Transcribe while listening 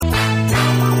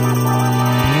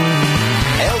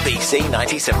BBC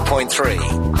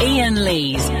 97.3. Ian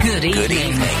Lee's Good Evening. Good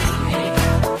evening.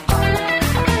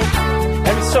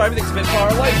 Sorry, everything's a bit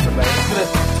far away from me. It's going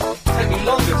to take me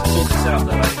longer to sort this out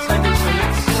than I intended, so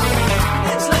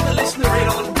let's let the listener in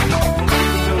on...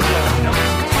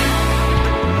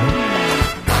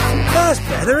 That's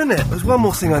better, isn't it? There's one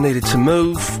more thing I needed to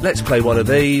move. Let's play one of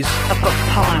these. I've got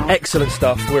pile. Excellent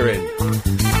stuff, we're in.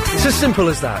 It's as simple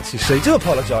as that, you see. Do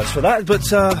apologise for that, but,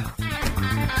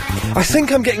 I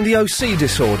think I'm getting the OC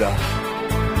disorder.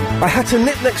 I had to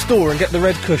nip next door and get the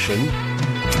red cushion.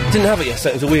 Didn't have it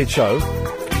yesterday, it was a weird show.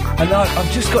 And now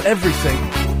I've just got everything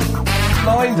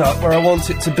lined up where I want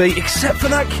it to be, except for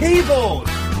that keyboard!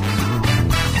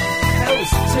 Hell's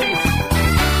teeth!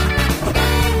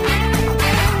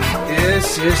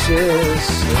 Yes.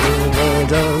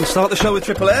 Start the show with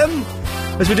Triple M,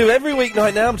 as we do every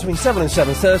weeknight now, between 7 and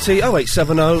 7:30,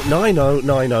 0870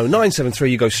 9090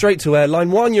 973. You go straight to air.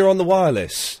 Line 1, you're on the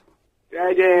wireless.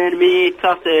 Dragon meat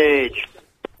sausage.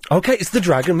 Okay, it's the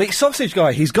Dragon Meat Sausage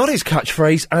guy. He's got his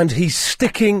catchphrase, and he's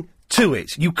sticking to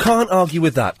it. You can't argue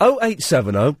with that.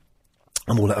 0870,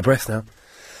 I'm all out of breath now,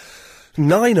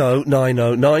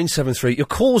 9090 973. Your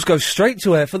calls go straight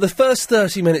to air for the first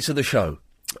 30 minutes of the show.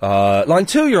 Line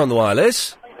 2, you're on the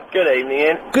wireless. Good evening,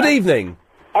 Ian. Good evening.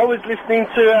 I was listening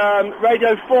to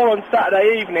Radio 4 on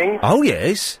Saturday evening. Oh,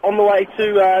 yes. On the way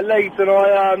to Leeds, and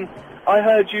I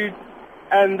heard you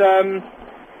and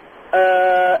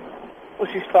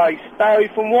what's his face? Barry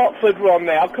from Watford were on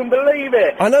there. I couldn't believe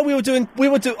it. I know we were doing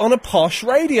on a posh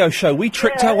radio show. We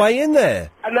tricked our way in there.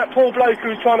 And that poor bloke who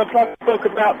was trying to plug a book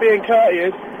about being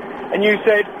courteous, and you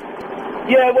said,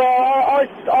 yeah, well,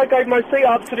 I gave my seat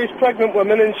up to this pregnant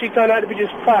woman, and she turned out to be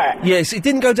just fat. Yes, it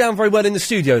didn't go down very well in the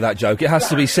studio, that joke, it has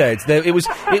to be said. It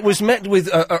was met with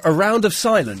a round of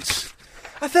silence.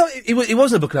 I felt it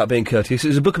wasn't a book about being courteous, it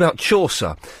was a book about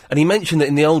Chaucer, and he mentioned that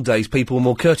in the old days people were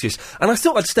more courteous, and I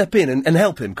thought I'd step in and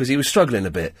help him, because he was struggling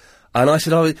a bit. And I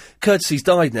said, oh, courtesy's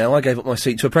died now. I gave up my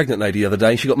seat to a pregnant lady the other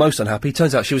day, and she got most unhappy.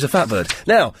 Turns out she was a fat bird.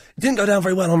 Now, it didn't go down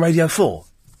very well on Radio 4.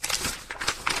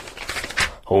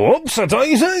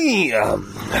 Whoops-a-daisy!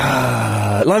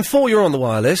 Line 4, you're on the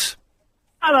wireless.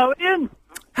 Hello, Ian.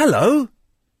 Hello.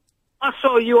 I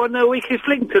saw you on the Weekly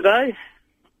Fling today.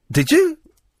 Did you?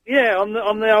 Yeah, on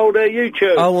the old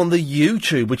YouTube. Oh, on the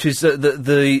YouTube, which is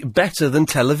the better than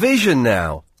television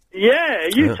now. Yeah,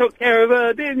 you took care of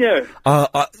her, didn't you?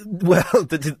 Well,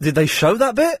 did they show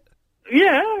that bit?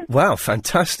 Yeah. Wow,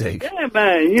 fantastic. Yeah,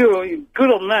 man, you were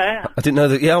good on that. I didn't know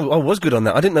that. Yeah, I was good on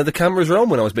that. I didn't know the cameras were on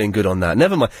when I was being good on that.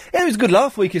 Never mind. Yeah, it was a good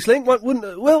laugh, Weakest Link.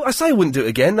 I say I wouldn't do it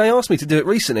again. They asked me to do it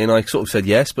recently, and I sort of said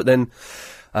yes, but then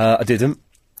I didn't.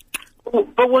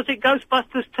 But was it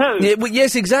Ghostbusters 2? Yeah, well,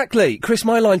 yes, exactly. Chris,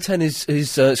 my line 10 is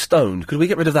stoned. Could we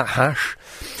get rid of that hash?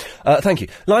 Thank you.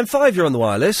 Line 5, you're on the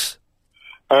wireless.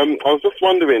 I was just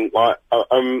wondering,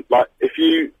 if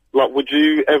you, would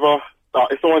you ever,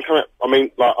 if someone came up, I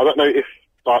don't know if,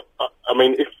 I'm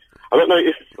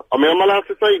allowed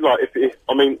to say, I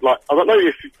don't know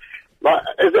if, has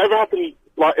it ever happened,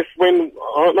 if when,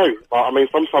 I don't know,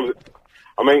 sometimes,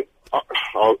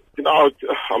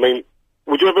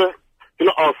 would you ever,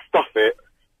 stuff it?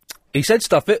 He said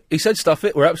stuff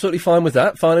it. We're absolutely fine with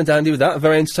that. Fine and dandy with that. A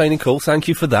very entertaining call. Thank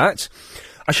you for that.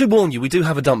 I should warn you, we do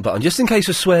have a dump button, just in case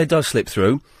a swear does slip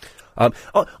through.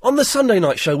 On the Sunday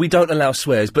night show, we don't allow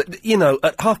swears, but, at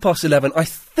 11:30, I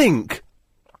think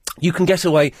you can get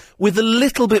away with a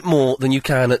little bit more than you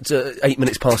can at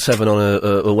 7:08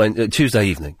 on a Tuesday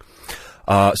evening.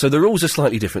 So the rules are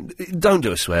slightly different. Don't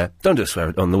do a swear. Don't do a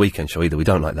swear on the weekend show either. We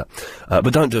don't like that.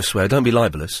 But don't do a swear. Don't be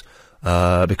libelous,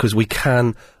 because we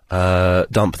can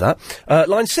dump that.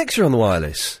 Line 6, you're on the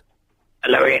wireless.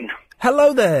 Hello, Ian.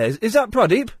 Hello there. Is that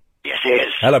Pradeep? Yes, it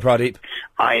is. Hello, Pradeep.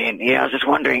 Hi, Ian. Yeah, I was just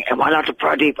wondering, am I allowed to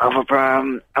Pradeep over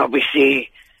LBC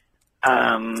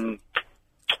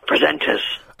presenters?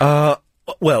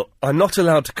 Well, I'm not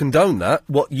allowed to condone that.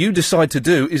 What you decide to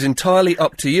do is entirely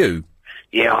up to you.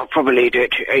 Yeah, I'll probably do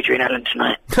it to Adrian Allen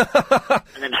tonight.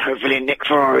 And then hopefully Nick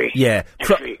Ferrari. Yeah.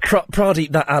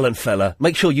 Pradeep, that Allen fella.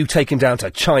 Make sure you take him down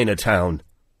to Chinatown.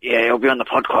 Yeah, he'll be on the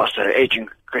podcast, so Adrian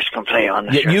Chris can play it on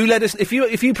the show. You let us, if you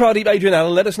Pradeep Adrian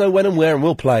Allen, let us know when and where and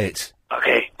we'll play it.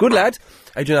 Okay. Good lad.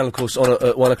 Adrian Allen, of course, on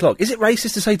at 1 o'clock. Is it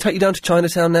racist to say take you down to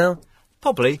Chinatown now?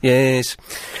 Probably. Yes.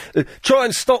 Try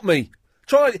and stop me.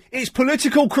 It's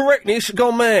political correctness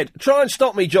gone mad. Try and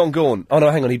stop me, John Gorn. Oh,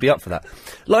 no, hang on, he'd be up for that.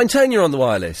 Line 10, you're on the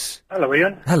wireless. Hello,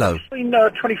 Ian. Hello. Have you seen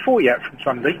 24 yet from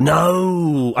Sunday?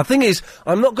 No. The thing is,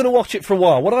 I'm not going to watch it for a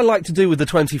while. What I like to do with the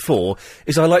 24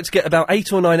 is I like to get about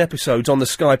 8 or 9 episodes on the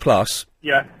Sky Plus.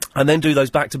 Yeah. And then do those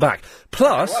back to back.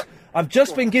 Plus, I've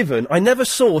just been given... I never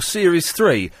saw Series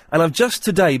 3, and I've just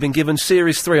today been given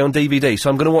Series 3 on DVD, so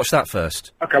I'm going to watch that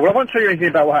first. Okay, well, I won't tell you anything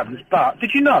about what happens, but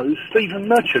did you know Stephen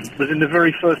Merchant was in the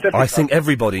very first episode? I think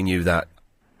everybody knew that.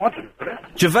 I didn't know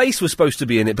that. Gervais was supposed to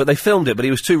be in it, but they filmed it, but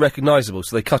he was too recognisable,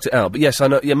 so they cut it out. But yes, I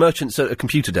know... Yeah, Merchant's at a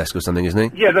computer desk or something,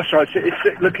 isn't he? Yeah, that's right.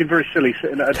 It's looking very silly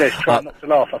sitting at a desk trying not to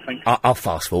laugh, I think. I'll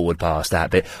fast forward past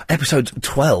that bit. Episode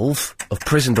 12 of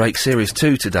Prison Break Series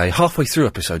 2 today. Halfway through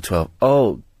episode 12.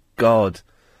 Oh, God.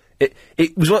 It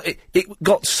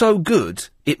got so good,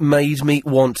 it made me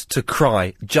want to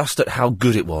cry just at how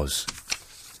good it was.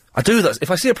 I do that. If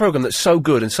I see a programme that's so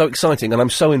good and so exciting and I'm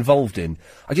so involved in,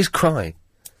 I just cry.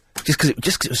 Just 'cause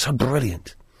it was so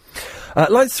brilliant.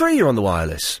 Line 3, you're on the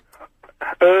wireless.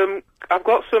 I've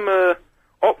got some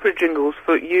opera jingles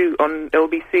for you on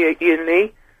LBC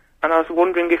E&E, and I was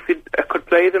wondering if I could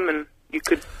play them and you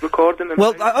could record them. And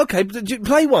Okay,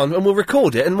 play one and we'll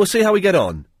record it and we'll see how we get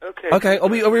on. Okay. Okay, are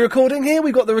we recording here?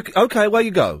 We've got the... Okay, where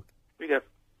you go? We go.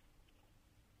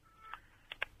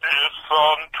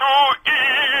 Listen to E&E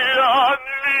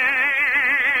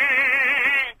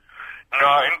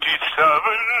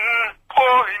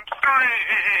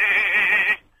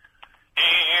 97.3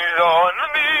 is on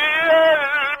the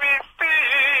LBC,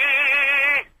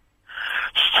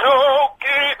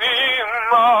 stroking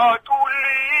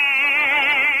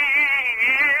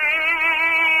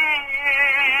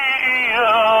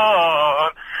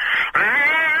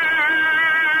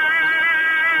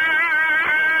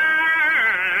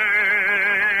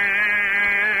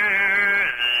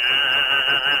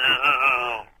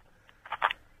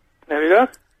There we go.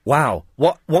 Wow.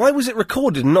 Why was it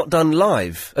recorded and not done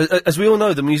live? As we all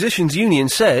know, the Musicians' Union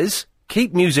says,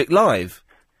 keep music live.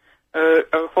 I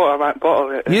thought I might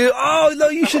bottle it. You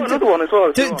should... another one as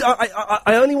well.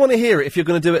 I only want to hear it if you're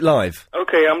going to do it live.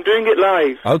 Okay, I'm doing it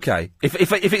live. Okay.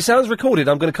 If it sounds recorded,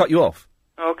 I'm going to cut you off.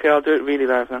 Okay, I'll do it really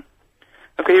live then.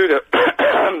 Okay, here we go.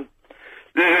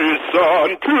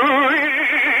 Listen to E&E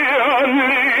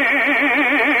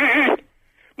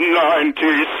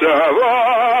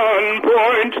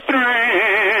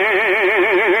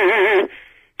 97.3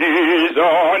 is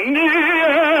on the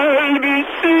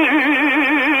LBC,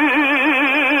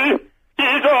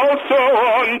 is also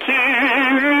on TV.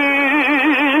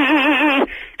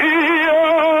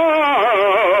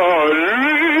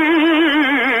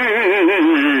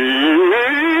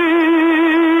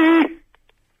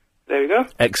 There you go.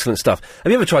 Excellent stuff.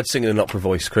 Have you ever tried singing an opera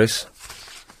voice, Chris?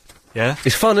 Yeah.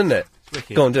 It's fun, isn't it?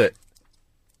 Wicked. Go on, do it.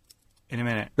 In a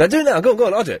minute. Now, do it now. Go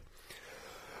on, I'll do it.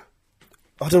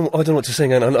 I don't know what to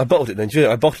sing, and I bottled it then. Do you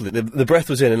know, I bottled it. The breath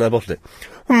was in, and I bottled it.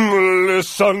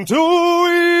 Listen to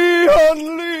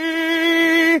Ian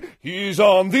Lee. He's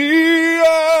on the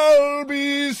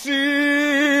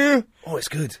LBC. Oh, it's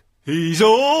good. He's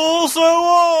also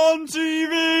on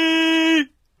TV.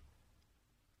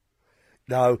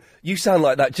 No, you sound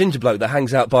like that ginger bloke that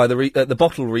hangs out by the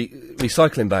bottle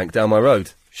recycling bank down my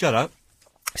road. Shut up.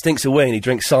 Stinks away and he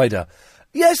drinks cider.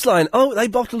 Yes, line. Oh, they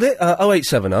bottled it.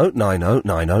 0870 90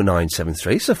 90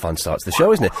 973. It's a fun start to the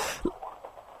show, isn't it?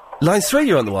 Line 3,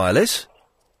 you're on the wireless.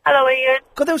 Hello, Ian.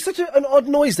 God, there was such an odd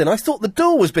noise then. I thought the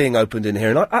door was being opened in here,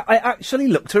 and I actually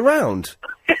looked around.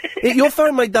 Your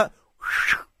phone made that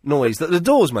noise that the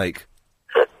doors make.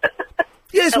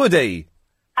 Yes, Woody.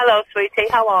 Hello, sweetie.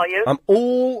 How are you? I'm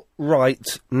all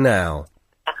right now.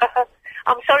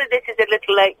 I'm sorry this is a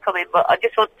little late coming, but I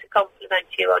just want to compliment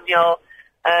you on your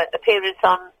appearance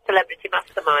on Celebrity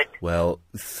Mastermind. Well,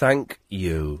 thank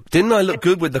you. Didn't I look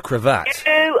good with the cravat?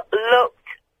 You looked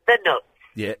the nuts.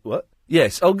 Yeah, what?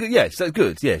 Yes. Oh, yes, that's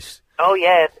good, yes. Oh,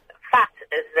 yeah. Fat,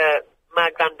 as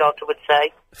my granddaughter would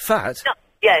say. Fat? No,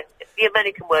 yeah, the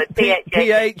American word, P-H-A-T.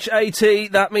 P-H-A-T,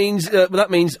 that means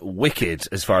wicked,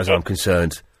 as far as I'm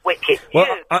concerned. Wicked. Well,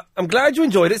 I'm glad you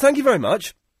enjoyed it. Thank you very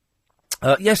much.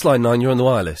 Yes, line 9, you're on the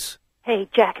wireless. Hey,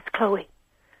 Jack, it's Chloe.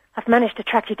 I've managed to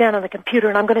track you down on the computer,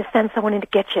 and I'm going to send someone in to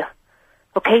get you.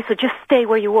 Okay, so just stay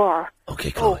where you are.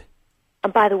 Okay, Chloe. Oh,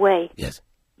 and by the way... Yes?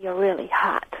 You're really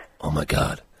hot. Oh, my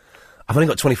God. I've only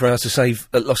got 24 hours to save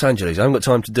Los Angeles. I haven't got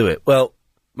time to do it. Well,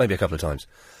 maybe a couple of times.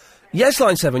 Yes,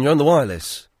 line 7, you're on the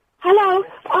wireless. Hello,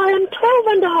 I am 12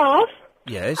 and a half.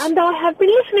 Yes? And I have been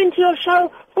listening to your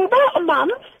show for about a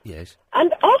month. Yes?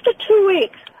 And after 2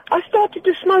 weeks, I started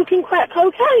to smoking crack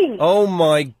cocaine. Oh,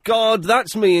 my God,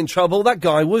 that's me in trouble. That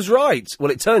guy was right.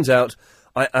 Well, it turns out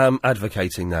I am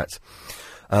advocating that.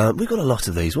 We've got a lot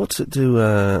of these. What's it do?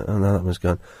 Oh, no, that one's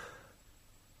gone.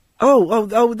 There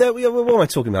we are. What am I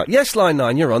talking about? Yes, line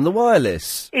 9, you're on the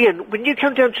wireless. Ian, when you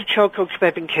come down to Charcoal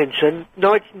Kebab in Kenton,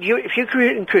 if you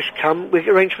and Chris come, we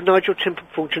arrange for Nigel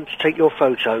Templeton to take your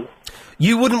photo.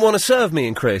 You wouldn't want to serve me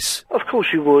and Chris? Of course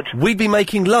you would. We'd be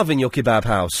making love in your kebab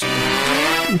house.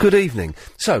 Good evening.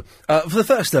 So, for the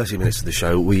first 30 minutes of the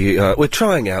show, we're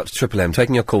trying out Triple M,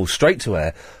 taking your calls straight to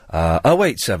air.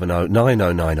 0870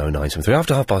 9090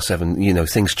 After 7:30,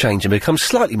 things change and become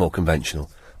slightly more conventional.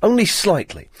 Only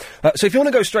slightly. So if you want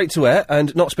to go straight to air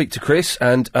and not speak to Chris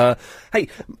and, hey,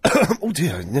 oh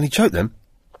dear, I nearly choked them.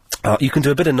 You can do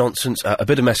a bit of nonsense, a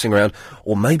bit of messing around,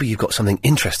 or maybe you've got something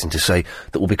interesting to say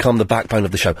that will become the backbone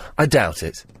of the show. I doubt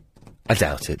it.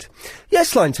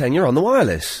 Yes, line 10, you're on the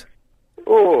wireless.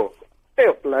 Oh,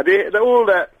 hell, bloody, all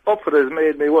that opera's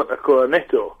made me want a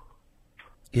cornetto.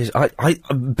 Yes, I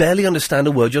barely understand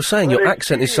a word you're saying. Your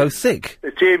accent is so thick.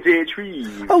 It's James H.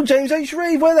 Reeve. Oh, James H.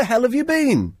 Reeve, where the hell have you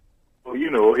been? Oh,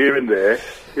 here and there.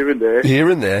 Here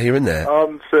and there.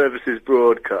 Armed Services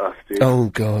Broadcasting. Oh,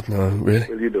 God, no,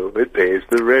 really? Well, it pays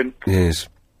the rent. Yes.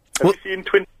 Have you seen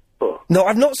 24? No,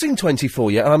 I've not seen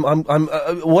 24 yet. I'm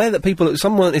aware that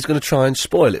someone is going to try and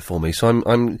spoil it for me, so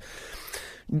I'm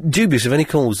dubious of any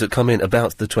calls that come in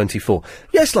about the 24.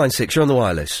 Yes, line 6, you're on the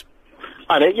wireless.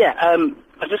 Hi there,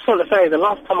 I just want to say, the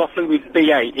last time I flew with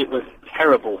BA, it was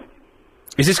terrible.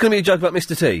 Is this going to be a joke about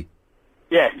Mr. T?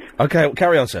 Yes. Okay, well,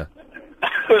 carry on, sir.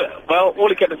 Well, all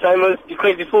he kept saying was, "You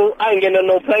crazy fool, I ain't getting on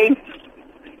no plane."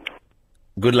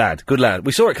 Good lad.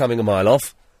 We saw it coming a mile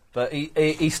off, but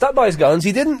he stuck by his guns.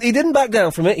 He didn't back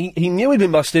down from it. He knew he'd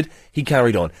been busted. He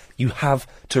carried on. You have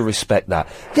to respect that.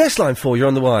 Yes, line 4, you're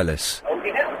on the wireless. Oh,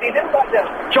 he didn't back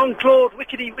down. Jean-Claude,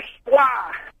 wickedy, blah.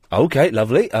 Okay,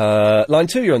 lovely. Line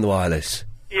 2, you're on the wireless.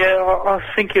 Yeah, I was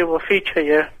thinking of a feature,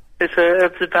 yeah. It's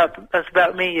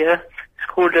about me, yeah. It's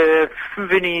called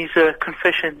Vinny's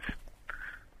Confessions.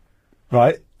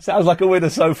 Right. Sounds like a winner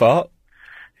so far.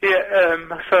 Yeah,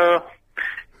 so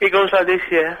it goes like this,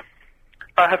 yeah.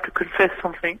 I have to confess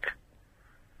something.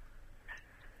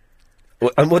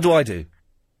 And what do I do?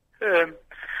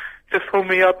 Just hold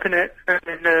me up in it, and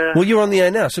then, Well, you're on the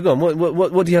air now, so go on.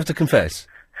 What do you have to confess?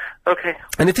 Okay.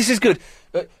 And if this is good,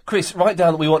 Chris, write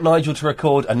down that we want Nigel to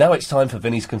record, and now it's time for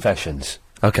Vinny's Confessions.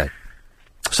 Okay.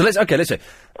 So let's say,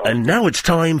 and now it's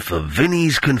time for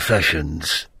Vinny's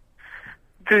Confessions.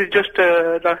 This is just,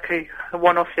 like a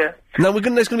one-off, yeah. No,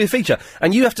 there's going to be a feature.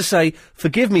 And you have to say,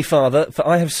 "Forgive me, Father, for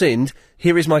I have sinned.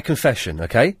 Here is my confession,"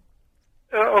 okay?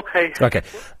 Okay. Okay.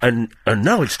 And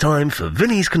now it's time for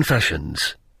Vinny's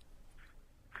Confessions.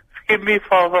 Forgive me,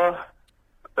 Father.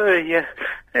 Yeah.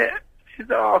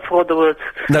 I forgot the words.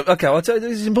 No, okay, I'll tell you,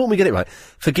 it's important we get it right.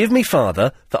 "Forgive me,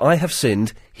 Father, for I have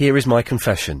sinned. Here is my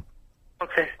confession."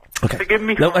 Okay. Forgive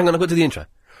me. No, hang on, I've got to do the intro.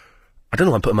 I don't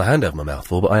know why I'm putting my hand over my mouth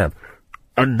for, but I am.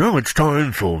 And now it's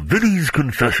time for Vinny's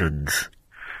Confessions.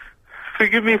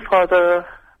 Forgive me, Father,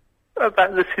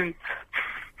 about the sins.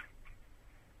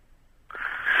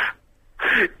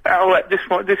 Alright, this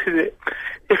is it.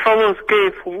 If I was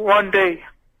gay for one day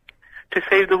to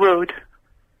save the world,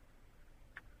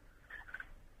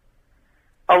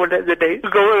 I would let the day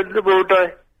go and the world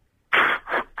die.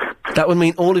 That would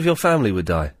mean all of your family would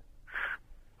die.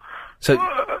 So,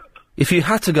 if you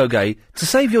had to go gay, to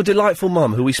save your delightful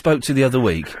mum, who we spoke to the other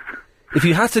week, if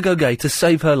you had to go gay to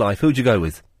save her life, who'd you go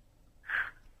with?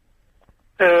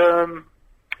 Kevin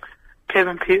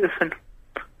Peterson.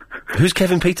 Who's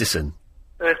Kevin Peterson?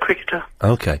 Cricketer.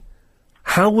 Okay.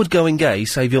 How would going gay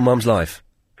save your mum's life?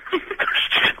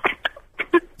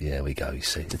 There we go, you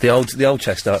see. The old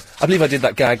chestnut. I believe I did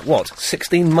that gag,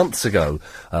 16 months ago?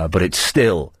 But it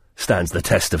still stands the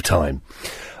test of time.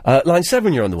 Line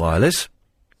 7, you're on the wireless.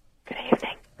 Good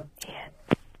evening. Yeah.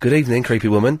 Good evening, creepy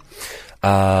woman.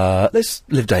 Let's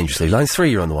live dangerously. Line 3,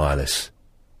 you're on the wireless.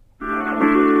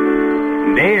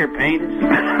 There, Penis.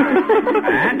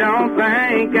 I don't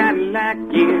think I like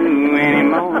you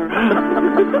anymore.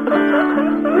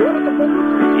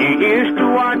 You used to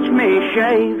watch me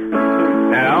shave.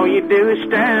 Now all you do is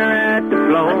stare at the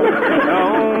floor.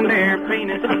 Oh, there,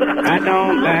 Penis. I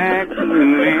don't like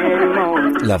you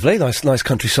anymore. Lovely, nice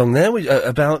country song there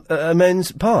about a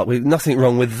men's part. Nothing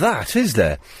wrong with that, is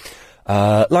there?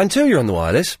 Line 2, you're on the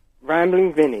wireless.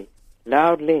 Rambling Vinny,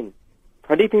 Loud Lynn,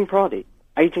 Pradeeping Pradip,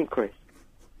 Agent Chris.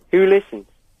 Who listens?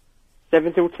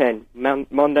 7 till 10,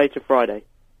 Monday to Friday.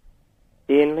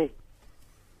 Ian Lee.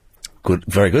 Good,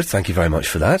 very good. Thank you very much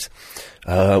for that.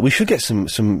 We should get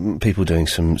some people doing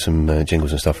some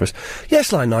jingles and stuff for us.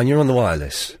 Yes, line 9, you're on the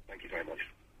wireless. Thank you very much.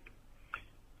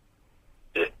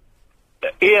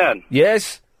 Ian.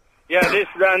 Yes. Yeah, this is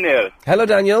Daniel. Hello,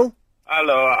 Daniel.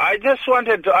 Hello, I just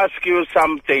wanted to ask you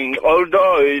something,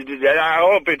 although I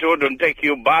hope it wouldn't take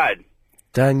you bad.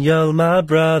 Daniel, my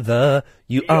brother,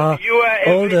 you are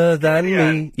older than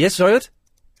me. Yes, sorry, what?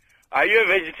 Are you a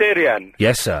vegetarian?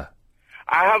 Yes, sir.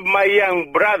 I have my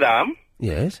young brother.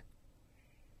 Yes.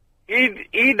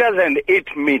 He doesn't eat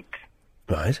meat.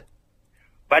 Right.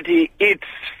 But he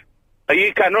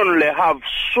can only have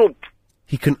soup.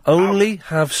 He can only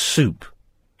have soup.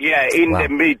 Yeah, in the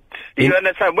meat. You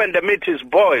understand? When the meat is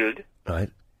boiled, right,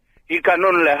 he can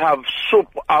only have soup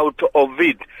out of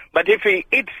it. But if he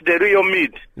eats the real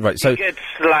meat, right, so he gets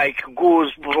like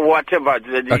goose, whatever.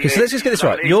 Okay, so let's just get this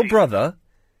right. Your brother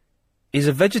is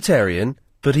a vegetarian,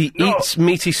 but he eats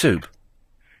meaty soup.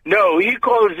 No, he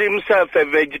calls himself a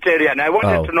vegetarian. I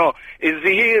wanted to know, is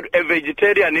he a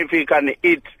vegetarian if he can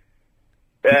eat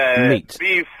meat,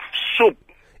 beef soup?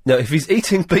 No, if he's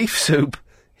eating beef soup,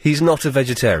 he's not a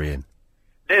vegetarian.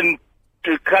 Then,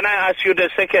 can I ask you the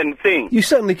second thing? You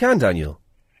certainly can, Daniel.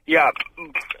 Yeah.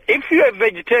 If you're a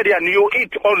vegetarian, you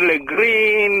eat only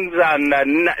greens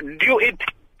and... do you eat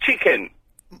chicken?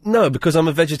 No, because I'm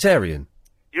a vegetarian.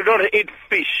 You don't eat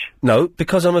fish? No,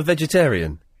 because I'm a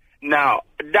vegetarian. Now,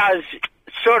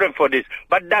 sorry for this,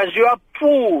 but does your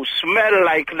poo smell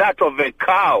like that of a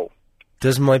cow?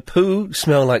 Does my poo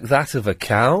smell like that of a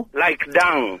cow? Like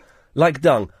dung? Like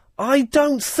dung? I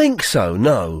don't think so,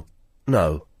 no.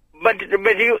 No. But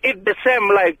you eat the same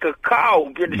like a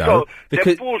cow, No, so because-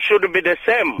 the poo should be the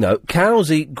same. No,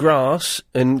 cows eat grass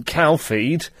and cow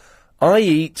feed. I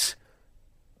eat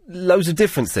loads of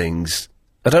different things.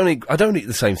 I don't eat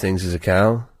the same things as a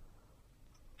cow.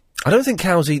 I don't think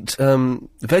cows eat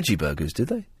veggie burgers, do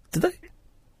they? Do they?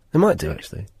 They might do,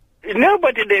 actually. No,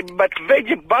 but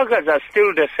veggie burgers are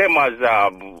still the same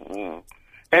as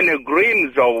any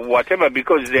greens or whatever,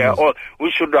 because they are all.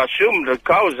 We should assume the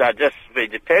cows are just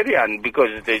vegetarian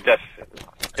because they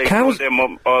Cows- call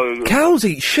them. Cows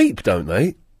eat sheep, don't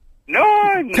they?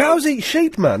 No. Cows eat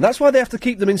sheep, man. That's why they have to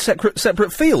keep them in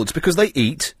separate fields, because they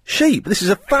eat sheep. This is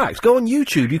a fact. Go on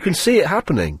YouTube, you can see it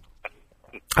happening.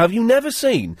 Have you never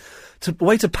seen a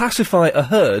way to pacify a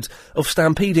herd of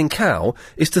stampeding cow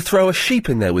is to throw a sheep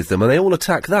in there with them, and they all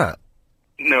attack that?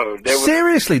 No,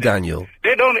 Seriously, Daniel.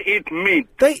 They don't eat meat.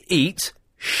 They eat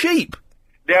sheep.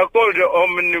 They are called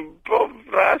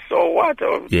omnivorous or what?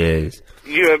 Or Yes.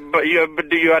 you are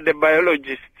the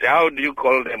biologist. How do you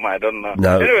call them? I don't know.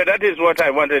 No. Anyway, that is what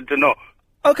I wanted to know.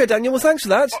 Okay, Daniel, well, thanks for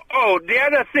that. Oh, the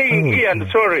other thing, Ian,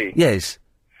 sorry. Yes.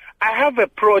 I have a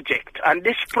project, and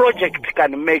this project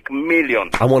can make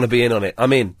millions. I want to be in on it.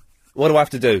 I'm in. What do I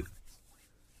have to do?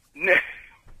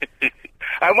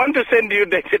 I want to send you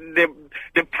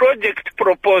the project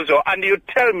proposal, and you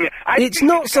tell me. It's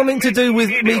not something to do with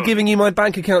me giving you my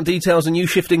bank account details and you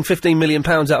shifting £15 million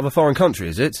out of a foreign country,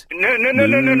 is it? No. No.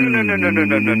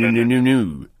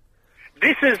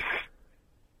 This is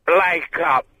like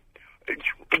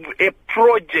a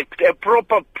project, a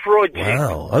proper project.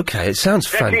 Wow, okay, it sounds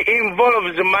that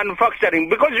involves manufacturing,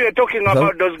 because we are talking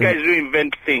about those guys who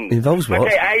invent things. Involves what?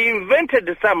 But I invented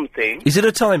something. Is it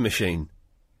a time machine?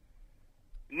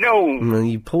 No.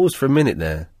 You paused for a minute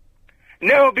there.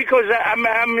 No, because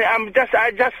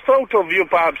I just thought of you.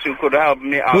 Perhaps you could help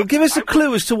me out. Well, give us a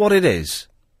clue as to what it is.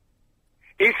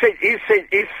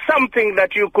 It's something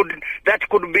that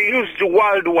could be used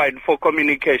worldwide for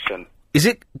communication. Is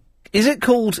it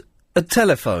called a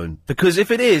telephone? Because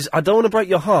if it is, I don't want to break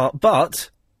your heart, but...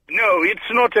 No, it's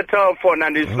not a telephone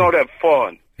and it's not a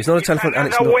phone. It's not a telephone and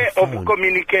it's not another way a phone. of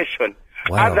communication,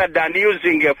 Wow. other than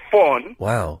using a phone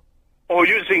Wow. or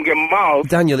using a mouse.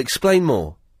 Daniel, explain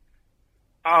more.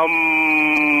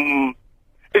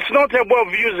 It's not a way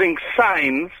of using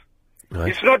signs. Right.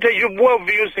 It's not a way of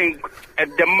using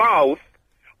the mouth,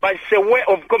 but it's a way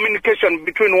of communication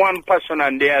between one person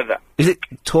and the other. Is it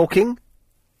talking?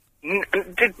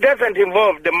 It doesn't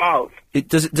involve the mouth.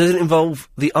 Does it involve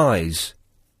the eyes?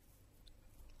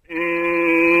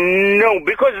 No,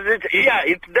 because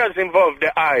it does involve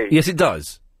the eyes. Yes, it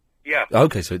does. Yeah.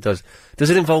 Okay, so it does. Does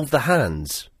it involve the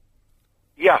hands?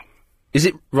 Yeah. Is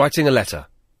it writing a letter?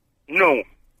 No.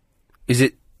 Is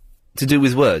it to do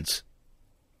with words?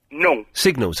 No.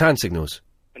 Signals, hand signals?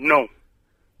 No.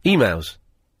 Emails?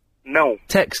 No.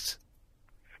 Texts?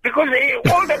 Because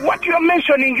what you're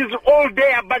mentioning is all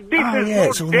there, but this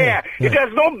is not there. Yeah. It has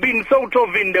not been thought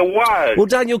of in the world. Well,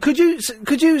 Daniel, could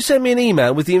you send me an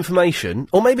email with the information,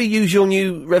 or maybe use your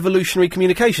new revolutionary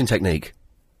communication technique?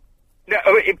 Now,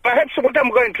 perhaps what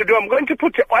I'm going to do, I'm going to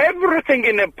put everything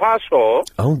in a parcel.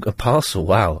 Oh, a parcel,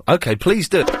 wow. Okay, please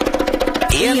do.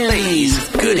 Ian Lee's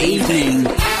Good Evening.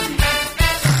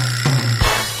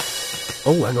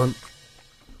 Oh, hang on.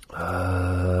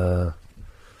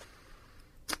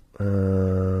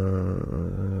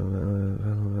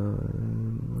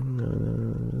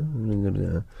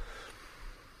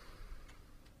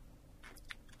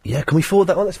 Yeah, can we forward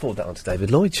that on? Let's forward that on to David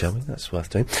Lloyd, shall we? That's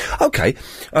worth doing. OK,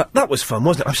 that was fun,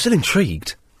 wasn't it? I'm still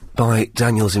intrigued by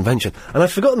Daniel's invention. And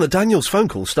I've forgotten that Daniel's phone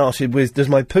call started with, does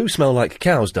my poo smell like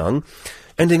cow's dung?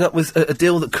 Ending up with a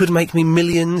deal that could make me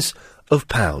millions of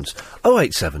pounds.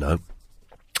 0870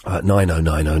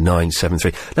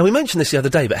 9090973. Now, we mentioned this the other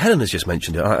day, but Helen has just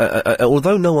mentioned it.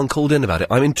 Although no one called in about it,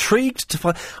 I'm intrigued to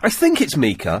find... I think it's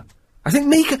Mika. I think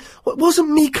Mika... Wasn't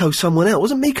Miko someone else?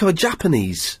 Wasn't Miko a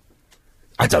Japanese...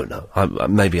 I don't know.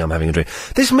 Maybe I'm having a dream.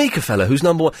 This Mika fella who's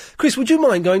number one... Chris, would you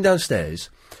mind going downstairs,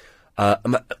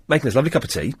 making us a lovely cup of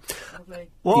tea? Lovely.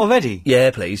 What, already? Yeah,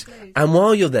 please. And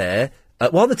while you're there,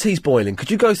 while the tea's boiling,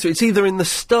 could you go through... It's either in the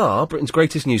Star, Britain's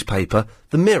greatest newspaper,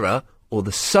 the Mirror, or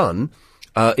the Sun.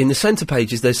 In the centre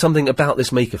pages, there's something about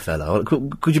this Mika fella.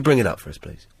 Could you bring it up for us,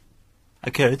 please?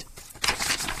 I could.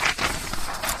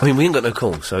 I mean, we ain't got no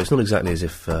call, so it's not exactly as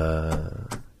if...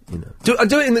 You know. Do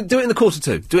it in the quarter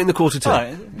two. Do it in the quarter two.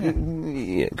 Right,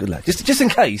 yeah, good lad. Just in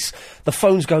case the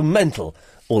phones go mental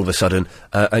all of a sudden,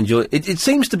 and you're. It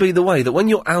seems to be the way that when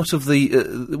you're out of the,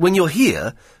 when you're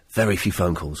here, very few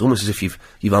phone calls, almost as if you've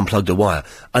unplugged a wire,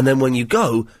 and then when you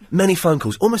go, many phone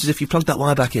calls, almost as if you plugged that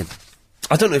wire back in.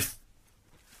 I don't know if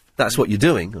that's what you're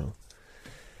doing or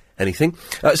anything.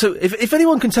 So if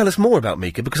anyone can tell us more about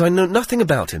Mika, because I know nothing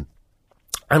about him.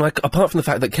 And apart from the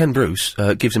fact that Ken Bruce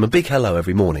gives him a big hello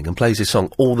every morning and plays his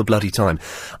song all the bloody time,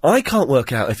 I can't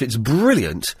work out if it's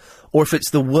brilliant or if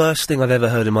it's the worst thing I've ever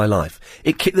heard in my life.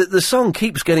 The song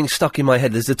keeps getting stuck in my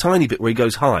head. There's a tiny bit where he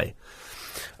goes high.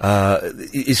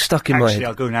 Is stuck in my head. Actually,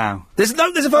 I'll go now. There's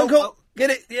a phone call.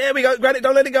 Get it. Yeah, we go. Grab it.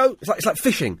 Don't let it go. It's like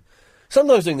fishing.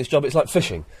 Sometimes doing this job, it's like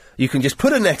fishing. You can just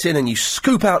put a net in and you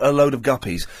scoop out a load of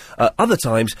guppies. Other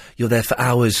times, you're there for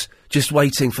hours just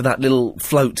waiting for that little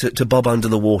float to bob under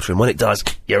the water. And when it does,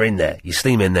 you're in there. You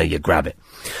steam in there, you grab it.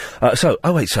 So,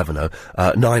 0870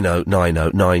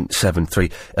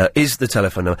 9090973 is the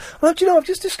telephone number. Well, do you know, I've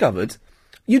just discovered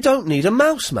you don't need a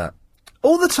mouse mat.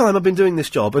 All the time I've been doing this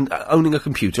job and owning a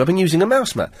computer, I've been using a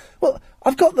mouse mat. Well,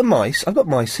 I've got mice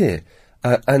here.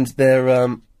 And they're,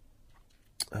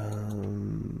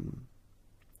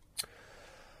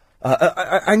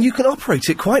 and you can operate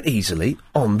it quite easily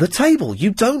on the table.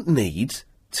 You don't need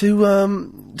to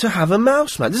have a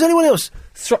mouse mat. Does anyone else...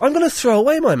 I'm going to throw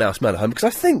away my mouse mat at home because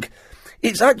I think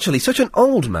it's actually such an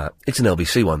old mat. It's an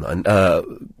LBC one that I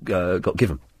got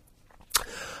given.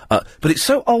 But it's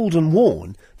so old and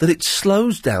worn that it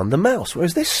slows down the mouse,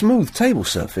 whereas this smooth table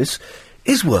surface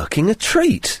is working a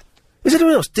treat. Has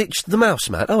anyone else ditched the mouse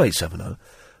mat? 0870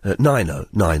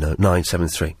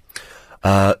 9090973.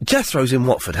 Jethro's in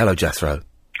Watford. Hello, Jethro.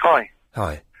 Hi.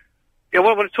 Hi. Yeah,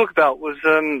 what I want to talk about was,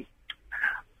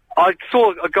 I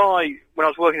saw a guy when I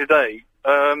was working today,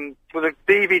 with a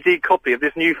DVD copy of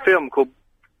this new film called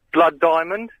Blood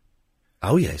Diamond.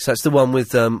 Oh, yes, that's the one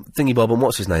with, Thingy Bob and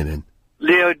what's his name in?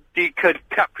 Leo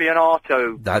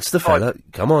DiCaprio. That's the fella.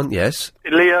 Come on, yes.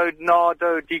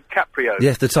 Leonardo DiCaprio.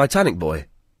 Yes, the Titanic boy.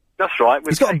 That's right.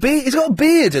 He's got a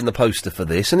beard in the poster for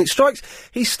this, and it strikes...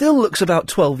 He still looks about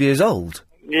 12 years old.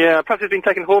 Yeah, perhaps he's been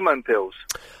taking hormone pills.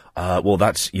 Well,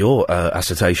 that's your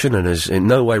assertion, and in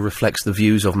no way reflects the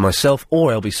views of myself or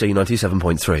LBC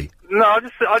 97.3. No, I'm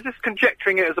just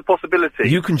conjecturing it as a possibility.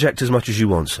 You conject as much as you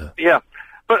want, sir. Yeah,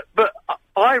 but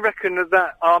I reckon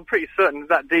that I'm pretty certain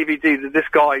that DVD that this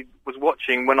guy was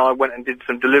watching when I went and did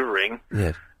some delivering.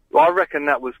 Yes. I reckon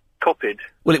that was copied.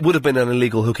 Well, it would have been an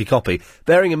illegal hooky copy,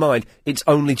 bearing in mind it's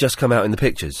only just come out in the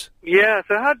pictures. Yeah,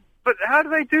 so how do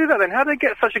they do that then? How do they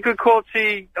get such a good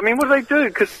quality? I mean, what do they do?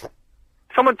 Because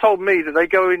someone told me that they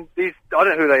go in these, I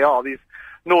don't know who they are, these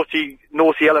naughty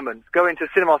elements, go into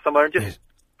cinema somewhere and just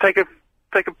take a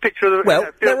picture of the... Well,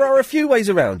 there are a few ways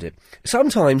around it.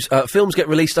 Sometimes films get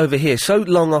released over here so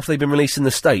long after they've been released in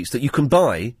the States that you can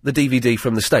buy the DVD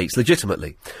from the States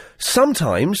legitimately.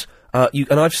 Sometimes... I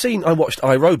watched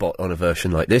iRobot on a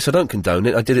version like this. I don't condone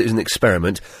it. I did it as an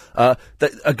experiment.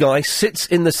 That a guy sits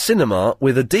in the cinema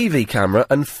with a DV camera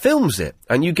and films it.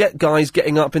 And you get guys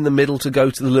getting up in the middle to go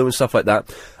to the loo and stuff like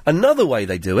that. Another way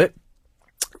they do it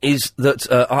is that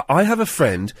I have a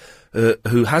friend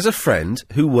who has a friend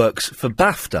who works for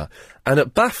BAFTA. And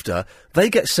at BAFTA, they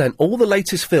get sent all the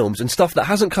latest films and stuff that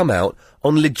hasn't come out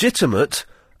on legitimate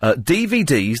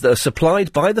DVDs that are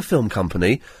supplied by the film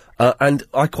company. And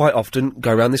I quite often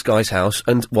go around this guy's house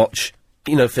and watch,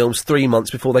 films 3 months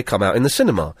before they come out in the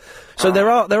cinema. So there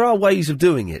are ways of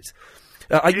doing it.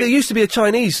 There used to be a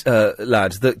Chinese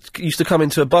lad that used to come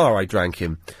into a bar I drank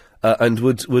in, and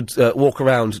would walk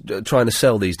around trying to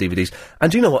sell these DVDs.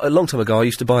 And do you know what? A long time ago, I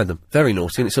used to buy them. Very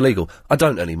naughty, and it's illegal. I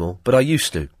don't anymore, but I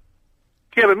used to.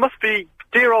 Yeah, but it must be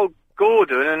dear old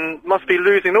Gordon and must be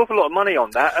losing an awful lot of money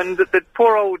on that. And the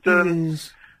poor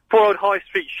old high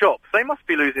street shops, they must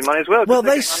be losing money as well. Well,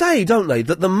 they say, don't they,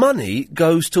 that the money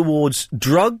goes towards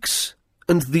drugs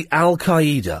and the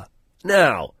Al-Qaeda.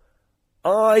 Now,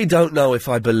 I don't know if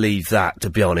I believe that, to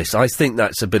be honest. I think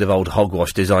that's a bit of old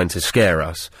hogwash designed to scare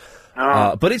us.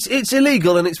 But it's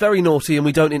illegal and it's very naughty and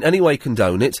we don't in any way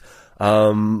condone it.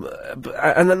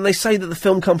 And then they say that the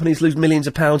film companies lose millions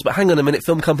of pounds, but hang on a minute,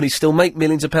 film companies still make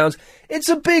millions of pounds. It's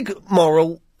a big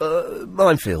moral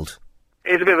minefield.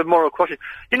 It's a bit of a moral question.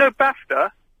 You know BAFTA?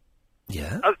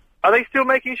 Yeah? Are they still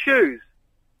making shoes?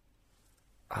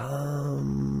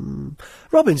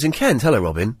 Robin's in Kent. Hello,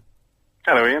 Robin.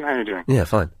 Hello, Ian. How are you doing? Yeah,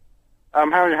 fine. How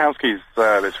are your house keys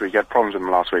this week? You had problems with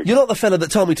them last week. You're not the fella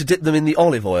that told me to dip them in the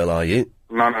olive oil, are you?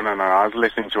 No. I was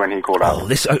listening to when he called out. Oh,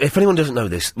 if anyone doesn't know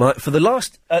this, for the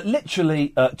last,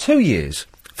 literally, 2 years,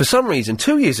 for some reason,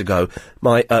 2 years ago,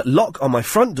 my lock on my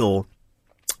front door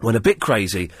went a bit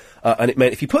crazy, and it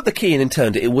meant if you put the key in and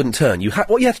turned it, it wouldn't turn.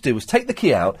 What you had to do was take the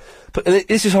key out,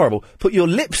 this is horrible, put your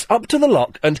lips up to the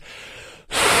lock and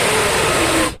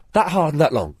that hard and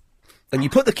that long. And you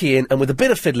put the key in, and with a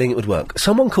bit of fiddling, it would work.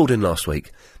 Someone called in last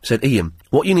week, said, Ian,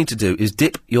 what you need to do is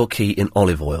dip your key in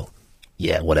olive oil.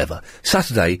 Yeah, whatever.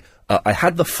 Saturday, I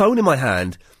had the phone in my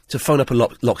hand to phone up a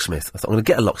locksmith. I thought, I'm going to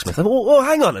get a locksmith. I thought, oh,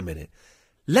 hang on a minute.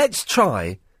 Let's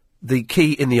try the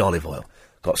key in the olive oil.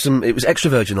 It was extra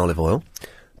virgin olive oil,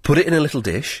 put it in a little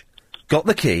dish, got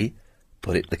the key,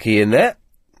 the key in there,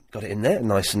 got it in there,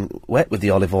 nice and wet with the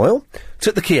olive oil,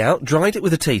 took the key out, dried it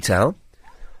with a tea towel,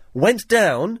 went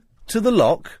down to the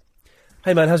lock.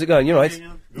 Hey man, how's it going? You all right?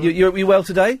 You well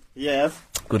today? Yes.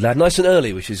 Good lad. Nice and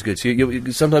early, which is good. So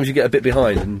sometimes you get a bit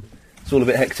behind and it's all a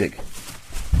bit hectic.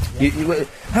 Yeah.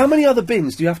 How many other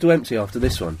bins do you have to empty after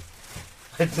this one?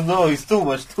 I don't know. It's too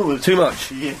much. Too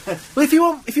much? Yeah.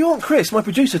 Well, if you want Chris, my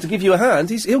producer, to give you a hand,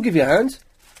 he'll give you a hand.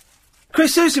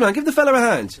 Chris, seriously, man, give the fella a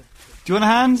hand. Do you want a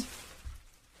hand?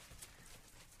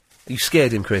 You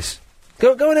scared him, Chris.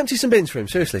 Go and empty some bins for him.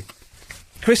 Seriously.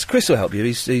 Chris will help you.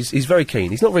 He's very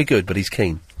keen. He's not very good, but he's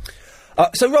keen.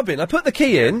 So, Robin, I put the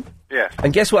key in. Yeah.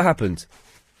 And guess what happened?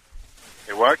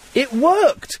 It worked? It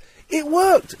worked! It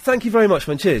worked! Thank you very much,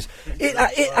 man. Cheers. It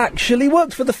actually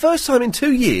worked. For the first time in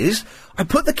 2 years, I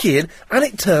put the key in, and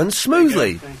it turned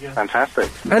smoothly. Thank you.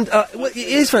 Fantastic. And, well, it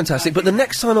is fantastic, but the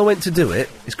next time I went to do it,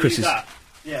 Chris is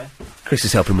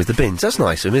helping with the bins. That's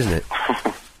nice of him, isn't it?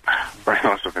 Very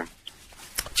nice of him.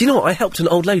 Do you know what? I helped an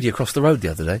old lady across the road the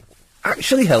other day.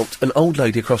 Actually helped an old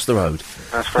lady across the road.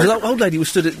 That's very The old lady was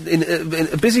stood in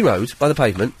a busy road by the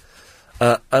pavement,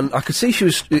 and I could see it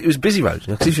was a busy road.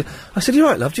 I said, "You all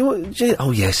right, love?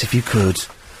 Oh, yes, if you could."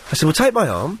 I said, "Well, take my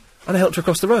arm," and I helped her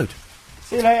across the road.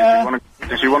 See you later.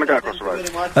 Did she want to go across the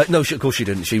road? No, of course she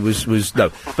didn't. She was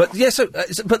no. But yeah,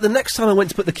 but the next time I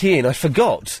went to put the key in, I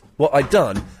forgot what I'd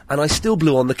done, and I still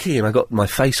blew on the key, and I got my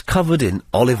face covered in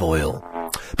olive oil.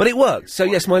 But it worked. So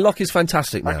yes, my lock is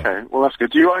fantastic now. Okay, well that's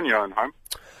good. Do you own your own home?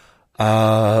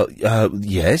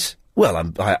 Yes.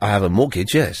 Well, I have a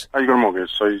mortgage. Yes. Oh, you got a mortgage,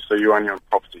 so you own your own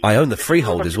property. I own the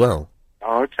freehold as well.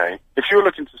 Oh, okay. If you were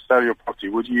looking to sell your property,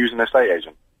 would you use an estate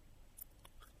agent?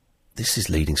 This is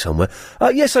leading somewhere.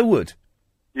 Yes, I would.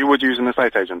 You would use an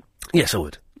estate agent? Yes, I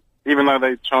would. Even though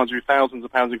they charge you thousands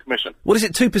of pounds in commission? What is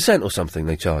it, 2% or something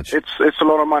they charge? It's a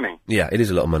lot of money. Yeah, it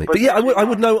is a lot of money. But yeah, I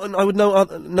would know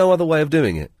no other way of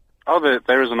doing it. Oh,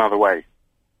 there is another way.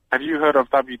 Have you heard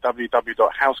of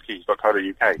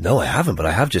www.housekeys.co.uk? No, I haven't, but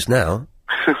I have just now.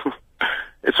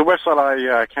 It's a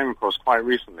website I came across quite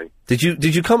recently. Did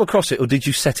you come across it, or did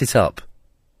you set it up?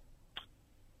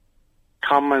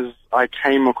 As I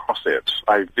came across it,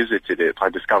 I visited it, I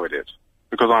discovered it,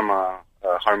 because I'm a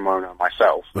homeowner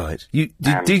myself. Right.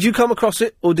 Did you come across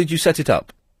it, or did you set it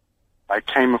up? I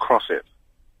came across it.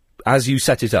 As you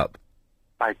set it up?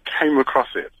 I came across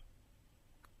it.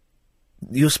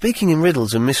 You're speaking in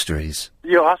riddles and mysteries.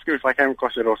 You're asking if I came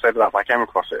across it or set it up. I came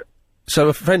across it. So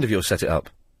a friend of yours set it up?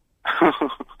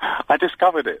 I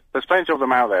discovered it. There's plenty of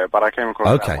them out there, but I came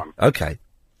across that one. Okay.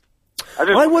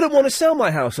 I wouldn't want to sell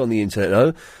my house on the internet,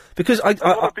 though, because a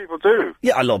lot of people do.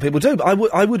 Yeah, a lot of people do, but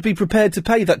I would be prepared to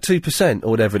pay that 2% or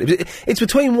whatever it is. It's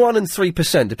between 1% and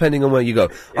 3%, depending on where you go.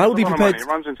 I would be prepared. It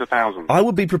runs into thousands. I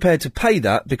would be prepared to pay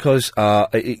that because, I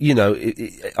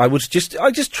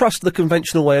just trust the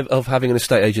conventional way of having an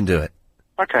estate agent do it.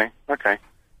 Okay.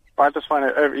 I just find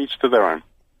it each to their own.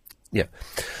 Yeah.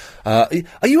 Are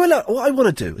you allowed? What I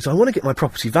want to do is I want to get my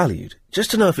property valued,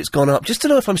 just to know if it's gone up, just to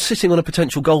know if I'm sitting on a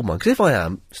potential gold mine. Because if I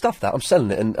am, stuff that, I'm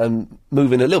selling it and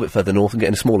moving a little bit further north and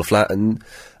getting a smaller flat and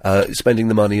spending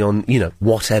the money on,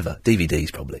 whatever.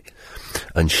 DVDs, probably.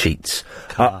 And sheets.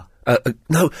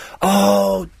 No.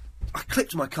 Oh, I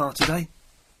clipped my car today.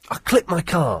 I clipped my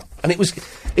car. And it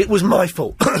was my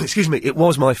fault. Excuse me, it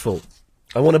was my fault.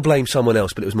 I want to blame someone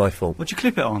else, but it was my fault. What'd you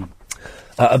clip it on?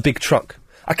 A big truck.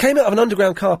 I came out of an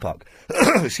underground car park.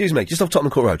 Excuse me, just off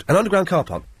Tottenham Court Road. An underground car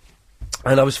park.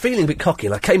 And I was feeling a bit cocky,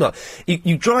 and I came up.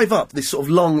 You drive up this sort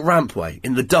of long rampway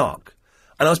in the dark.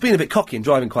 And I was being a bit cocky and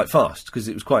driving quite fast, because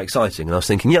it was quite exciting. And I was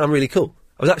thinking, yeah, I'm really cool.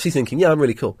 I was actually thinking, yeah, I'm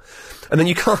really cool. And then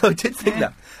I did think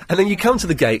that. And then you come to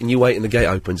the gate, and you wait, and the gate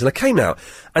opens. And I came out,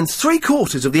 and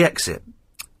 3/4 of the exit,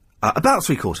 about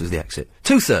 3/4 of the exit,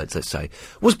 2/3, let's say,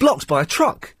 was blocked by a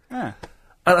truck. Yeah.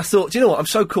 And I thought, do you know what, I'm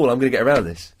so cool, I'm going to get around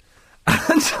this.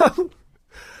 And so,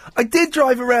 I did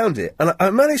drive around it, and I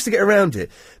managed to get around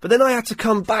it, but then I had to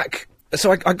come back.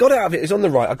 So I got out of it, it was on the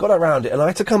right, I got around it, and I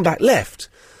had to come back left.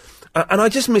 And I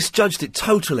just misjudged it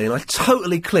totally, and I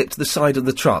totally clipped the side of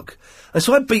the truck. And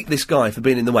so I beat this guy for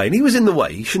being in the way, and he was in the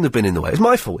way, he shouldn't have been in the way. It was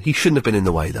my fault, he shouldn't have been in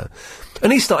the way, though.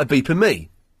 And he started beeping me.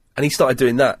 And he started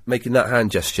doing that, making that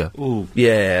hand gesture. Ooh.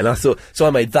 Yeah, and I thought, so I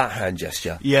made that hand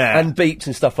gesture. Yeah. And beeped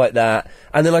and stuff like that.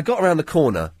 And then I got around the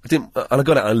corner, and I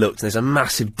got out and looked, and there's a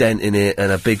massive dent in it, and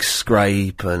a big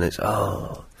scrape, and it's,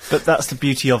 But that's the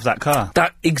beauty of that car.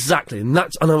 Exactly, and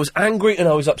I was angry and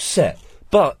I was upset.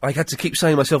 But I had to keep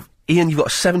saying to myself, Ian, you've got a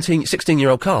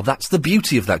 16-year-old car. That's the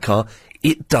beauty of that car.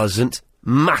 It doesn't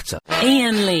matter.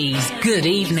 Ian Lee's Good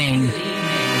Evening.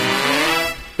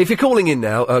 If you're calling in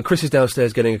now, Chris is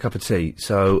downstairs getting a cup of tea,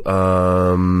 so,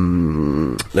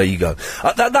 there you go.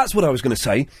 That's what I was going to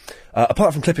say,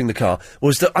 apart from clipping the car,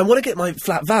 was that I want to get my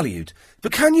flat valued.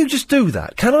 But can you just do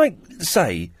that? Can I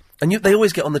say, and they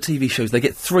always get on the TV shows, they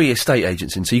get 3 estate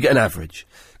agents in, so you get an average.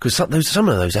 Because some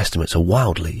of those estimates are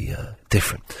wildly,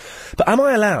 different. But am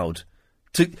I allowed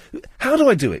to, how do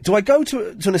I do it? Do I go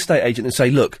to an estate agent and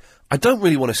say, look, I don't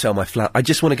really want to sell my flat, I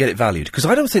just want to get it valued? Because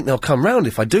I don't think they'll come round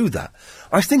if I do that.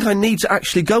 I think I need to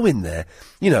actually go in there,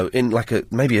 in like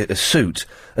maybe a suit,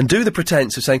 and do the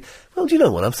pretence of saying, well, do you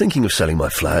know what, I'm thinking of selling my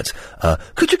flat,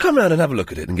 could you come round and have a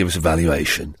look at it and give us a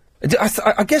valuation?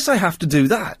 I guess I have to do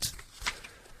that.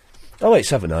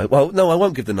 0870, well, no, I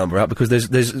won't give the number out because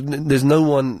there's no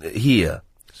one here.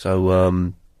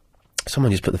 So,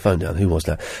 someone just put the phone down. Who was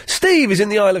that? Steve is in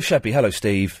the Isle of Sheppey. Hello,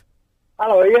 Steve.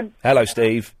 Hello, Ian. Hello,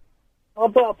 Steve.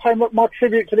 I'd like to pay my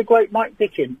tribute to the great Mike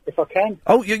Dickin, if I can.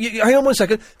 Oh, hang on one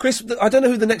second. Chris, I don't know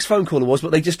who the next phone caller was,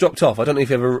 but they just dropped off. I don't know if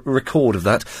you have a record of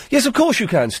that. Yes, of course you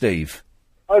can, Steve.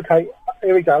 Okay,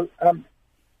 here we go. Okay,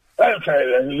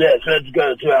 then, yes, let's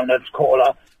go to our next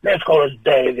caller. Next caller's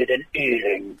David in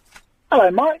Ealing. Hello,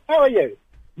 Mike. How are you?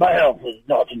 My health is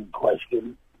not in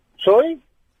question. Sorry?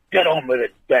 Get on with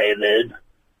it, David.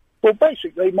 Well,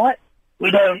 basically, Mike, we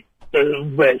don't do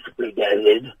basically,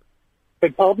 David.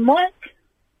 Beg pardon, Mike?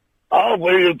 Oh,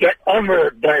 will you get on with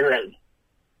it, David?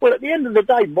 Well, at the end of the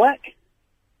day, Mike,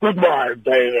 goodbye,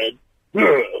 David.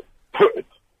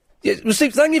 Yeah, well,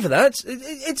 Steve, thank you for that.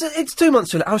 It's 2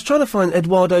 months too late. I was trying to find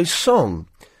Eduardo's song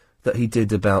that he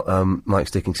did about Mike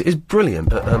Sticking. It's brilliant,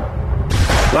 but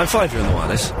Line 5, you're on the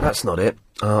wireless. That's not it.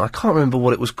 I can't remember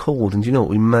what it was called, and do you know what?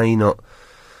 We may not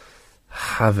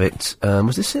have it.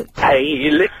 Was this it? Hey,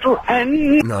 little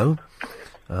hen. No.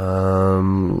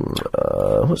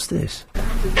 What's this?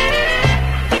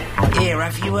 Here,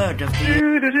 have you heard of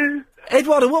the...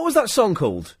 Eduardo, what was that song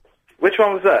called? Which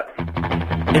one was that?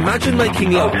 Imagine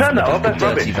Making Love. Oh, turn that off, that's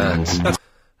Dirty rubbish. Vans.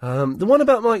 The one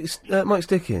about Mike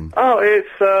Sticking. Oh, it's,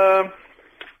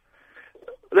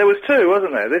 there was 2,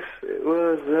 wasn't there? It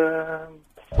was,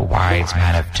 The wise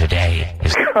man of today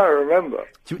is... I can't remember.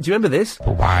 Do you remember this?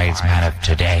 The wise man of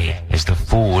today is the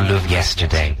fool of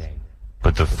yesterday,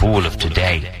 but the fool of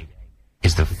today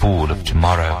is the fool of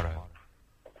tomorrow.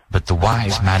 But the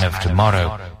wise man of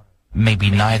tomorrow may be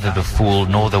neither the fool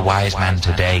nor the wise man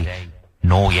today,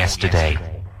 nor yesterday.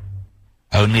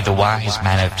 Only the wise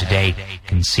man of today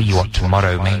can see what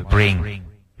tomorrow may bring,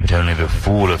 but only the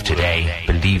fool of today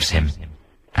believes him,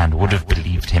 and would have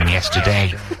believed him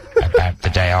yesterday about the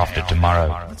day after tomorrow.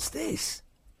 What's this?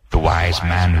 The wise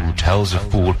man who tells a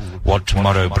fool what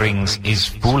tomorrow brings is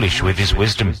foolish with his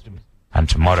wisdom, and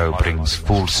tomorrow brings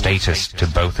full status to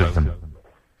both of them.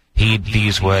 Heed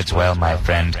these words well, my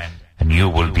friend, and you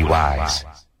will be wise.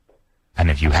 And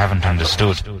if you haven't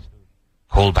understood,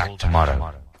 call back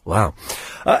tomorrow. Wow.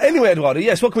 Anyway, Eduardo,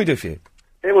 yes, what can we do for you?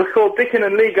 It was called Dickin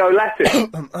and Lee Go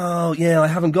Latin. Oh, yeah, I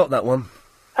haven't got that one.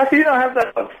 How can you not have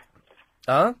that one?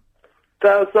 Huh?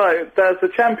 That's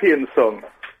the Champions song.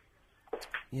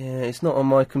 Yeah, it's not on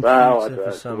my computer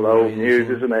for some old reason.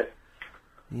 news, isn't it?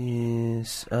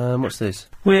 Yes. What's this?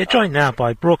 We're joined now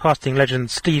by broadcasting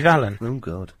legend Steve Allen. Oh,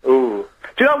 God. Ooh.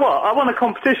 Do you know what? I won a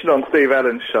competition on Steve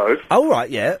Allen's show. Oh, right,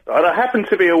 yeah. And I happened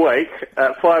to be awake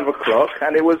at 5 o'clock,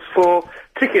 and it was for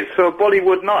tickets for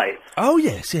Bollywood Nights. Oh,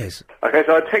 yes. Okay,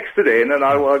 so I texted in, and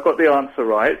I got the answer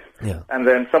right. Yeah. And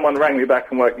then someone rang me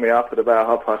back and woke me up at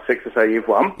about 6:30 to say, you've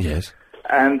won. Yes.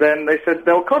 And then they said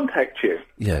they'll contact you.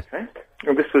 Yeah. Okay?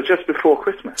 And this was just before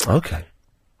Christmas. Okay.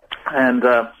 And,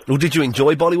 well, did you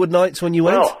enjoy Bollywood Nights when you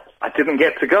went? Well, I didn't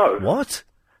get to go. What?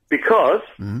 Because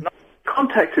no one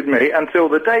contacted me until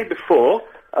the day before.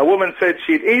 A woman said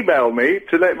she'd email me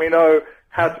to let me know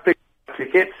how to pick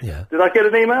tickets. Yeah. Did I get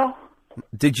an email?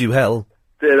 Did you hell?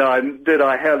 Did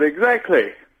I hell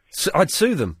exactly? I'd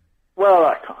sue them. Well,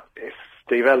 I can't. It's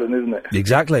Steve Allen, isn't it?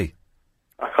 Exactly.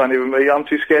 I can't even. I'm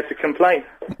too scared to complain.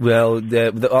 Well,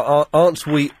 aren't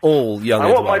we all, young I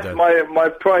Eduardo? want my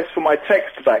price for my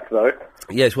text back, though.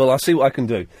 Yes, well, I'll see what I can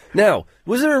do. Now,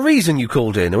 was there a reason you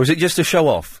called in, or was it just to show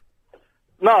off?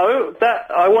 No,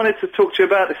 I wanted to talk to you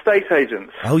about estate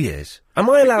agents. Oh, yes. Am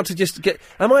I allowed to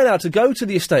go to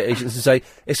the estate agents and say,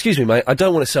 excuse me, mate, I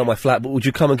don't want to sell my flat, but would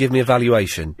you come and give me a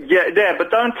valuation? Yeah,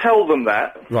 but don't tell them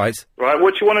that. Right. Right,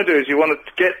 what you want to do is you want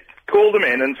to call them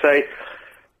in and say,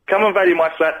 come and value my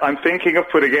flat, I'm thinking of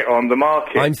putting it on the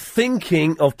market. I'm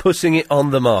thinking of putting it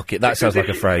on the market. That sounds like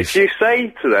a phrase. If you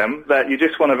say to them that you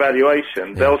just want a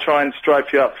valuation, they'll try and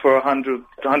stripe you up for 100,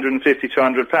 150,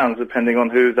 200 pounds, depending on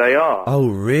who they are. Oh,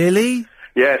 really?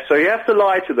 Yeah, so you have to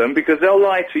lie to them, because they'll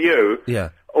lie to you Yeah.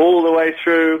 all the way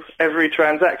through every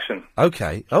transaction.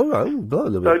 Okay.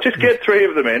 So just get 3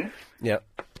 of them in. Yeah.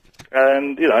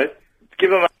 And, give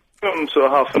them sort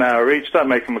of half an hour each. Don't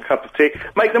make them a cup of tea.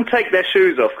 Make them take their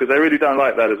shoes off, because they really don't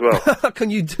like that as well.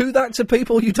 Can you do that to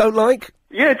people you don't like?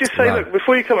 Yeah, just say, look,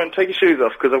 before you come in, take your shoes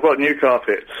off, because I've got new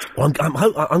carpets. Well, I'm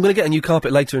going to get a new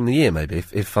carpet later in the year, maybe,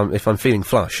 if I'm feeling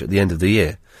flush at the end of the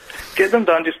year. Get them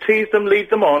done. Just tease them,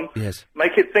 lead them on. Yes.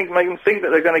 Make them think that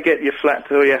they're going to get your flat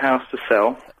or your house to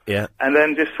sell. Yeah. And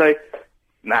then just say,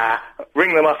 nah.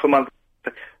 Ring them up a month.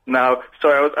 No,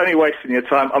 sorry, I was only wasting your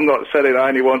time. I'm not selling. I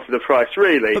only wanted the price,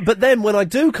 really. But then when I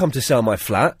do come to sell my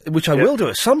flat, which I will do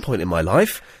at some point in my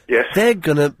life, they're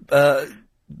going to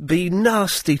be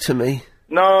nasty to me.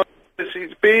 No,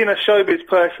 it's being a showbiz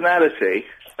personality,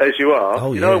 as you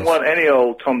are, you don't want any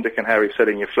old Tom, Dick and Harry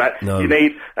selling your flat. No. You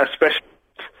need a special,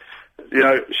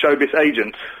 showbiz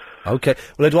agent. Okay.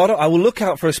 Well, Eduardo, I will look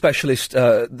out for a specialist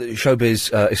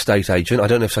showbiz estate agent. I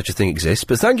don't know if such a thing exists,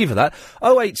 but thank you for that.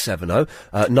 0870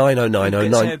 909009.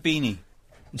 Get Sarah Beanie.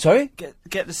 Sorry?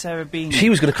 Get the Sarah Beanie.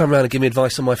 She was going to come round and give me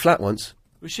advice on my flat once.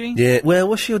 Was she? Yeah. Well,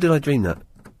 was she, or did I dream that?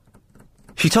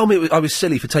 She told me I was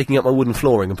silly for taking up my wooden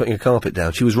flooring and putting a carpet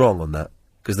down. She was wrong on that,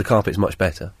 because the carpet's much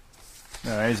better.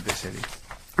 No, it is a bit silly.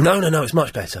 No, it's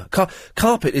much better.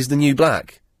 Carpet is the new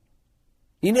black.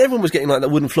 Everyone was getting like that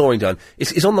wooden flooring done.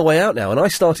 It's on the way out now, and I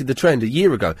started the trend a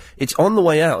year ago. It's on the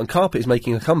way out, and carpet is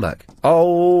making a comeback.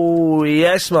 Oh,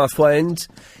 yes, my friend.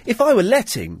 If I were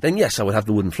letting, then yes, I would have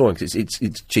the wooden flooring, because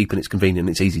it's cheap and it's convenient and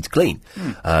it's easy to clean.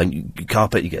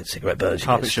 Carpet, you get cigarette burns.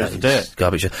 Carpet shows the dirt.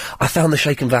 Garbage. I found the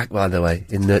shake and vac, by the way,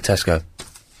 in Tesco.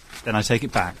 Then I take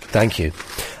it back. Thank you.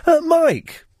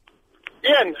 Mike.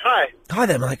 Ian, hi. Hi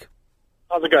there, Mike.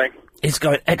 How's it going? It's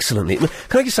going excellently.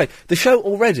 Can I just say, the show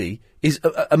already is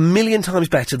a million times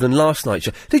better than last night's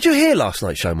show. Did you hear last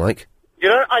night's show, Mike?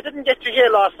 I didn't get to hear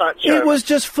last night's show. It was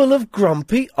just full of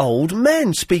grumpy old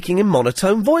men speaking in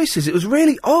monotone voices. It was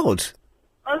really odd.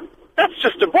 That's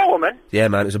just a bore, man. Yeah,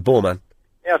 man, it was a bore, man.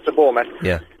 Yeah, it's a bore, man.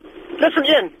 Yeah. Listen,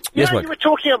 Ian. Yes, Mike. You were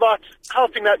talking about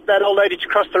helping that old lady to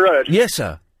cross the road. Yes,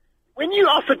 sir. When you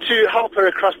offered to help her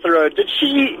across the road, did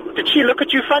she look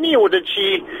at you funny, or did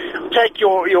she take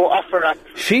your offer up?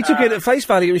 She took it at face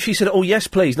value and she said, oh, yes,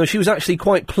 please. No, she was actually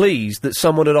quite pleased that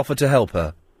someone had offered to help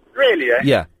her. Really, eh?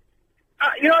 Yeah.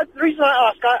 The reason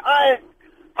I ask,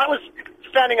 I was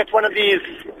standing at one of these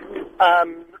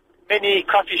mini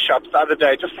coffee shops the other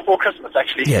day, just before Christmas,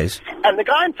 actually. Yes. And the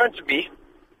guy in front of me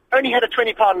only had a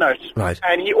 £20 note. Right.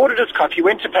 And he ordered his coffee,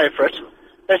 went to pay for it.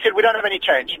 They said, we don't have any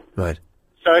change. Right.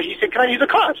 So he said, can I use a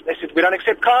card? They said, we don't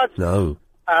accept cards. No.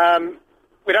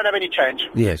 We don't have any change.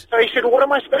 Yes. So he said, well, what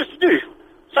am I supposed to do?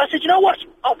 So I said, you know what?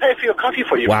 I'll pay for your coffee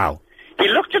for you. Wow. He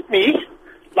looked at me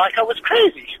like I was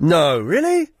crazy. No,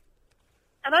 really?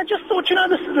 And I just thought,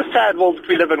 this is a sad world that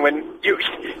we live in when you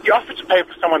offer to pay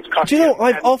for someone's costume. Do you know,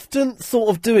 I've often thought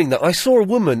of doing that. I saw a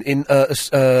woman in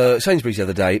Sainsbury's the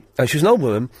other day, and she was an old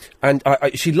woman, and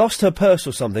she'd lost her purse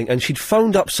or something, and she'd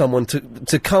phoned up someone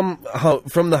to come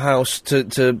from the house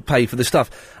to pay for the stuff.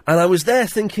 And I was there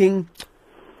thinking,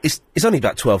 it's only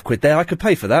about 12 quid there, I could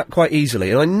pay for that quite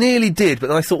easily. And I nearly did, but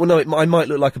then I thought, well, no, I might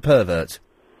look like a pervert.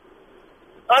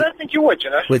 I don't think you would,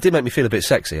 Well, it did make me feel a bit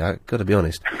sexy, I've got to be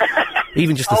honest.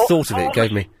 Even just the thought of it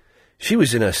gave me... She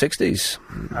was in her 60s.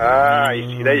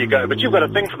 You see, there you go. But you've got a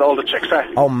thing for the older chicks,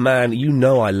 eh? Oh, man, you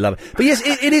know I love it. But yes,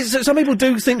 it is... Some people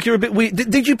do think you're a bit weird.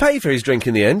 Did you pay for his drink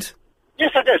in the end?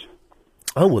 Yes, I did.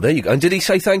 Oh, well, there you go. And did he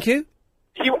say thank you?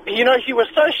 He was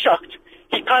so shocked,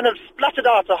 he kind of spluttered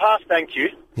out a half thank you,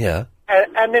 Yeah.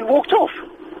 and then walked off.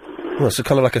 Well, so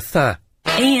kind of like a tha.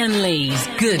 Ian Lee's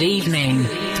Good Evening.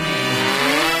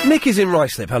 Nick is in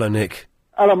Ruislip. Hello, Nick.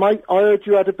 Hello, mate. I heard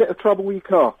you had a bit of trouble with your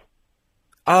car.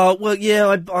 Well,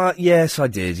 yeah, yes, I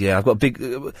did, yeah. I've got a big...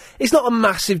 it's not a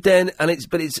massive dent,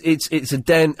 but it's a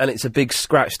dent, and it's a big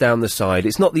scratch down the side.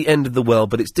 It's not the end of the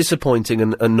world, but it's disappointing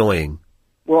and annoying.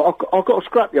 Well, I've got a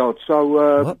scrapyard,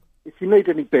 so if you need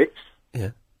any bits...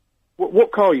 Yeah.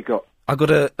 What car you got? I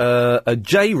got a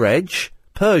J-Reg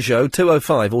Peugeot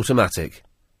 205 automatic.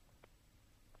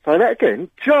 Say that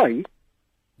again?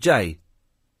 J.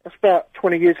 That's about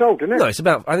 20 years old, isn't it? No, I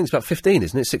think it's about 15,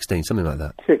 isn't it? 16, something like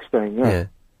that. 16, yeah. Yeah.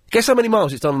 Guess how many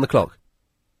miles it's done on the clock?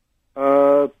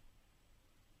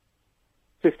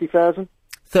 50,000?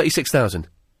 36,000.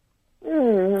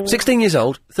 16 years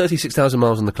old, 36,000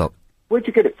 miles on the clock. Where'd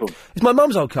you get it from? It's my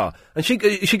mum's old car, and she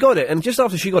got it, and just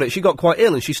after she got it, she got quite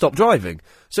ill and she stopped driving,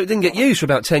 so it didn't get used for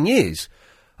about 10 years.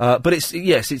 But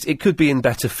it could be in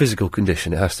better physical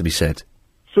condition, it has to be said.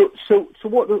 So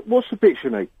what's the bits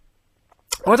you need?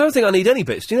 I don't think I need any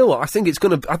bits. Do you know what? I think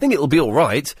it'll be all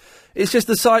right. It's just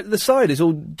the side is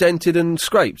all dented and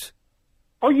scraped.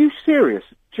 Are you serious?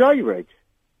 J-Reg?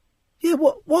 Yeah,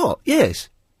 what? Yes.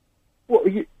 What, are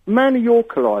you, man of your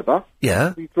calibre?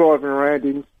 Yeah. You driving around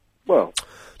in, well...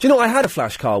 Do you know, I had a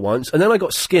flash car once, and then I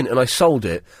got skint and I sold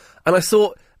it, and I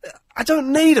thought, I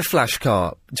don't need a flash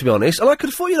car, to be honest, and I could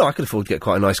afford to get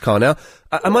quite a nice car now,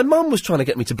 and my mum was trying to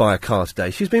get me to buy a car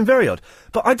today. She's been very odd,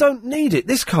 but I don't need it.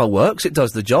 This car works, it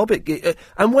does the job,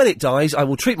 and when it dies, I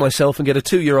will treat myself and get a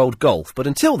 2-year-old Golf, but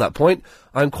until that point,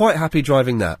 I'm quite happy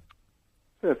driving that.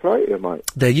 Fair play to you, mate.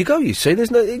 There you go, you see,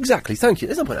 exactly, thank you,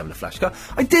 there's no point having a flash car.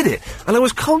 I did it, and I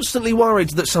was constantly worried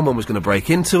that someone was going to break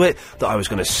into it, that I was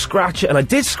going to scratch it, and I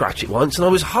did scratch it once, and I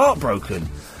was heartbroken.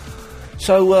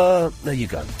 So, there you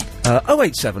go.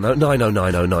 0870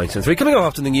 9090 973. Coming up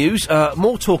after the news,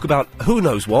 more talk about who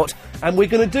knows what, and we're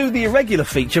going to do the irregular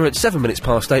feature at 7 minutes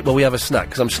past 8 while we have a snack,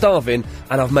 because I'm starving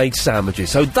and I've made sandwiches,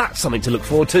 so that's something to look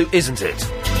forward to, isn't it?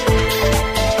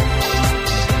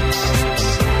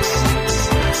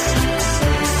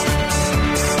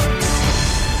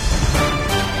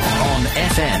 On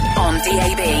FM, on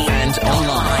DAB, and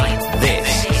online.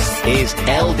 This is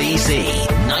LBC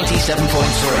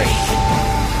 97.3.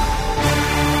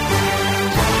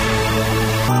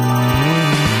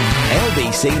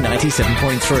 LBC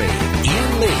 97.3.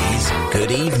 Ian Lee's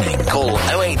Good Evening. Call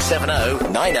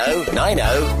 0870 90 90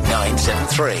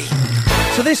 973.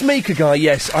 So this Mika guy,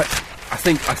 yes, I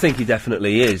think he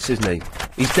definitely is, isn't he?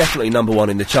 He's definitely number one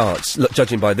in the charts,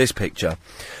 judging by this picture.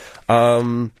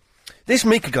 This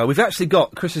Mika guy, we've actually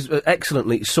got, Chris has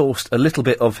excellently sourced a little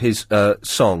bit of his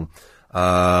song.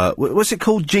 What's it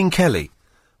called? Gene Kelly?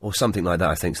 Or something like that,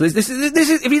 I think. So this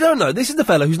is, if you don't know, this is the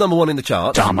fellow who's number one in the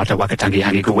charts. And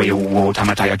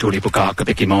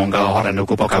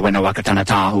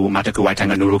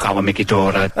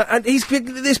he's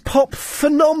this pop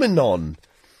phenomenon.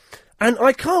 And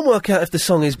I can't work out if the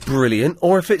song is brilliant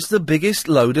or if it's the biggest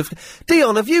load of...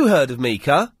 Dion, have you heard of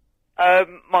Mika?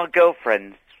 My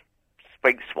girlfriend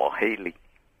speaks Swahili.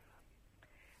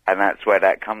 And that's where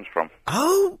that comes from.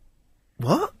 Oh...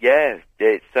 What? Yeah,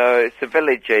 it's a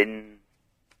village in...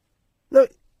 No,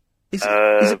 is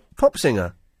it pop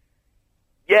singer?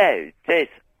 Yeah, it is.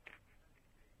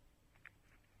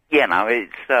 You know,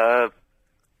 it's a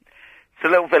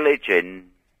little village in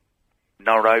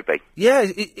Nairobi. Yeah,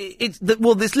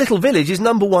 this little village is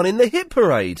number one in the hit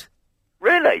parade.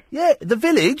 Really? Yeah, the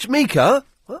village, Mika,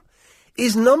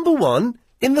 is number one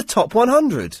in the top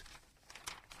 100.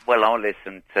 Well, I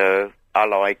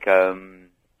like,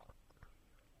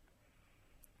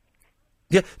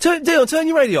 Yeah, Dion, turn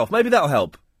your radio off. Maybe that'll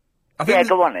help.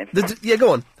 Go on then.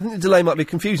 Go on. I think the delay might be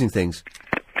confusing things.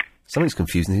 Something's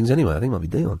confusing things anyway. I think it might be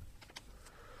Dion.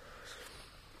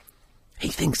 He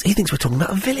thinks we're talking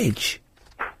about a village.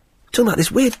 We're talking about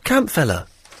this weird camp fella.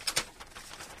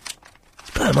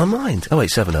 blow my mind.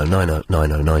 0870 90 90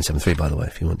 973, by the way,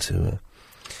 if you want to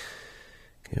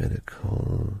give it a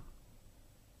call.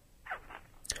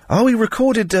 Oh, he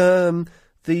recorded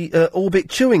the Orbit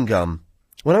chewing gum.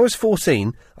 When I was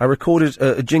 14, I recorded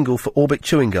a jingle for Orbit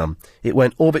chewing gum. It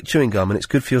went, Orbit chewing gum, and it's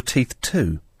good for your teeth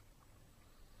too.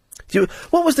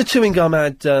 What was the chewing gum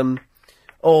ad?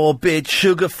 Orbit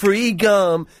sugar-free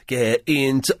gum. Get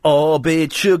into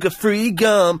Orbit sugar-free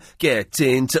gum. Get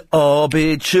into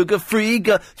Orbit sugar-free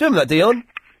gum. Do you remember that, Dion?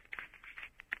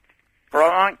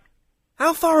 Right.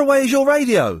 How far away is your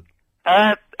radio?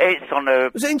 It's on a...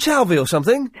 Was it in Chalvey or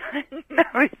something? No,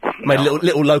 it's Made a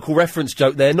little local reference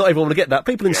joke there. Not everyone will get that.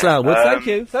 People in Slough.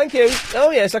 Thank you.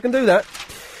 Oh, yes, I can do that.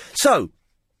 So,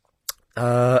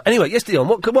 anyway, yes, Dion,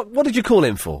 what did you call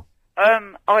in for?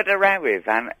 I had a row with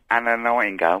Anna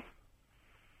Nightingale.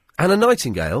 Anna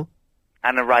Nightingale?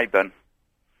 Anna Rayburn.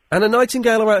 Anna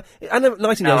Nightingale around... Anna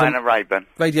Nightingale... No, Anna Rayburn.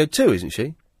 Radio 2, isn't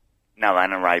she? No,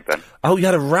 Anna Rayburn. Oh, you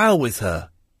had a row with her?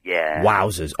 Yeah.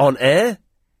 Wowzers. On air?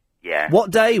 Yeah.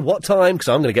 What day? What time? Because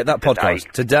I'm going to get that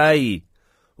podcast. Today.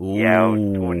 Ooh. Yeah, I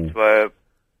was talking to her.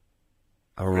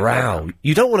 A row.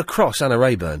 You don't want to cross Anna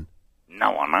Rayburn?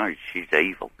 No, I know. She's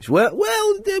evil. Well,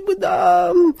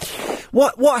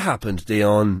 what happened,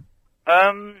 Dion?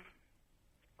 I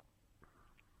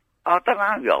don't know.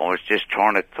 I was just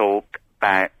trying to talk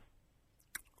about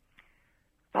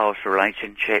past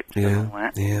relationships and all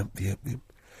that. Yeah.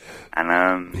 And,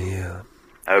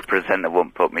 her presenter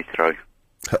wouldn't put me through.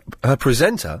 Her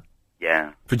presenter?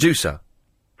 Yeah. Producer?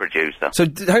 Producer. So,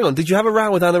 hang on, did you have a row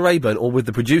with Anna Rayburn or with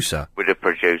the producer? With the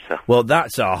producer. Well,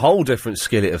 that's a whole different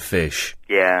skillet of fish.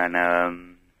 Yeah, and,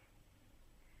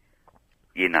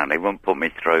 they wouldn't put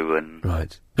me through and...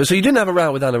 Right. But so you didn't have a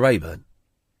row with Anna Rayburn?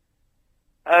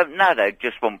 No, they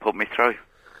just wouldn't put me through.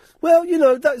 Well,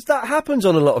 that happens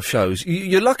on a lot of shows.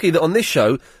 You're lucky that on this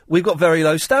show, we've got very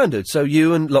low standards, so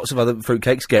you and lots of other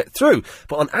fruitcakes get through.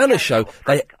 But on Anna's show,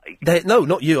 no,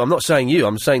 not you, I'm not saying you,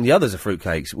 I'm saying the others are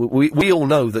fruitcakes. We all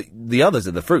know that the others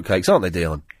are the fruitcakes, aren't they,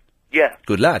 Dion? Yeah.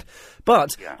 Good lad.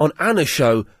 But on Anna's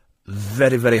show,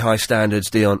 very, very high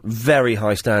standards, Dion. Very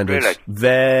high standards. Really?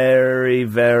 Very,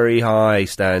 very high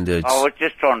standards. I was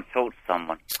just trying to talk to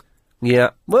someone. Yeah.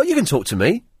 Well, you can talk to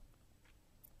me.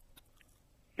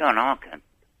 Yeah, and I can.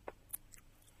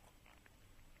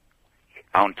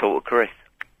 I want to talk to Chris.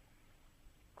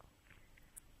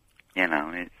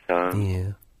 It's,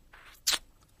 Yeah.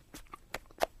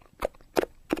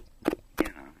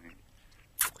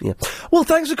 Yeah. Well,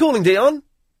 thanks for calling, Dion.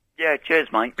 Yeah, cheers,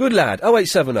 mate. Good lad.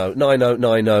 0870 90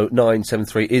 90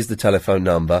 973 is the telephone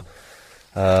number.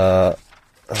 Don't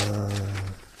know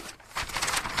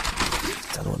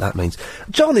what that means.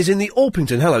 John is in the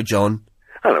Orpington. Hello, John.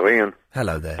 Hello, Ian.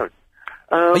 Hello there.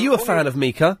 Are you a fan of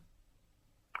Mika?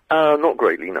 Not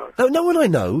greatly, no. No, no one I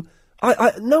know.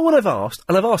 No one I've asked,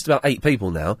 and I've asked about 8 people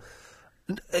now,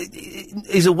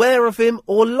 is aware of him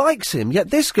or likes him. Yet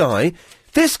this guy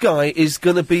is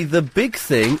going to be the big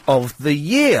thing of the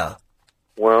year.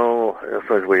 Well, I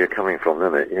suppose where you're coming from,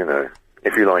 isn't it?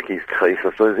 If you like his taste,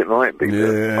 I suppose it might be.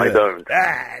 Yeah. I don't.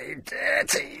 Hey,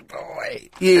 dirty boy.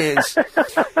 Yes.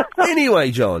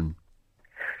 Anyway, John.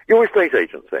 Your estate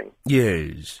agent thing.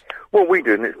 Yes. What we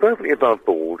did, and it's perfectly above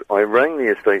board, I rang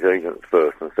the estate agents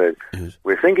first and said,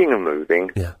 we're thinking of moving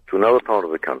to another part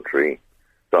of the country,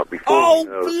 but before we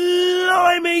know...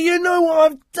 blimey, you know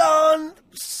what I've done?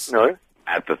 No?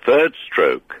 At the third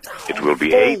stroke, it will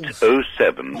be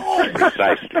 8:07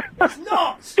 precisely. It's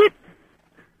not!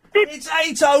 It's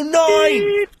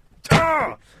 8:09!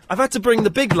 Ah! I've had to bring the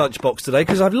big lunchbox today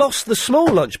because I've lost the small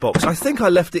lunchbox. I think I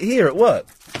left it here at work.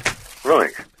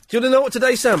 Right. Do you want to know what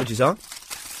today's sandwiches are?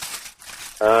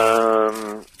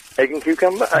 Egg and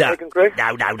cucumber? Egg and crisp? No.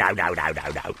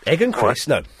 Egg and crisp,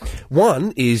 no.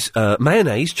 One is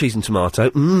mayonnaise, cheese and tomato.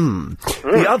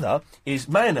 The other is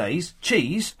mayonnaise,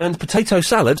 cheese and potato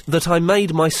salad that I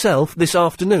made myself this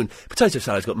afternoon. Potato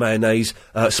salad's got mayonnaise,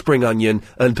 spring onion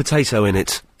and potato in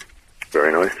it.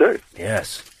 Very nice too.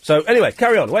 Yes. So, anyway,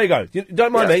 carry on. Where you go? You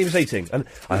don't mind me, he was eating. And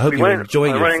I hope you're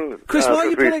enjoying it. Chris, why are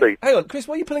you pulling... Hang on, Chris,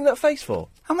 why are you pulling that face for?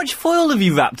 How much foil have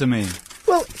you wrapped them in?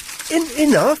 Well,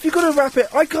 enough. You've got to wrap it...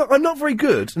 I'm not very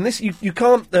good, and this you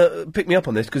can't pick me up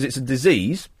on this because it's a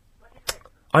disease.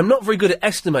 I'm not very good at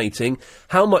estimating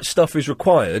how much stuff is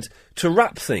required to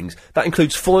wrap things. That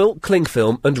includes foil, cling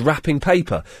film, and wrapping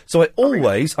paper. So I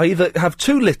either have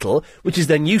too little, which is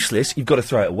then useless, you've got to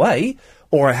throw it away,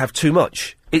 or I have too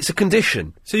much. It's a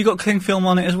condition. So you got cling film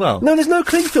on it as well? No, there's no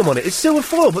cling film on it. It's silver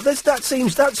foil, but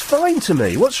that's fine to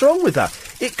me. What's wrong with that?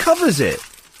 It covers it.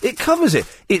 It covers it.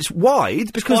 It's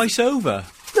wide because... Twice over?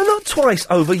 No, not twice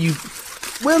over, you...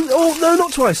 Well, oh, no,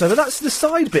 not twice over. That's the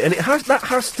side bit, and that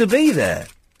has to be there.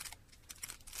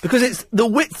 Because it's the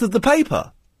width of the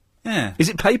paper. Yeah. Is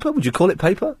it paper? Would you call it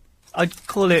paper? I'd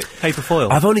call it paper foil.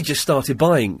 I've only just started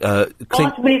buying, Shut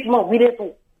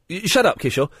up,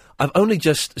 Kishore. I've only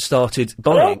just started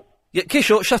buying... Hello? Yeah,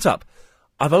 Kishore, shut up.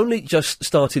 I've only just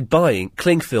started buying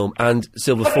cling film and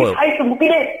silver foil.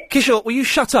 Kishore, will you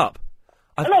shut up?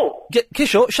 Hello?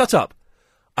 Kishore, shut up.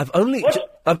 I've only...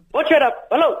 What shut up?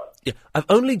 Hello? Yeah, I've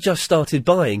only just started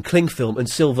buying cling film and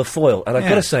silver foil, and I've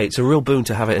got to say, it's a real boon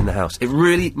to have it in the house. It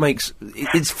really makes...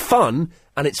 It's fun,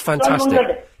 and it's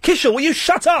fantastic. Kishore, will you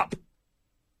shut up?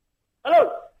 Hello?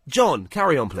 John,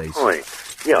 carry on, please. Hi.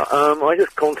 Yeah, I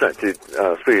just contacted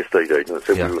three estate agents and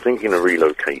said we were thinking of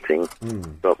relocating,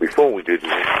 but before we did, we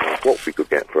asked what we could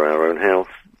get for our own house.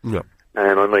 Yeah.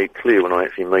 And I made clear when I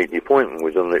actually made the appointment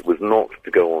with them that it was not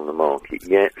to go on the market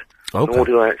yet, nor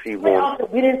did I actually want a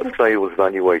sales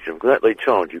valuation, because that they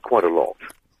charge you quite a lot.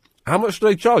 How much do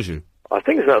they charge you? I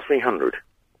think it's about 300.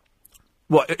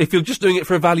 What, if you're just doing it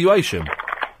for a valuation?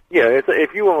 Yeah,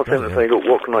 if you ask them to say, look,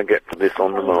 what can I get for this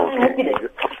on the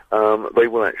market, they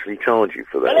will actually charge you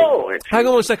for that. Hang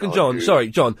on a second, John. Sorry,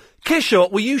 John. Kishore,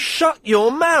 will you shut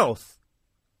your mouth?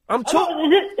 I'm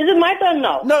talking... Is it my turn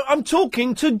now? No, I'm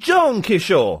talking to John,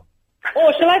 Kishore.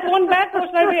 Oh, shall I phone back or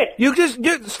shall I wait? You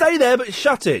stay there, but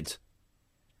shut it.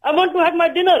 I want to have my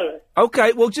dinner.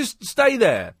 Okay, well, just stay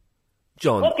there,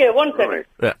 John. Okay, 1 second.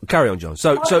 Yeah, carry on, John.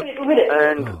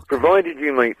 And provided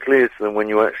you make clear to them when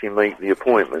you actually make the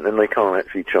appointment, then they can't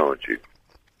actually charge you.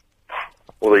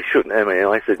 Or they shouldn't.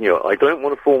 I said, I don't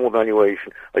want a formal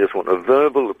valuation. I just want a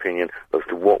verbal opinion as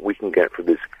to what we can get for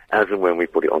this as and when we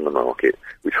put it on the market,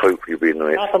 which hopefully will be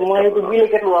nice.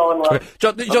 Okay.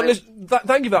 John, listen,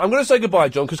 thank you for that. I'm going to say goodbye,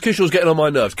 John, because Kishore's getting on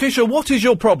my nerves. Kishore, what is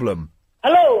your problem?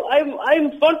 Hello, I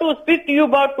want to speak to you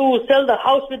about to sell the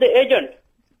house with the agent.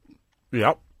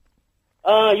 Yeah.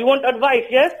 You want advice,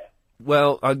 yes?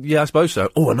 Well, yeah, I suppose so.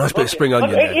 Oh, a nice bit of spring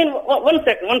onion there. Ian, 1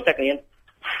 second, Ian.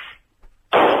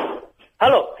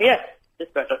 Hello, yes,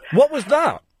 it's better. What was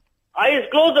that? I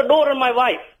just closed the door on my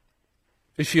wife.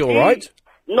 Is she all right?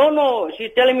 No,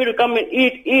 she's telling me to come and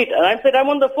eat. And I said, I'm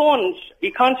on the phone.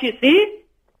 Can't she see?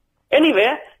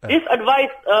 Anyway, this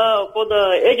advice for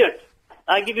the agent,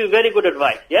 I give you very good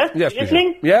advice, yes? Yes, you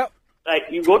listening? Yeah.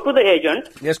 Right, you go to the agent.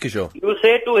 Yes, Kishore. You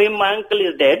say to him, my uncle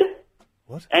is dead.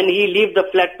 What? And he leaves the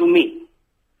flat to me.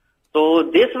 So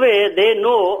this way, they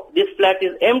know this flat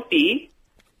is empty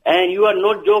and you are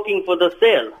not joking for the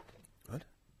sale. What?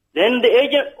 Then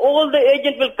all the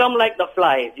agent will come like the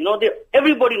flies.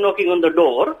 Everybody knocking on the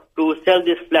door to sell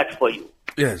this flat for you.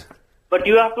 Yes. But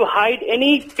you have to hide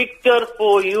any picture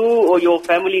for you or your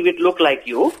family which look like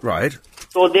you. Right.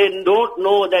 So they don't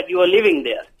know that you are living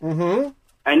there. Mm-hmm.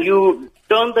 And you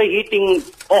turn the heating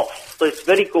off, so it's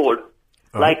very cold.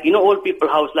 Like, old people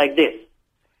house like this.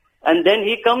 And then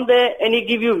he come there and he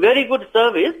give you very good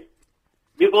service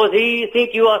because he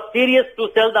think you are serious to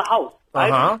sell the house.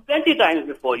 I've done 20 times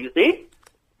before, you see.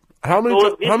 How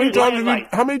many times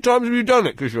have you done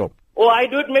it, Kishore? Oh, I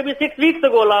do it maybe 6 weeks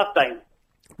ago last time.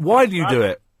 Why do you do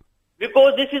it?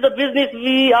 Because this is the business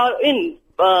we are in,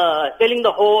 selling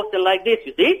the horse and like this,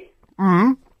 you see.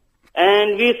 Mm-hmm.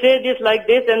 And we say this like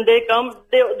this, and they come,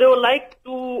 they would like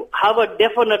to have a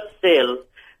definite sale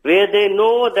where they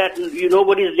know that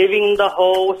nobody is living in the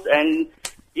house, and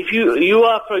if you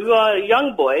are a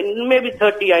young boy, maybe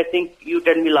 30, I think you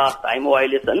told me last time, I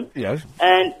listen. Yes.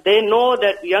 And they know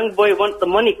that young boy wants the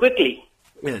money quickly.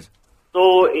 Yes.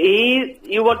 So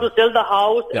you want to sell the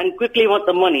house and quickly want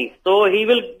the money. So he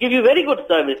will give you very good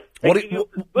service.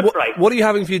 Good price. What are you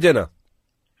having for your dinner?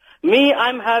 Me,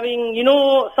 I'm having,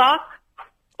 saag.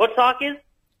 What saag is?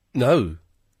 No.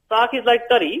 Saag is like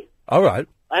curry. All right.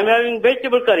 I'm having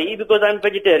vegetable curry because I'm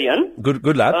vegetarian.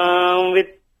 Good lad.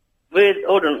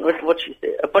 Hold on, what she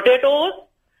say? Potatoes,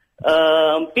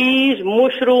 peas,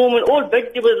 mushroom, and all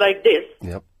vegetables like this.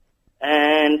 Yep.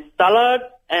 And salad,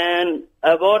 and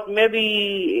about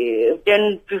maybe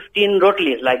 10, 15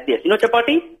 rotis like this.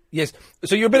 Chapati? Yes.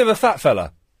 So you're a bit of a fat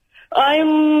fella.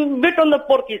 I'm a bit on the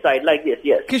porky side like this,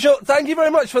 yes. Kishore, thank you very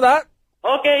much for that.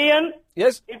 Okay, Ian.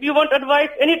 Yes? If you want advice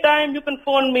anytime, you can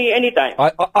phone me anytime.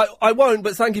 I won't,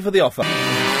 but thank you for the offer.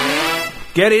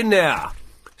 Get in now.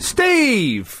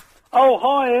 Steve! Oh,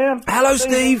 hi, Ian. Hello,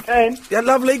 Steve. Yeah,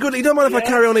 lovely. Good. You don't mind if I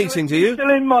carry on eating, do you? You're still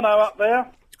in mono up there.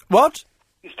 What?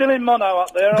 You're still in mono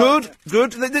up there,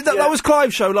 Good. That was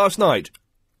Clive's show last night.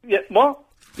 Yeah, what?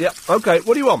 Yeah, okay.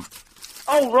 What do you want?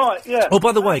 Oh, right, yeah. Oh,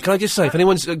 by the way, can I just say, if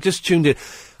anyone's just tuned in,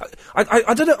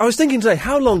 I don't know, I was thinking today,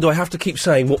 how long do I have to keep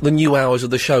saying what the new hours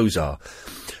of the shows are?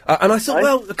 And I thought,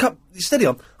 well, steady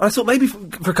on. And I thought maybe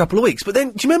for a couple of weeks. But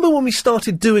then, do you remember when we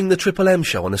started doing the Triple M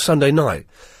show on a Sunday night?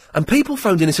 And people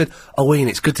phoned in and said, "Oh, Ian,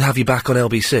 it's good to have you back on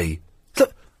LBC."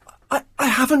 Look, I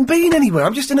haven't been anywhere.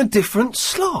 I'm just in a different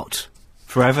slot.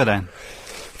 Forever, then.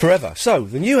 Forever. So,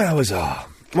 the new hours are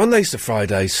Mondays to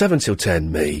Fridays, 7 till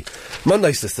 10, me.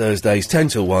 Mondays to Thursdays, 10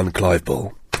 till 1, Clive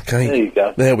Ball. Okay? There you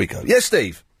go. There we go. Yes,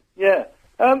 Steve? Yeah.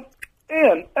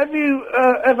 Ian, have you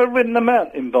ever ridden a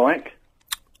mountain bike?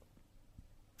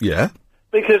 Yeah.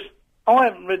 Because I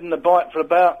haven't ridden a bike for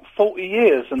about 40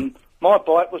 years, and my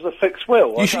bike was a fixed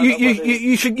wheel.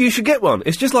 You should get one.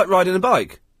 It's just like riding a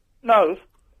bike. No,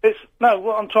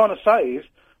 what I'm trying to say is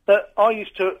that I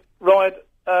used to ride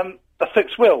a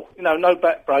fixed wheel. You know, no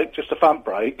back brake, just a front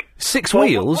brake. Six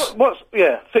wheels?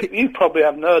 You probably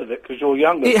haven't heard of it because you're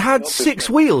younger. It had 6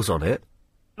 wheels on it?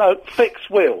 No, fixed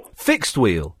wheel. Fixed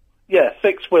wheel? Yeah,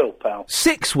 fixed wheel, pal.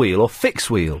 6 wheel or fixed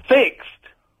wheel? Fixed.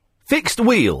 Fixed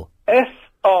wheel?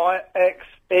 F-I-X-E-D.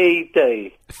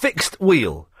 Fixed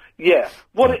wheel? Yeah.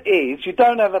 What it is, you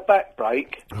don't have a back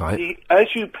brake. Right.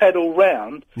 As you pedal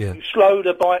round, you slow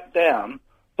the bike down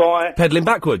by... Pedalling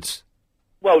backwards?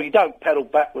 Well, you don't pedal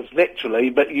backwards literally,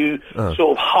 but you sort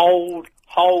of hold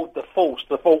the force,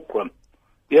 the fulcrum.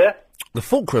 Yeah? The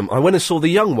Fulcrum? I went and saw the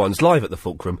Young Ones live at the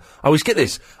Fulcrum. I was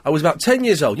about 10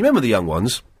 years old. You remember the Young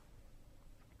Ones?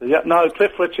 Yeah, no,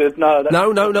 Cliff Richard, no.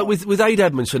 No, with Aid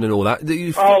Edmondson and all that.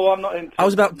 I'm not into... I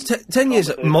was about 10 years...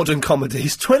 Modern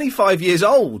comedies. 25 years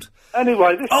old.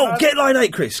 Anyway, get line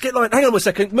 8, Chris. Hang on a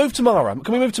second. Move to Mara.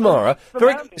 Can we move to Mara?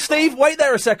 Steve, wait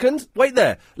there a second. Wait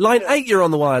there. Line 8, you're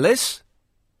on the wireless.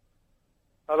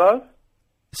 Hello?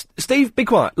 Steve, be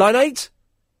quiet. Line 8?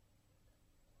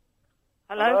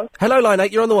 Hello? Hello, line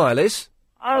 8, you're on the wireless.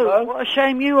 Oh, Hello? what a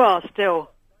shame you are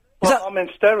still. I'm in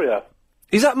stereo.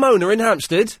 Is that Mona in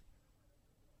Hampstead?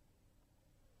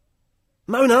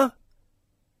 Mona?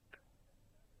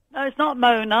 No, it's not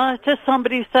Mona. It's just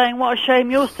somebody saying, what a shame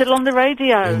you're still on the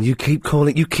radio. And you keep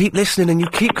listening and you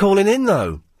keep calling in,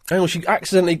 though. Hang on, she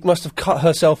accidentally must have cut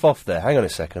herself off there. Hang on a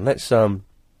second, let's, All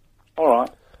right.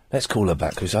 Let's call her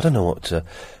back, because I don't know what,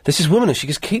 there's this woman and she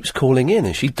just keeps calling in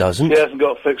and she doesn't... She hasn't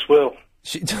got a fixed wheel.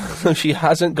 She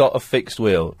hasn't got a fixed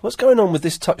wheel. What's going on with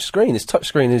this touch screen? This touch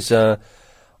screen is, I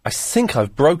think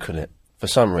I've broken it for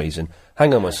some reason.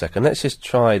 Hang on a second, let's just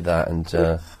try that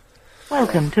and,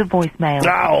 Welcome to voicemail.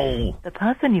 No! The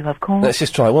person you have called... Let's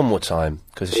just try one more time,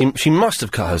 because she must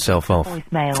have cut herself off.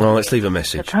 Voicemail. Oh, let's leave a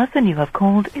message. The person you have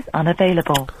called is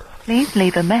unavailable. Please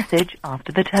leave a message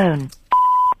after the tone.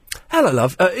 Hello,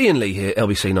 love. Ian Lee here,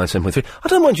 LBC 97.3. I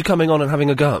don't mind you coming on and having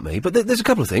a go at me, but there's a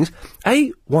couple of things.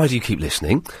 A, why do you keep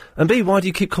listening? And B, why do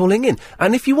you keep calling in?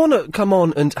 And if you want to come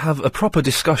on and have a proper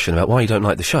discussion about why you don't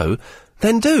like the show,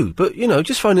 then do. But,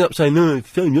 just phoning up saying, no,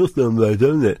 it's your number,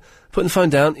 don't it? Putting the phone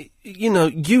down,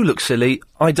 you look silly,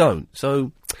 I don't.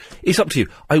 So, it's up to you.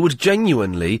 I would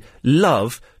genuinely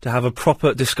love to have a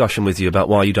proper discussion with you about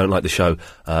why you don't like the show,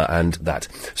 and that.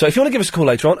 So if you want to give us a call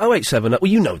later on, 087,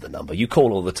 well, you know the number, you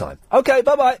call all the time. OK,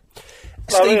 bye-bye.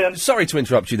 Steve, Ian. Sorry to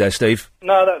interrupt you there, Steve.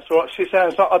 No, that's all right. She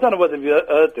sounds like... I don't know whether you've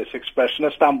heard this expression,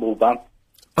 a stumble bum.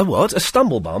 A what? A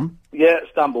stumble bum? Yeah,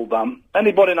 stumble bum.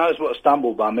 Anybody knows what a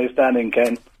stumble bum is down in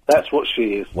Kent? That's what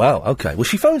she is. Wow, OK. Well,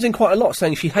 she phones in quite a lot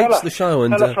saying she hates the show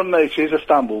and... Tell her from me, she's a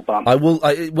stumble bum. I will...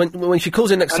 when she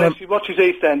calls in next and time... if she watches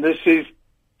EastEnders,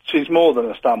 she's more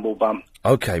than a stumble bum.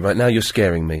 OK, right, now you're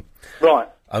scaring me. Right.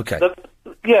 OK.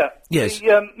 Yes.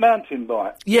 The mountain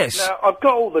bike. Yes. Now, I've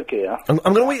got all the gear. I'm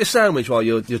going to eat a sandwich while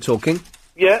you're talking.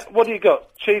 Yeah, what do you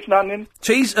got? Cheese and onion?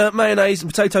 Cheese, mayonnaise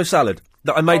and potato salad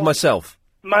that I made myself.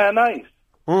 Mayonnaise?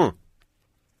 Mm.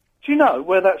 Do you know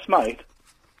where that's made?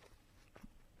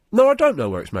 No, I don't know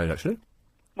where it's made, actually.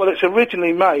 Well, it's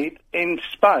originally made in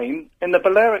Spain, in the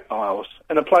Balearic Isles,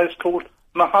 in a place called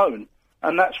Mahone,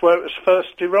 and that's where it was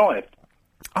first derived.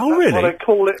 Oh, that's really? Why they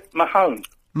call it Mahone.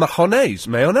 Mayonnaise?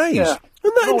 Yeah.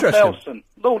 Isn't that interesting?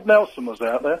 Lord Nelson was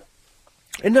out there.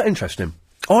 Isn't that interesting?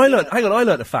 Oh, I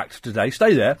learnt a fact today.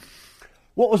 Stay there.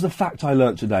 What was the fact I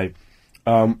learnt today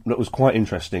that was quite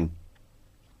interesting?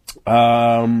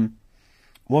 Wasn't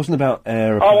about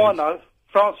aeroplanes. Oh, I know.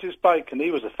 Francis Bacon, he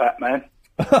was a fat man.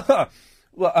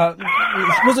 Well,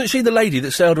 wasn't she the lady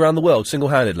that sailed around the world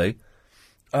single-handedly?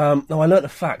 No, I learnt a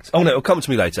fact. Oh, no, it'll come to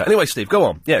me later. Anyway, Steve, go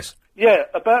on. Yes. Yeah,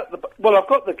 well, I've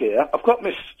got the gear. I've got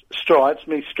my strides,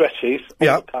 my stretchies,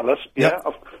 all the colours. Yeah.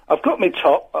 I've got my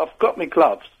top. I've got my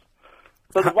gloves.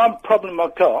 But the one problem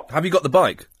I've got... Have you got the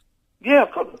bike? Yeah,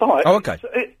 I've got the bike. Oh, OK.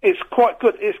 It's quite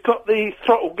good. It's got the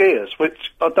throttle gears, which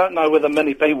I don't know whether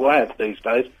many people have these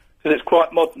days, because it's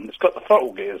quite modern. It's got the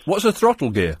throttle gears. What's a throttle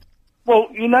gear? Well,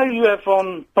 you have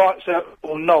on bikes a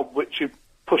little knob which you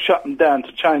push up and down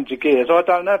to change your gears. I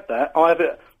don't have that. I have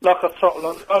it like a throttle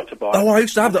on a motorbike. Oh, I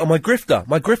used to have that on my Grifter.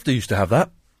 My Grifter used to have that.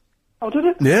 Oh, did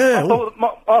it? Yeah.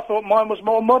 I thought mine was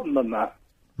more modern than that.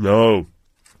 No.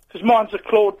 Because mine's a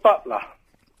Claude Butler.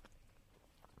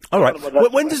 All right.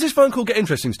 When does this phone call get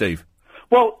interesting, Steve?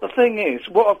 Well, the thing is,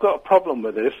 what I've got a problem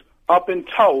with is, I've been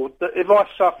told that if I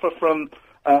suffer from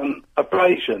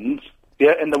abrasions,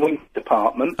 in the winky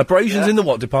department... Abrasions in the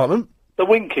what department? The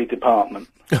winky department.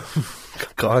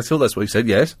 God, I thought that's what you said,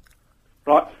 yes.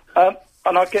 Right.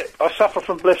 And I suffer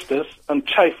from blisters and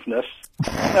chafeness.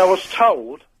 Now, I was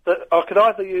told that I could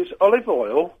either use olive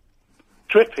oil,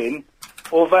 dripping,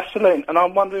 or Vaseline, and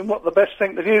I'm wondering what the best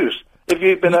thing to use. If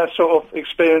you've been a sort of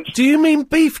experienced... Do you mean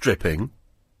beef dripping?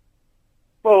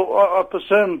 Well, I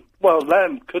presume... Well,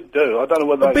 lamb could do. I don't know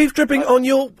whether... Beef dripping on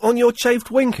your chafed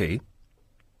winky?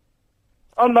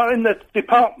 Oh, no, in the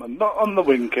department, not on the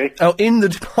winky. Oh, in the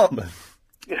department?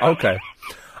 Yeah. Okay.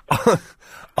 I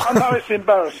know it's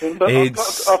embarrassing, but I've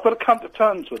got to come to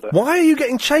terms with it. Why are you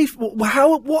getting chafed?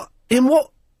 How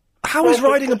is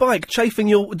riding a bike chafing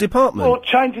your department? Well,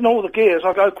 changing all the gears,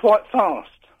 I go quite fast.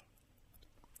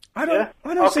 I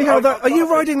don't see how that... Are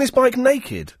you riding this bike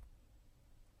naked?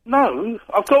 No,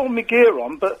 I've got all my gear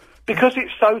on, but because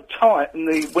it's so tight in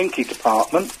the winky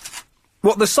department...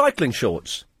 What, the cycling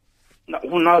shorts?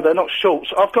 No, they're not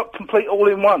shorts. I've got complete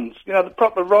all-in-ones, the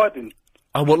proper riding.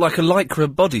 Oh, what, like a Lycra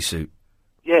bodysuit?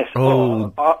 Yes.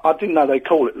 Oh. I didn't know they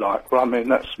call it Lycra. I mean,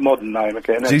 that's modern name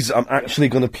again. Jesus, I'm actually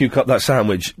going to puke up that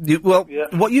sandwich. Why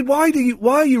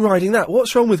are you riding that?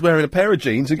 What's wrong with wearing a pair of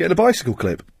jeans and getting a bicycle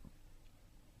clip?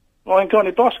 Well, I ain't got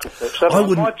any bicycle clips.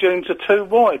 My jeans are too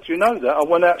wide. You know that. I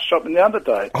went out shopping the other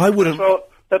day. I wouldn't...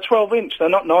 They're 12-inch. They're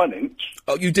not 9-inch.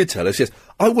 Oh, you did tell us, yes.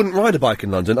 I wouldn't ride a bike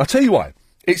in London. I'll tell you why.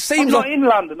 It seems I'm not in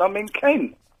London. I'm in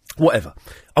Kent. Whatever.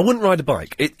 I wouldn't ride a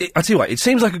bike. I tell you what, it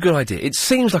seems like a good idea. It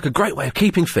seems like a great way of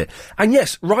keeping fit. And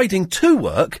yes, riding to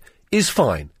work is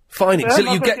fine. Fine.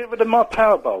 You get rid of my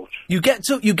power bulge. You get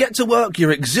to work,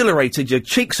 you're exhilarated, your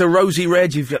cheeks are rosy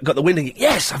red, you've got the wind in.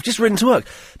 Yes, I've just ridden to work.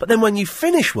 But then when you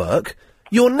finish work,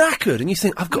 you're knackered and you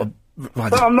think, I've got to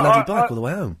ride this bloody bike all the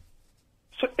way home.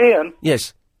 So, Ian?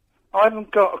 Yes? I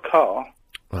haven't got a car.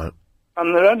 Right.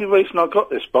 And the only reason I got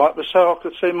this bike was so I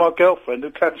could see my girlfriend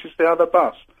who catches the other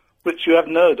bus, which you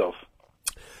haven't heard of.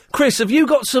 Chris, have you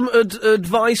got some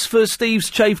advice for Steve's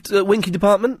chafed winky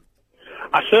department?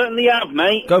 I certainly have,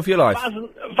 mate. Go for your life.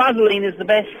 Vaseline is the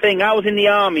best thing. I was in the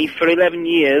army for 11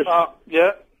 years.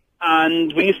 Yeah.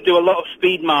 And we used to do a lot of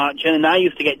speed marching, and I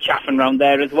used to get chaffing round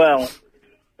there as well.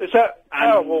 Is that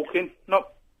power walking?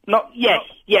 Yes,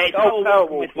 it's all power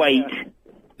walking with weight.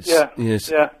 Yeah. Yes.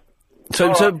 Yeah.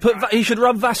 So he should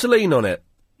rub Vaseline on it?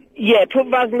 Yeah, put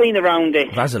Vaseline around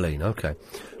it. Vaseline, okay.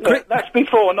 That's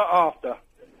before, not after.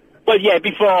 Well, yeah,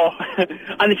 before.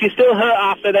 And if you're still hurt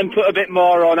after, then put a bit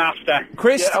more on after.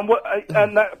 Chris? Yeah,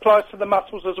 and that applies to the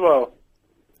muscles as well.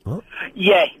 What?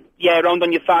 Yeah, around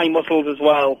on your thigh muscles as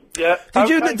well. Yeah.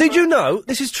 Did you know,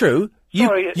 this is true,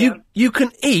 you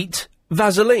can eat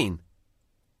Vaseline?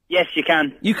 Yes, you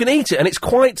can. You can eat it, and it's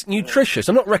quite nutritious.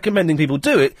 I'm not recommending people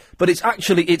do it, but it's got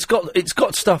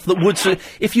stuff that would.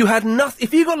 If you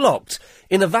got locked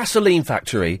in a Vaseline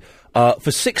factory for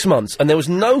 6 months and there was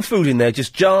no food in there,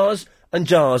 just jars and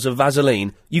jars of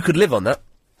Vaseline, you could live on that.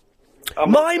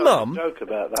 My mum. Joke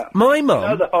about that. My mum. You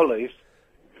know the Hollies.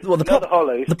 Well, the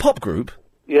Hollies. The pop group.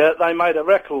 Yeah, they made a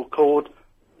record called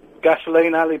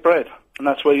Gasoline Alley Bread. And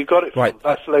that's where you got it from. Right.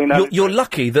 Vaseline. You're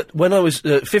lucky that when I was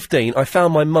 15, I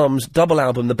found my mum's double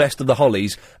album, The Best of the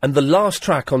Hollies, and the last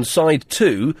track on side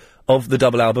 2 of the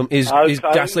double album is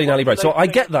Gasoline Alley Bread. So I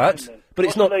get that, but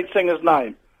it's not... What's the lead singer's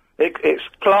name? It's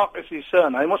Clark is his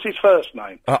surname. What's his first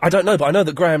name? I don't know, but I know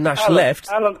that Graham Nash left.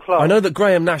 Alan Clark. I know that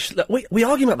Graham Nash... We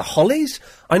arguing about the Hollies?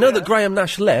 I know that Graham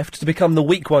Nash left to become the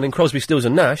weak one in Crosby, Stills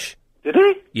and Nash. Did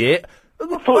he? Yeah. I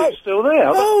thought he was still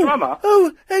there. The drummer.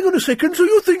 Oh, hang on a second. So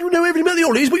you think you know everything about the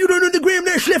Hollies, but you don't know that Graham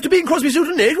Nash left to be in Crosby, Stills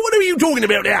and Nash? What are you talking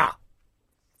about now?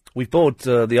 We've bored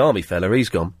the army fella. He's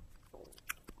gone.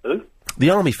 Who? The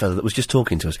army fella that was just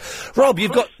talking to us. Rob,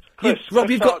 you've got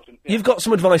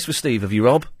some advice for Steve, have you,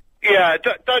 Rob? Yeah,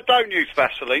 don't use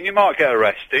Vaseline. You might get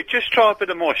arrested. Just try a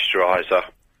bit of moisturiser.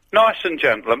 Nice and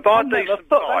gentle, and buy a decent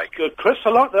bike. That's good, Chris. I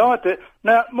like the idea.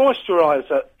 Now,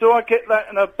 moisturiser. Do I get that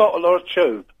in a bottle or a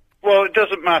tube? Well, it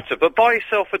doesn't matter, but buy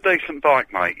yourself a decent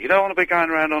bike, mate. You don't want to be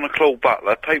going around on a Claude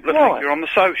Butler. People Why? think you're on the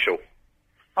social.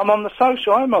 I'm on the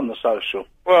social. I'm on the social.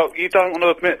 Well, you don't want to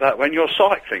admit that when you're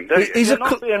cycling, do you? You're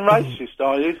not being racist,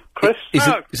 are you, Chris?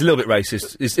 No. It's a little bit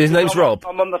racist. His name's Rob.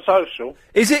 I'm on the social.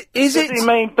 Is it? Does he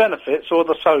mean benefits or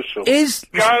the social?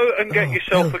 Go and get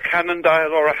yourself a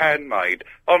Cannondale or a Handmade.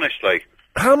 Honestly.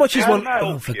 How much is one?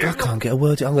 Handmade. Oh, for God, I can't get a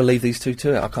word in. I'm going to leave these two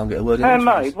to it. I can't get a word in.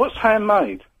 Handmade? What's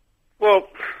handmade? Well,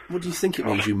 what do you think it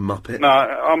means, you muppet? no,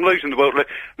 I'm losing the world.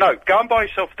 No, go and buy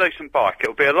yourself a decent bike.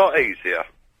 It'll be a lot easier.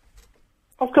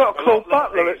 I've got a Claude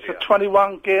Butler. It's a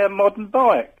 21 gear modern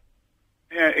bike.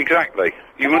 Yeah, exactly.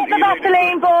 You Get the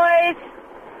Vaseline, boys.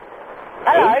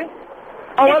 Hello.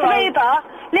 Oh, it's hello. Reba.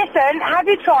 Listen, have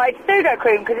you tried Pseudo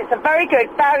Cream? Because it's a very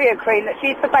good barrier cream that's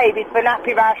used for babies for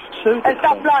nappy rash and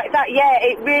stuff like that. Yeah,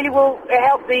 it really will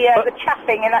help the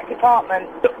chaffing in that department.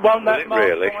 Won't that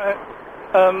really?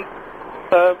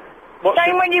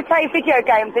 Same when you play video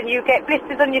games and you get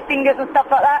blisters on your fingers and stuff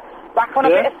like that. Whack on a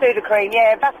Yeah? bit of Pseudo Cream.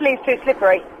 Yeah, Vaseline's too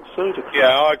slippery.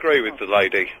 Yeah, I agree with the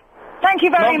lady. Thank you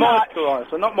very much.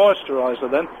 Not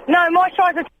moisturiser then. No,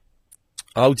 moisturiser.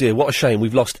 Oh dear, what a shame.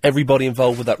 We've lost everybody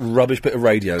involved with that rubbish bit of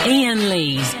radio. Ian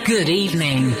Lee's Good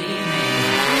Evening.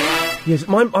 Yes,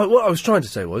 what I was trying to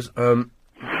say was,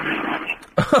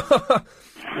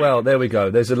 well, there we go.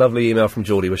 There's a lovely email from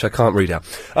Geordie, which I can't read out.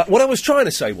 What I was trying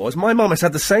to say was, my mum has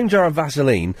had the same jar of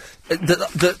Vaseline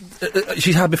that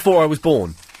she's had before I was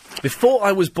born. Before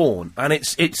I was born, and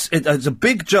it's a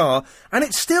big jar, and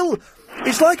it's still...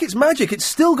 It's like it's magic. It's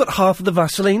still got half of the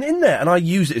Vaseline in there, and I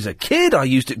used it as a kid. I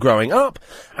used it growing up,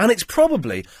 and it's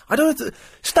probably I don't know.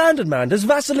 Standard Man, does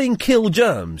Vaseline kill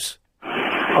germs?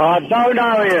 I don't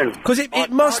know, Ian. Because it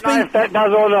must be. If that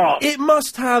does or not. It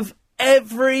must have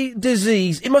every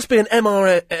disease. It must be an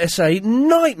MRSA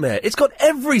nightmare. It's got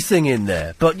everything in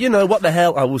there. But you know what the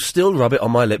hell? I will still rub it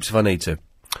on my lips if I need to.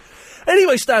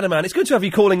 Anyway, Standard Man, it's good to have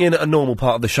you calling in at a normal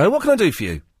part of the show. What can I do for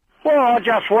you? Well, I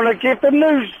just want to give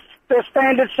the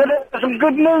Standard some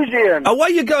good news, Ian. Away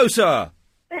you go, sir.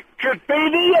 It could be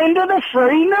the end of the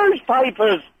free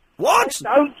newspapers. What? They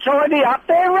don't tidy up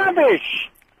their rubbish.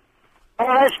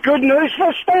 Oh, that's good news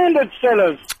for Standard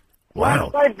sellers.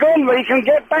 Wow. Once they've gone, we can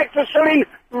get back to selling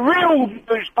real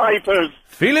newspapers.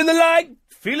 Feeling the light.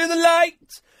 Feeling the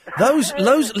light.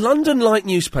 Those London Light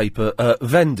newspaper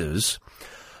vendors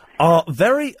are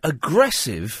very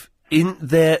aggressive in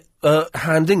their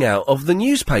handing out of the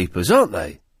newspapers, aren't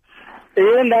they?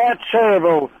 Ian, they're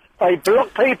terrible. They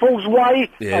block people's way,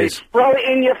 Yes. they throw it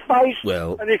in your face,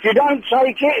 Well- and if you don't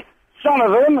take it, some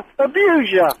of them abuse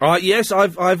you. Yes,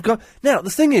 I've got... Now, the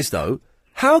thing is, though,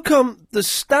 how come the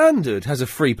Standard has a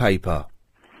free paper?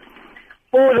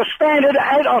 Well, the Standard,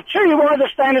 I'll tell you why the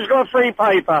Standard's got a free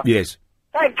paper. Yes.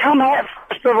 That come out,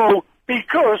 first of all,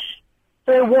 because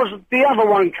there was the other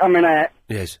one coming out.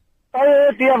 Yes. They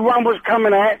heard the other one was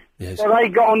coming out, Yes. so they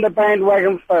got on the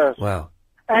bandwagon first. Wow.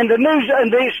 And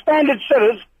the Standard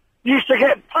sellers used to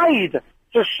get paid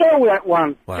to sell that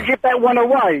one, to give that one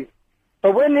away.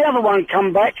 But when the other one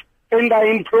come back, then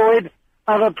they employed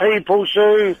other people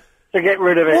to get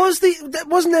rid of it.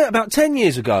 Wasn't there about 10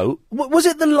 years ago? Was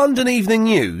it the London Evening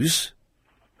News?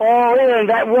 Oh, yeah,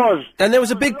 that was. And there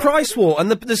was a big price war, and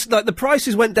the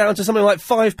prices went down to something like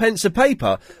 5 pence a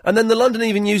paper, and then the London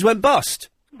Evening News went bust.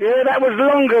 Yeah, that was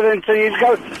longer than 2 years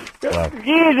ago.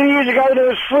 Years and years ago, there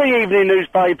was 3 evening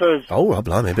newspapers. Oh,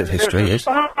 blimey, a bit of history, There was yes.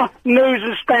 Star, News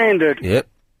and Standard. Yep.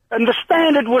 And the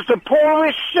Standard was the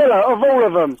poorest seller of all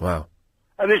of them. Wow.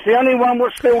 And it's the only one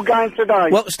that's still going today.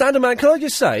 Well, Standard Man, can I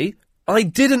just say, I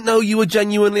didn't know you were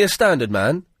genuinely a Standard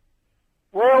Man.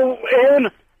 Well,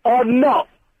 Ian, I'm not,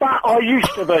 but I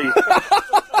used to be.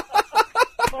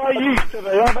 I used to be.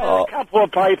 I've had a couple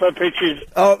of paper pitches.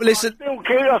 Oh, listen.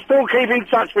 I still keep in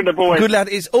touch with the boys. Good lad,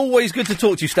 it's always good to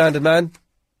talk to you, Standard Man.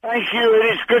 Thank you, and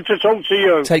it's good to talk to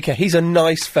you. Take care. He's a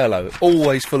nice fellow,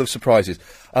 always full of surprises.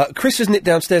 Chris has nipped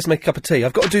downstairs to make a cup of tea.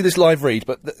 I've got to do this live read,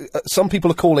 but some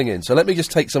people are calling in, so let me just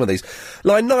take some of these.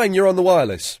 Line 9, you're on the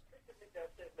wireless.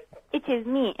 It is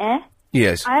me, eh?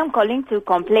 Yes. I am calling to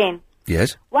complain.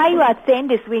 Yes? Why you are saying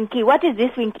this Winky? What is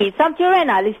this Winky? Some children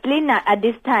are listening at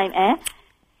this time, eh?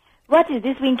 What is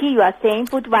this Winky you are saying?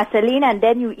 Put Vaseline and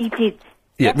then you eat it.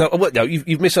 Yeah, no,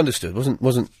 you've misunderstood.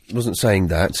 Wasn't saying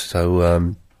that,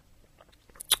 so,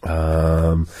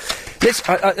 let's,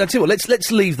 I tell you what,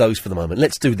 let's leave those for the moment.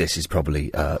 Let's do this is probably,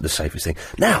 the safest thing.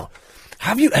 Now,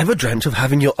 have you ever dreamt of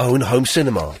having your own home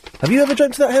cinema? Have you ever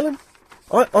dreamt of that, Helen?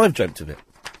 I've dreamt of it.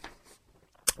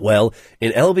 Well,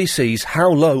 in LBC's How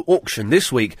Low auction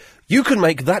this week, you can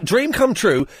make that dream come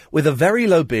true with a very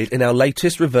low bid in our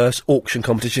latest reverse auction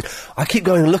competition. I keep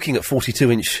going and looking at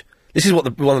 42-inch... This is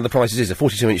what one of the prizes is, a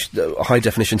 42-inch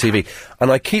high-definition TV.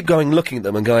 And I keep going looking at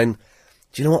them and going,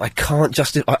 do you know what, I can't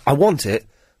justify... I want it.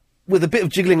 With a bit of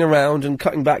jiggling around and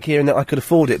cutting back here and there, I could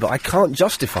afford it, but I can't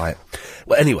justify it.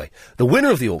 Well, anyway, the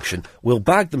winner of the auction will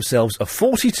bag themselves a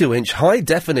 42-inch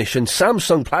high-definition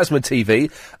Samsung Plasma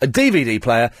TV, a DVD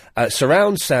player,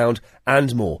 surround sound,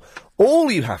 and more.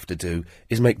 All you have to do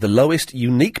is make the lowest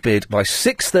unique bid by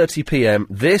 6:30 p.m.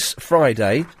 this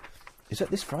Friday. Is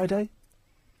that this Friday?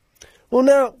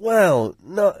 No.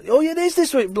 Oh, yeah, it is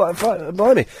this week.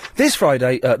 Blimey. This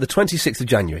Friday, the 26th of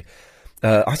January.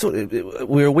 I thought we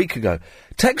were a week ago.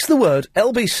 Text the word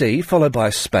LBC followed by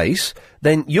a space,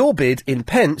 then your bid in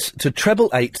pence to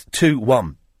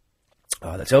 88821.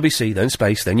 That's LBC, then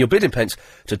space, then your bid in pence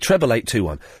to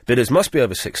 88821. Bidders must be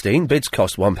over 16. Bids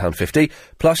cost £1.50,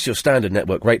 plus your standard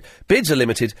network rate. Bids are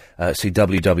limited. See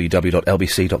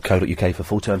www.lbc.co.uk for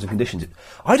full terms and conditions.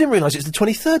 I didn't realise it's the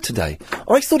 23rd today.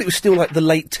 I thought it was still like the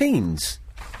late teens.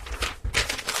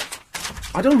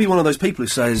 I don't want to be one of those people who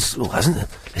says,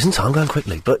 isn't time going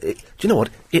quickly? But do you know what?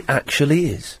 It actually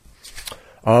is.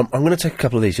 I'm going to take a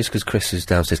couple of these just because Chris is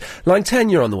downstairs. Line 10,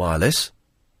 you're on the wireless.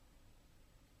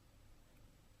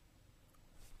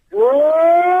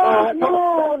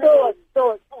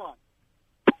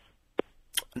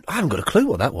 I haven't got a clue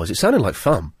what that was. It sounded like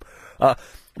fun. By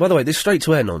the way, this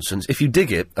straight-to-air nonsense, if you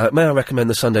dig it, may I recommend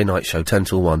the Sunday night show, 10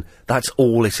 till 1. That's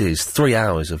all it is. 3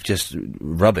 hours of just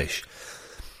rubbish.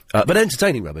 But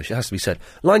entertaining rubbish, it has to be said.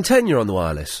 Line 10, you're on the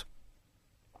wireless.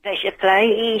 There's a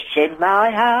place in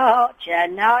my heart,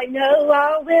 and I know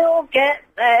I will get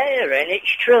there, and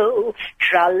it's true.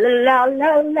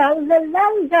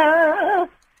 Tra-la-la-la-la-la-la-la.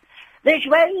 There's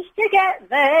ways to get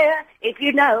there, if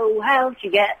you know how to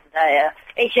get there.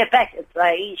 It's a better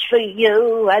place for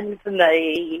you and for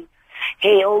me.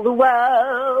 Heal the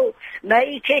world,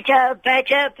 make it a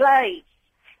better place.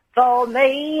 For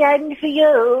me and for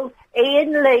you,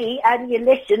 Ian Lee and your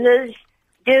listeners.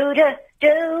 A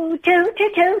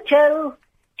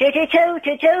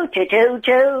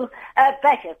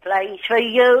better place for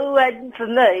you and for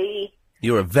me.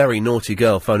 You're a very naughty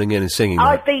girl phoning in and singing that.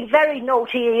 I've been very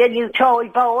naughty, Ian, you toy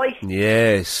boy.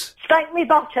 Yes. Spank me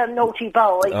bottom, naughty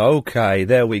boy. OK,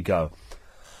 there we go.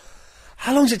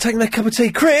 How long does it take to make a cup of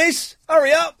tea? Chris,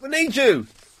 hurry up, we need you.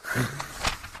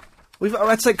 I've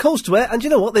had to take calls to air, and you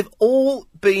know what? They've all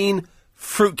been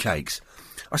fruitcakes.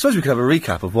 I suppose we could have a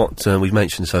recap of what we've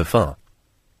mentioned so far.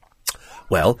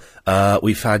 Well,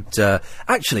 we've had...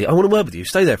 actually, I want to word with you.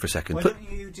 Stay there for a second. Why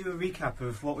don't you do a recap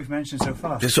of what we've mentioned so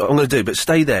far? That's what I'm going to do, but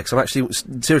stay there, because I'm actually...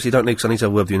 Seriously, don't leave, because I need to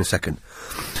have a word with you in a second.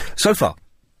 So far,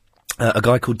 a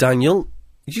guy called Daniel...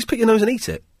 Did you just pick your nose and eat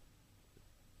it?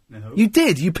 No. You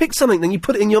did. You picked something, then you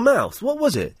put it in your mouth. What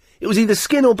was it? It was either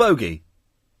skin or bogey.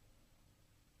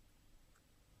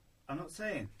 I'm not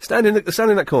saying. Stand in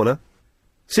that corner.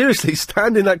 Seriously,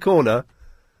 stand in that corner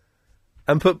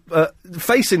and put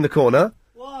facing the corner.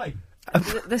 Why?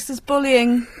 This is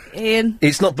bullying, Ian.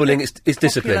 It's not bullying. It's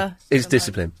discipline. It's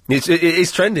discipline. It's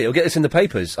trendy. It'll get us in the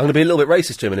papers. I'm going to be a little bit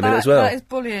racist to him in a minute as well. That is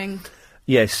bullying.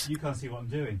 Yes. You can't see what I'm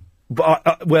doing.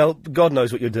 But well, God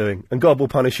knows what you're doing, and God will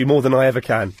punish you more than I ever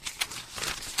can.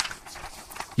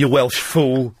 You Welsh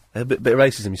fool. A bit of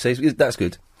racism, you see. That's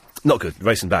good. Not good.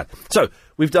 Racist and bad. So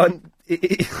we've done.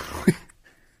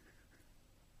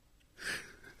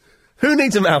 Who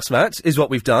needs a mouse mat is what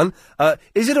we've done.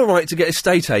 Is it all right to get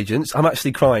estate agents? I'm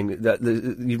actually crying.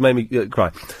 You've made me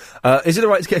cry. Is it all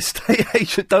right to get estate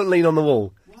agent? Don't lean on the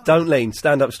wall. What? Don't lean.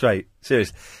 Stand up straight.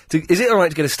 Serious. Is it all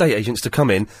right to get estate agents to come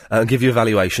in and give you a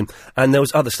valuation? And there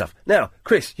was other stuff. Now,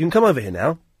 Chris, you can come over here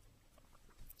now.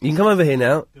 You can come over here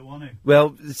now. Don't want to.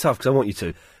 Well, it's tough because I want you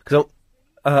to. Because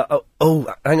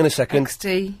hang on a second.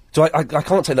 XT. So I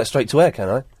can't take that straight to air, can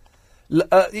I?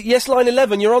 Yes, line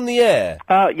 11, you're on the air.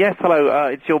 Yes, hello,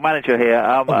 it's your manager here.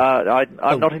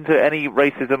 I'm not into any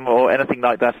racism or anything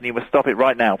like that, and you must stop it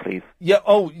right now, please. Yeah,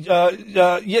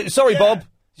 sorry, Bob.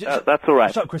 That's all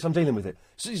right. Shut up, Chris, I'm dealing with it.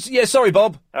 Sorry,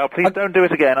 Bob. Please don't do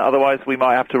it again, otherwise we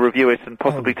might have to review it and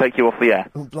possibly take you off the air.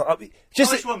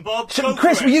 Nice one, Bob.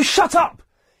 Chris, will you shut up?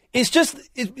 It's just,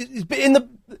 it's in the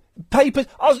papers.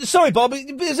 Oh, sorry, Bob,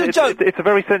 it's a joke. It's a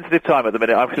very sensitive time at the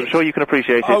minute. I'm sure you can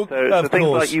appreciate it. Oh, so things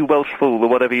like you Welsh fool or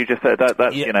whatever you just said,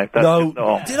 that's yeah, that's no.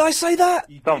 not... Did I say that?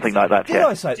 Something like that, Did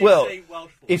I say? Well,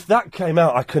 if that came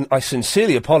out, I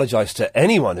sincerely apologise to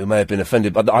anyone who may have been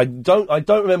offended, but I don't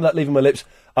remember that leaving my lips.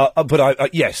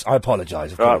 But yes, I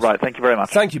apologise. Right, thank you very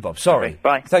much. Thank you, Bob. Sorry. Okay,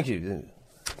 bye. Thank you.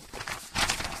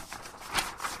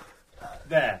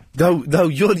 There. No,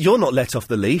 you're not let off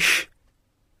the leash,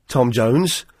 Tom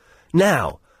Jones.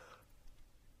 Now.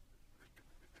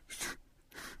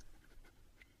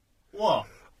 What?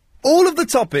 All of the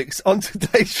topics on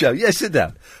today's show. Yes, sit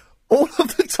down. All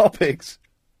of the topics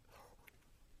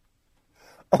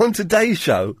on today's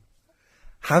show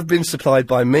have been supplied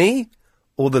by me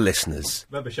or the listeners.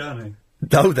 Rubbish, aren't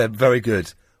they? No, they're very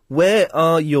good.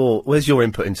 Where's your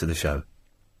input into the show?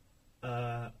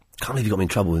 Can't believe you got me in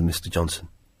trouble with Mr. Johnson.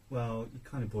 Well, you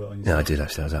kind of bought it on No, yourself. I did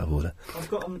actually. I was out of order. I've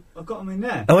got them in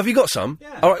there. Oh, have you got some?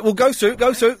 Yeah. All right, well, go through.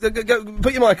 Go,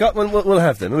 put your mic up and we'll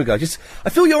have them. Here we go. I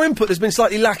feel your input has been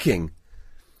slightly lacking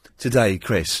today,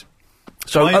 Chris.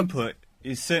 So My input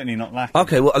is certainly not lacking.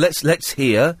 Okay, well, let's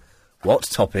hear what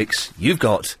topics you've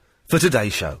got for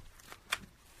today's show.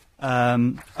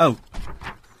 A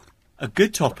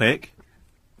good topic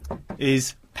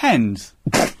is pens.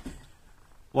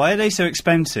 Why are they so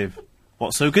expensive?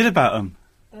 What's so good about them?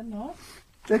 They're not.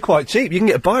 They're quite cheap. You can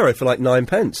get a biro for like 9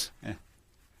 pence. Yeah.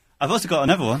 I've also got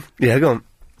another one. Yeah, go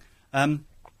on.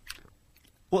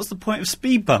 What's the point of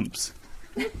speed bumps?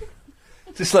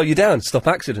 To slow you down, stop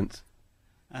accidents.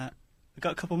 I've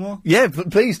got a couple more. Yeah,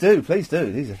 please do. These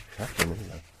are cracking.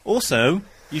 Also,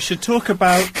 you should talk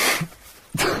about...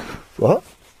 What?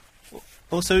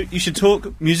 Also, you should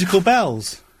talk musical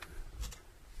bells.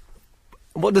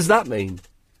 What does that mean?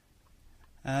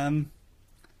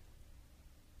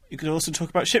 You could also talk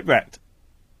about shipwrecked.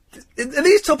 Are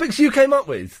these topics you came up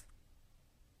with?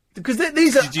 Because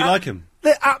these are... Did you like them?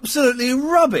 They're absolutely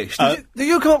rubbish. Did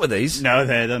you come up with these? No,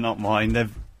 they're not mine. They're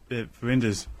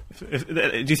Verinda's.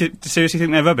 Do you seriously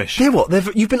think they're rubbish? You know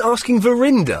what? You've been asking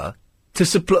Verinda to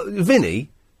supply... Vinny,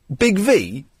 Big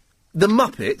V, the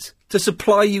Muppet, to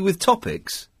supply you with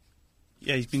topics?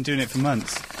 Yeah, he's been doing it for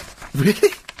months.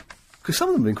 Really? Because some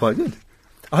of them have been quite good.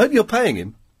 I hope you're paying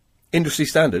him. Industry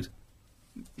standard.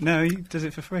 No, he does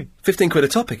it for free. 15 quid a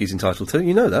topic he's entitled to.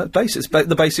 You know that. It's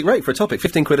the basic rate for a topic.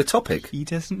 15 quid a topic. He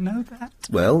doesn't know that.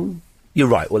 Well, you're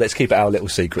right. Well, let's keep it our little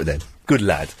secret then. Good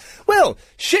lad. Well,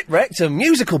 shipwrecked and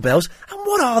musical bells. And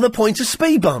what are the point of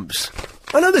speed bumps?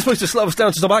 I know they're supposed to slow us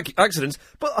down to stop accidents,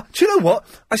 but do you know what?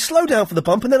 I slow down for the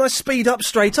bump and then I speed up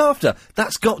straight after.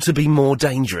 That's got to be more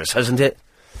dangerous, hasn't it?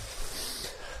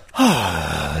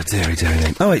 Ah, dearie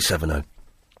me. 0870.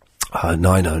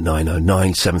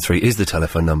 9090973 is the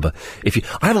telephone number.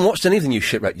 I haven't watched any of the new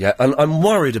Shipwreck yet, and I'm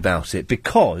worried about it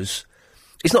because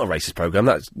it's not a racist programme.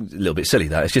 That's a little bit silly.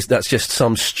 That's just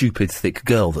some stupid thick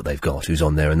girl that they've got who's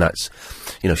on there, and that's,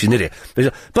 she's an idiot.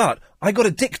 But I got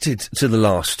addicted to the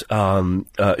last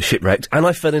Shipwrecked, and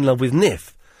I fell in love with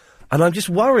Nif, and I'm just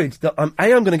worried that I'm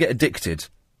going to get addicted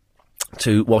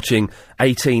to watching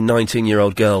 18,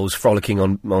 19-year-old girls frolicking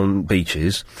on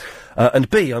beaches. And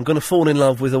B, I'm going to fall in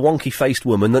love with a wonky-faced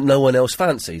woman that no one else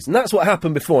fancies. And that's what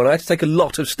happened before, and I had to take a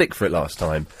lot of stick for it last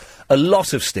time. A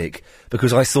lot of stick,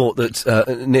 because I thought that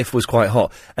Nif was quite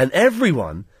hot. And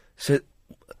everyone said...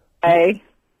 Hey.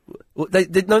 No, they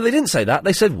didn't say that.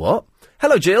 They said what?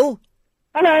 Hello, Jill.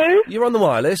 Hello. You're on the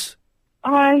wireless.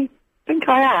 I think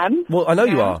I am. Well, I know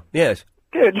you are, yes.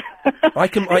 Good.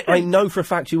 I know for a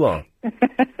fact you are.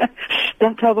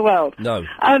 Don't tell the world. No.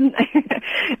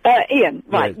 Ian,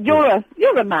 right,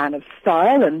 you're a man of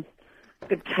style and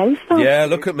good taste, aren't Yeah, you?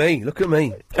 look at me.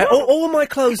 All my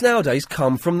clothes nowadays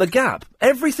come from the Gap.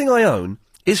 Everything I own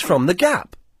is from the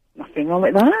Gap. Nothing wrong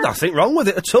with that. Nothing wrong with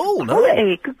it at all, no.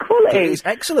 Good quality. It's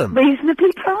excellent.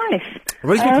 Reasonably priced.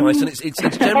 Reasonably priced, and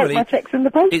it's generally... My text in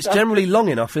the post It's generally long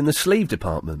enough in the sleeve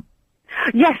department.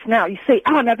 Yes, now, you see,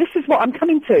 now this is what I'm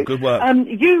coming to. Good work.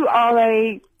 You are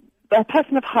a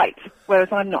person of height, whereas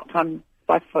I'm not. I'm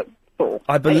 5'4".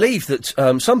 I believe that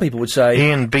some people would say...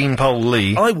 Ian Beanpole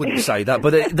Lee. I wouldn't say that,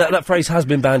 but that phrase has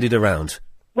been bandied around.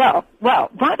 Well,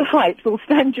 that height will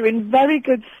stand you in very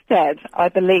good stead, I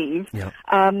believe, this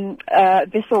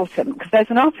autumn, because there's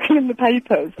an article in the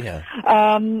papers. Yeah.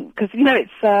 Because,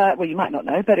 it's, you might not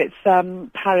know, but it's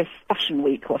Paris Fashion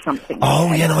Week or something.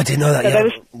 Oh, yeah, no, I didn't know that. So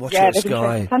Watching the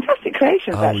sky. Fantastic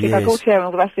creations, actually, by yes. Gaultier and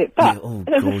all the rest of it. But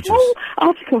there's gorgeous. a small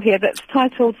article here that's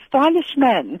titled Stylish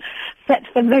Men Set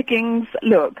for Leggings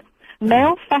Look.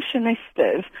 Male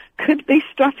fashionistas could be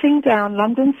strutting down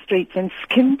London streets in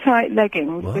skin-tight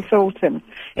leggings this autumn.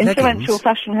 Influential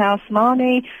fashion house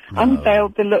Marni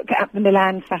unveiled the look at the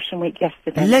Milan Fashion Week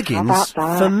yesterday. Leggings How about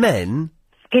that? for men?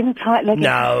 Skin-tight leggings.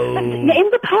 No. In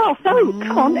the past,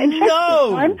 come on,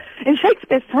 in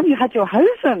Shakespeare's time, you had your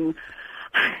hosen.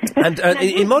 And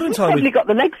in modern time... We've got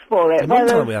the legs for it. In modern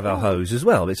time we have our hose as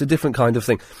well. It's a different kind of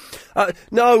thing.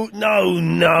 No.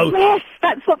 Yes,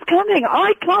 that's what's coming.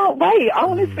 I can't wait. I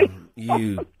want to see...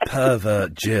 You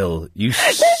pervert, Jill. You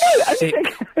sick...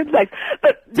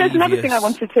 But there's another thing I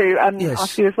wanted to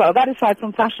ask you as well. That aside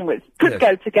from fashion, which could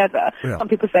go together. Yeah. Some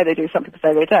people say they do, some people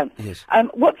say they don't. Yes.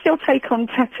 What's your take on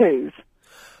tattoos?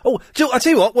 Oh, Jill, I'll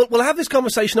tell you what. We'll have this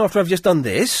conversation after I've just done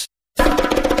this.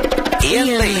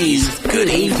 Ian Lee's Good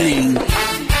Evening.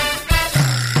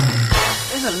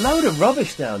 There's a load of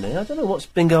rubbish down there. I don't know what's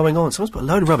been going on. Someone's put a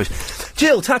load of rubbish.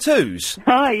 Jill, tattoos.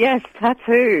 Yes,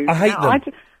 tattoos. I hate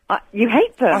them. You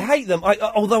hate them? I hate them.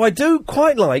 Although I do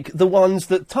quite like the ones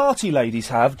that tarty ladies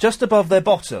have just above their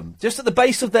bottom, just at the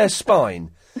base of their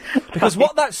spine. Because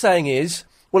what that's saying is,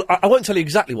 well, I won't tell you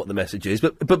exactly what the message is,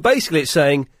 but basically it's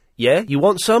saying, yeah, you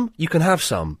want some, you can have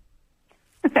some.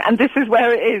 And this is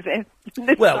where it is, in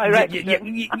this direction.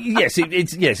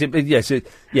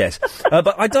 Yes.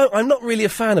 But I'm not really a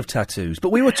fan of tattoos.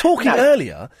 But we were talking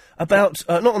earlier about,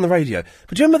 not on the radio,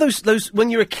 but do you remember those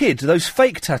when you were a kid, those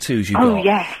fake tattoos you got? Oh,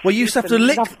 yes. Where you used to have to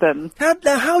lick them.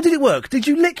 How did it work? Did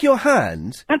you lick your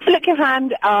hand? And to lick your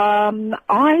hand,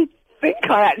 I think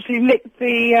I actually licked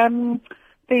the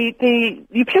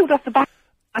you peeled off the back.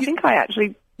 I think I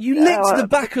actually... You licked the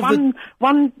back of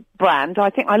one brand.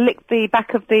 I think I licked the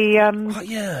back of the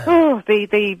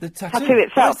the tattoo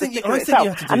itself. I think you had to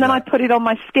do and then that. I put it on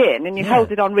my skin, and you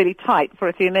held it on really tight for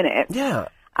a few minutes. Yeah.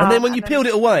 And then when you peeled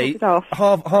it away,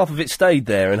 half of it stayed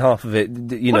there, and half of it,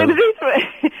 you know. Well, it was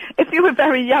easier if you were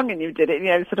very young and you did it. You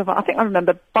know, sort of. I think I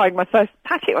remember buying my first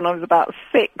packet when I was about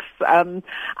 6, and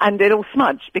it all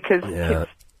smudged because kids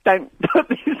don't put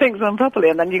these things on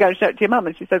properly, and then you go and show it to your mum,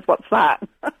 and she says, "What's that?"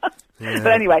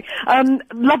 But anyway,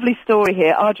 lovely story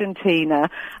here, Argentina.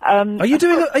 Are you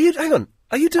doing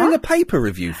a paper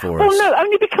review for us? Well, no,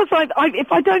 only because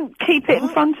if I don't keep it in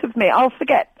front of me, I'll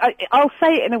forget. I'll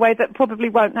say it in a way that probably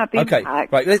won't have the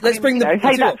impact. Right. Let's bring the.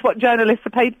 Hey, that's what journalists are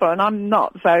paid for, and I'm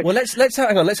not. So. Well, let's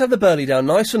hang on. Let's have the Burley down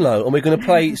nice and low, and we're going to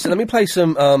play. So let me play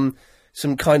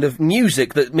some kind of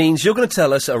music that means you're going to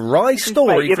tell us a wry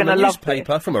story from a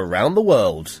newspaper from around the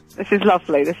world. This is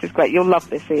lovely. This is great. You'll love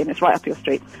this, Ian. It's right up your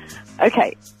street.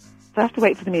 Okay. Do I have to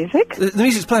wait for the music? The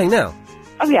music's playing now.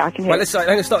 Oh, yeah, I can hear it. Let's start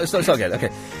again. Okay.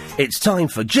 It's time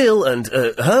for Jill and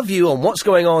her view on what's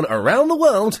going on around the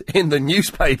world in the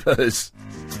newspapers.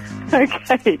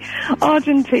 Okay.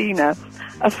 Argentina.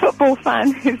 A football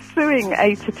fan is suing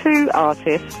a tattoo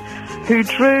artist who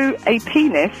drew a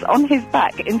penis on his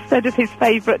back instead of his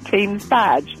favourite team's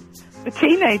badge. The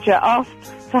teenager asked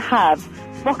to have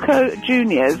Boca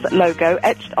Juniors logo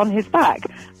etched on his back,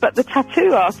 but the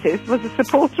tattoo artist was a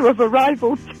supporter of a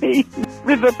rival team,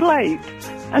 River Plate,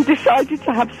 and decided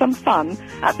to have some fun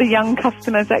at the young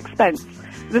customer's expense.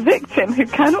 The victim, who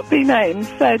cannot be named,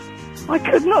 said, "I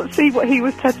could not see what he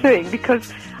was tattooing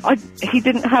because he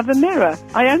didn't have a mirror.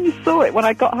 I only saw it when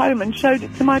I got home and showed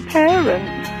it to my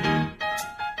parents."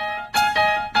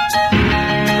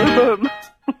 Boom.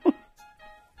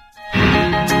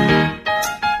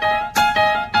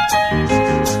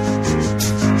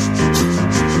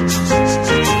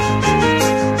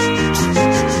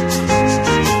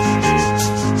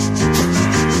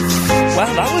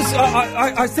 Well, that was.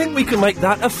 I think we can make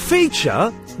that a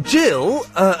feature. Jill,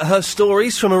 her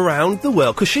stories from around the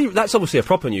world, because that's obviously a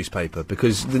proper newspaper,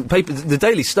 because the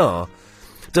Daily Star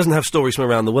doesn't have stories from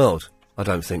around the world. I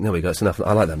don't think. There we go. It's enough.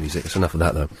 I like that music. It's enough of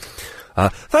that, though.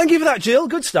 Thank you for that, Jill.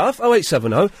 Good stuff.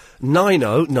 0870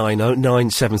 9090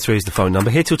 973 is the phone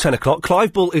number. Here till 10 o'clock.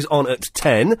 Clive Bull is on at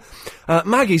 10.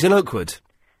 Maggie's in Oakwood.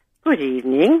 Good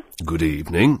evening. Good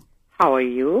evening. How are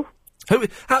you?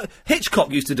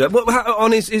 Hitchcock used to do it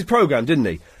on his programme, didn't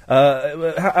he?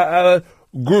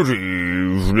 Good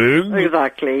evening.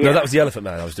 Exactly, yeah. No, that was the Elephant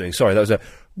Man I was doing. Sorry, that was a...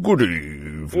 Good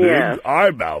evening. Yes.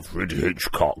 I'm Alfred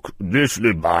Hitchcock. Listen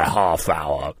in my half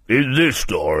hour. In this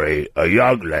story, a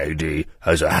young lady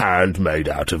has a hand made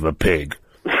out of a pig.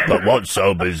 But what's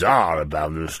so bizarre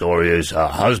about the story is her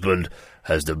husband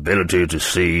has the ability to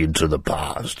see into the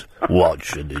past.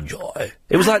 Watch and enjoy.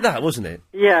 It was like that, wasn't it?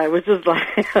 Yeah, it was just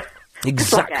like...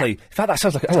 Exactly. In fact, that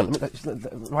sounds like... Hang on, let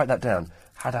me write that down.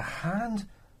 Had a hand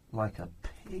like a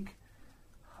pig.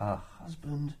 Her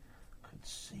husband could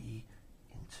see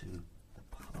into the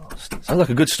past. Sounds like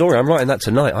a good story. I'm writing that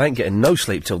tonight. I ain't getting no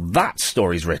sleep till that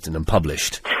story's written and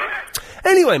published.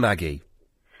 Anyway, Maggie.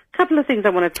 Couple of things I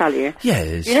want to tell you.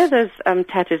 Yes. You know those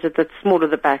tattoos at the small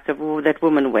of the back that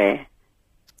women wear?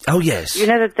 Oh, yes. You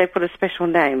know that they've got a special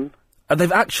name?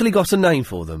 They've actually got a name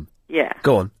for them? Yeah.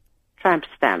 Go on. Tramp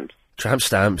stamps. Tramp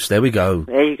stamps. There we go.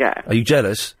 There you go. Are you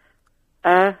jealous?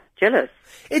 Jealous.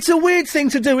 It's a weird thing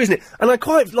to do, isn't it? And I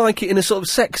quite like it in a sort of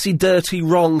sexy, dirty,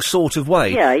 wrong sort of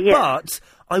way. Yeah, yeah. But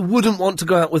I wouldn't want to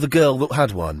go out with a girl that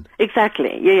had one.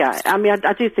 Exactly. Yeah. I mean,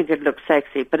 I do think it looks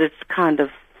sexy, but it's kind of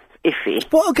iffy.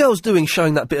 What are girls doing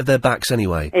showing that bit of their backs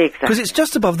anyway? Exactly. Because it's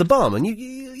just above the bum, and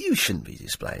you shouldn't be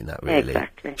displaying that, really.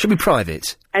 Exactly. Should be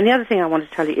private. And the other thing I want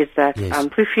to tell you is that,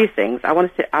 for a few things, I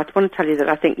want to tell you that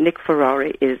I think Nick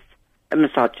Ferrari is a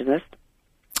misogynist.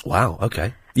 Wow,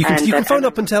 okay. You can phone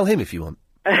up and tell him if you want.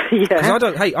 Yeah. Because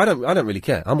I don't really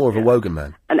care. I'm more of a Wogan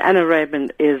man. And Anna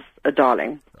Raymond is a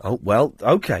darling. Oh, well,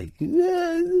 okay.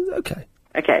 Yeah, okay.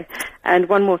 Okay. And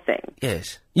one more thing.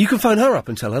 Yes. You can phone her up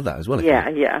and tell her that as well. if you Yeah,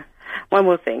 want. yeah. One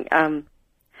more thing.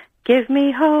 Give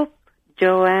me hope,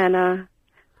 Joanna.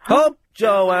 Hope,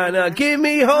 Joanna, give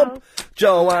me hope,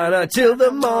 Joanna, till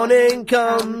the morning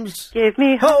comes. Give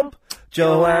me hope,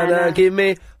 Joanna, give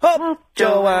me hope,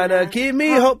 Joanna, give me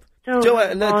hope,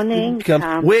 Joanna,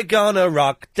 come. We're gonna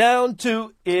rock down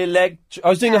to I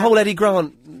was doing a whole Eddie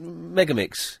Grant mega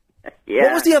mix. Yeah.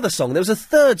 What was the other song? There was a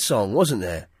third song, wasn't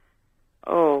there?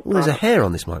 Oh, there's a hair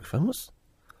on this microphone.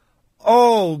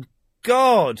 Oh,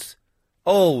 God.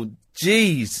 Oh,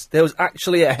 jeez. There was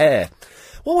actually a hair.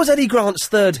 What was Eddie Grant's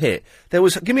third hit? There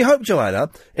was Give Me Hope, Joanna,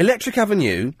 Electric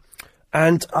Avenue,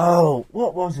 and,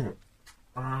 what was it?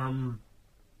 I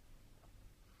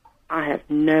have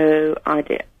no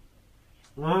idea.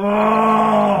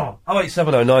 Oh,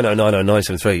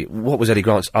 087090900973. What was Eddie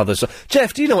Grant's other song?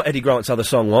 Jeff, do you know what Eddie Grant's other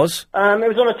song was? It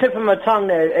was on the tip of my tongue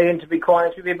there, Ian, to be quite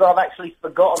honest with you, but I've actually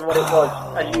forgotten what it was,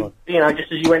 as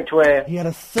just as you went to air. He had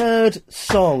a third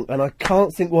song, and I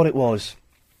can't think what it was.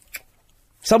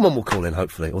 Someone will call in,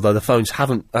 hopefully, although the phones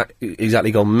haven't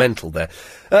exactly gone mental there.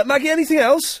 Maggie, anything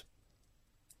else?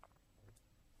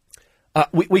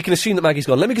 We can assume that Maggie's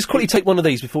gone. Let me just quickly take one of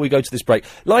these before we go to this break.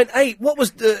 Line 8, what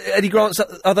was Eddie Grant's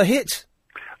other hit?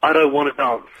 I Don't Want to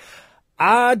Dance.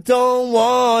 I don't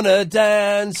want to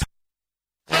dance.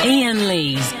 Ian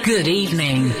Lee's Good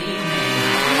Evening.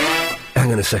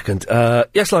 Hang on a second.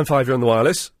 Yes, line 5, you're on the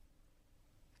wireless.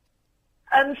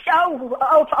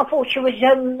 I thought she was,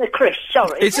 Chris,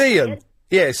 sorry. It's Ian.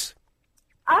 Yes.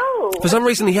 Oh. For some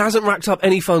reason, he hasn't racked up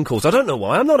any phone calls. I don't know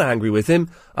why. I'm not angry with him.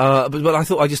 But I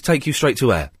thought I'd just take you straight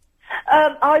to air.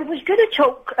 I was going to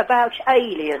talk about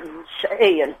aliens,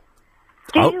 Ian.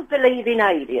 Do you believe in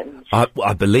aliens?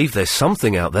 I believe there's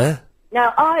something out there.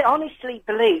 Now, I honestly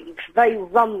believe they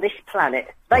run this planet.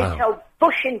 They tell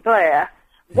Bush and Blair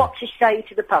what to say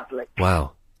to the public.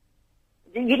 Wow.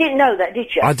 You didn't know that,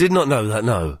 did you? I did not know that,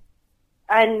 no.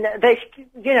 And they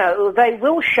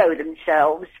will show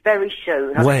themselves very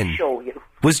soon, I When? can assure you.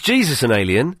 Was Jesus an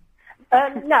alien?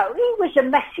 No, he was a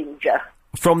messenger.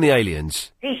 From the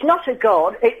aliens? He's not a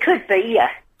god. It could be, yeah.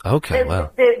 Okay,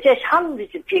 wow. There's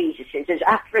hundreds of Jesuses. There's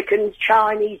Africans,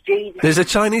 Chinese Jesus. There's a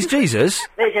Chinese Jesus?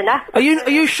 There's an African.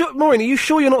 Are you sure, Maureen, are you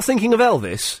sure you're not thinking of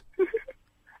Elvis?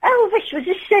 Elvis was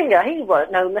a singer. He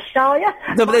weren't no Messiah.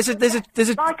 No, but there's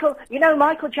a Michael.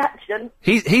 Michael Jackson.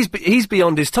 He's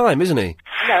beyond his time, isn't he?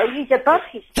 No, he's above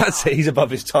his time. That's it. He's above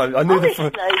his time. I knew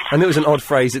I knew it was an odd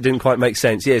phrase that didn't quite make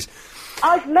sense. Yes.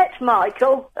 I've met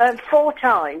Michael 4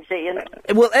 times, Ian.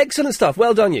 Well, excellent stuff.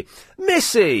 Well done, you,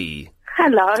 Missy.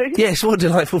 Hello. Yes, what a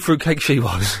delightful fruitcake she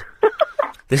was.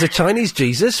 There's a Chinese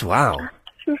Jesus. Wow.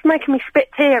 She was making me spit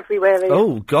tea everywhere, Ian.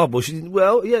 Oh God.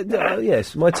 Well,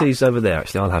 yes. My tea's over there.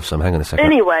 Actually, I'll have some. Hang on a second.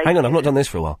 Anyway. Hang on. I've not done this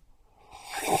for a while.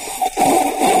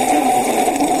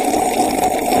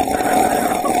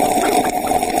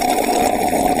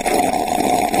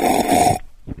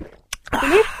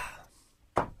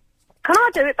 Can I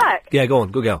do it back? Yeah, go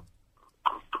on. Good girl.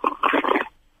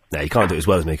 No, you can't do it as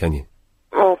well as me, can you?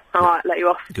 Oh, all right, let you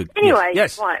off. Good. Anyway,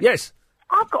 Yes. right. Yes.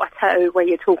 I've got a tattoo where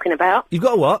you're talking about. You've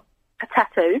got a what? A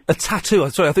tattoo. A tattoo.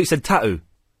 Sorry, I thought you said tattoo.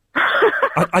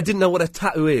 I didn't know what a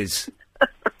tattoo is.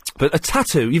 But a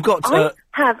tattoo, you've got... I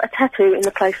have a tattoo in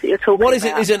the place that you're talking about. What is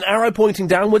it? Is it an arrow pointing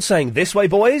downwards saying, this way,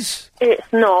 boys? It's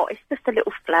not. It's just a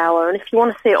little flower, and if you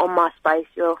want to see it on MySpace,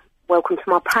 you're welcome to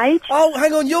my page. Oh,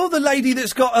 hang on, you're the lady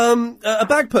that's got, a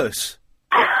bagpuss.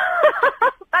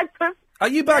 Bagpuss? Are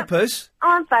you bagpuss?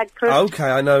 I'm Bagpuss. Okay,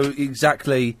 I know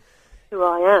exactly... Who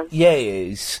I am.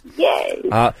 Yes.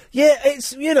 Yes. Yeah, it's,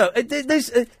 there's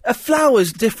a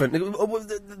flower's different.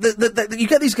 You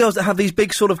get these girls that have these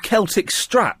big sort of Celtic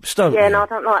straps, don't Yeah, you? no, I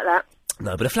don't like that.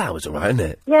 No, but a flower's all right, isn't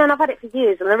it? Yeah, and I've had it for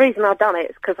years, and the reason I've done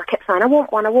it is because I kept saying, I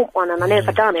want one, and I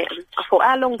never done it. And I thought,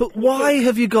 how long... But why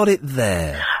have you got it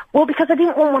there? Well, because I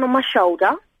didn't want one on my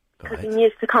shoulder, because in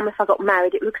years to come, if I got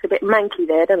married, it looks a bit manky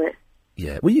there, doesn't it?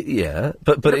 Yeah, well,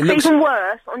 but it looks... even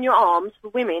worse on your arms, for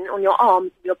women, on your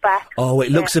arms, your back. Oh,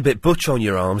 it looks a bit butch on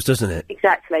your arms, doesn't it?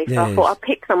 Exactly. So I Yes. thought I'd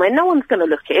pick somewhere. No one's going to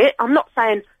look at it. I'm not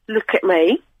saying, look at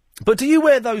me. But do you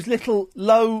wear those little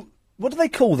low... What do they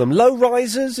call them? Low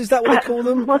risers? Is that what they call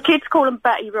them? My kids call them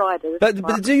batty riders.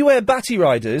 But do you wear batty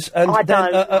riders and I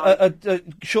then don't,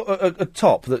 a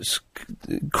top that's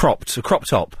cropped, a crop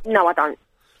top? No, I don't.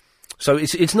 So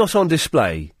it's not on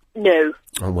display? No.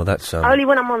 Oh, well, that's... Only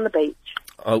when I'm on the beach.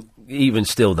 Oh, even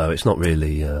still, though, it's not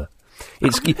really...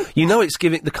 it's it's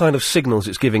giving the kind of signals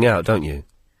it's giving out, don't you?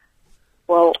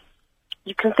 Well,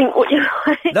 you can think what you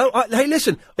like. No, hey,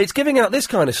 listen, it's giving out this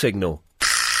kind of signal.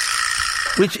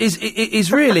 Which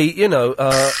is really,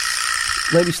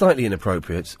 maybe slightly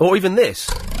inappropriate, or even this.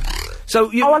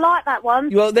 So you. Oh, I like that one.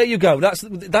 Well, there you go. That's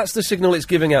the signal it's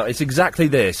giving out. It's exactly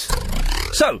this.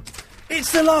 So,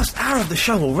 it's the last hour of the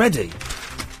show already.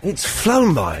 It's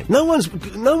flown by. No one's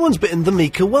bitten the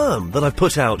Mika worm that I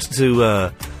put out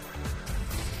to.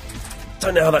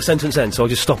 Don't know how that sentence ends, so I'll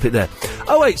just stop it there.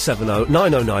 0870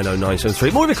 9090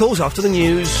 973. More of your calls after the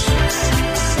news.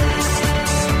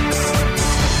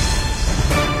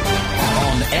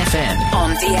 On FM,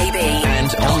 on DAB,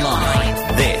 and online.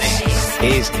 This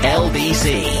is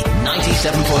LBC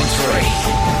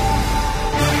 97.3.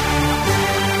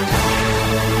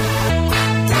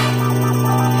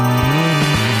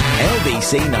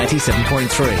 LBC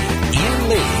 97.3. Ian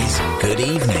Lee's Good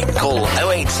Evening. Call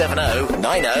 0870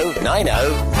 9090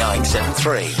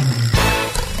 973.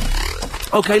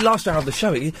 OK, last hour of the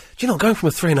show. Do you know, going from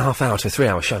a 3.5 hour to a 3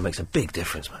 hour show makes a big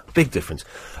difference, man. Big difference.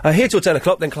 Here till 10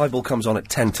 o'clock, then Clive Ball comes on at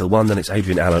 10 till 1, then it's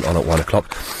Adrian Allen on at 1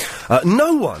 o'clock.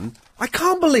 I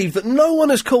can't believe that no one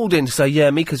has called in to say, yeah,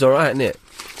 Mika's alright, isn't it?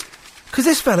 Because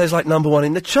this fella's like #1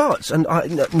 in the charts, and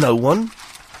no one.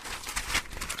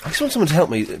 I just want someone to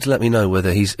help me, to let me know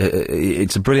whether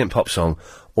it's a brilliant pop song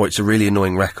or it's a really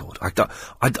annoying record. I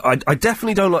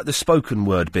definitely don't like the spoken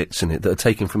word bits in it that are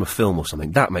taken from a film or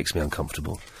something. That makes me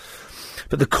uncomfortable.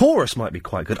 But the chorus might be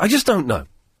quite good. I just don't know.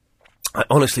 I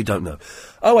honestly don't know.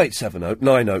 0870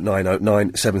 9090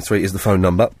 973 is the phone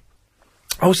number.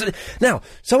 Now,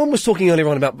 someone was talking earlier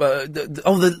on about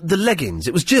the leggings.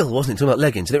 It was Jill, wasn't it, talking about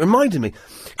leggings, and it reminded me,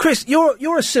 Chris,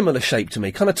 you're a similar shape to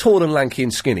me, kind of tall and lanky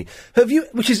and skinny. Have you,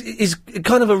 which is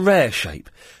kind of a rare shape.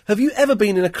 Have you ever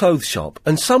been in a clothes shop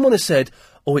and someone has said,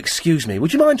 "Oh, excuse me,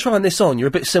 would you mind trying this on? You're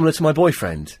a bit similar to my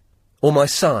boyfriend or my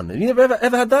son." Have you ever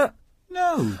had that?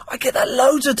 No. I get that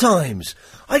loads of times.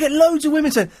 I get loads of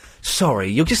women saying, "Sorry,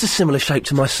 you're just a similar shape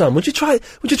to my son. Would you try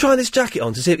this jacket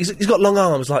on to see if he's got long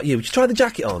arms like you? Would you try the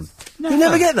jacket on?" Never. You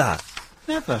never get that?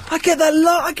 Never. I get that a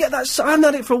lot. I haven't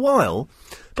had it for a while,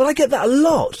 but I get that a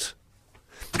lot.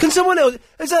 Can someone else...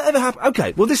 Has that ever happened?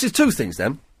 OK, well, this is two things,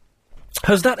 then.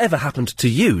 Has that ever happened to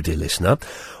you, dear listener?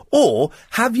 Or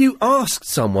have you asked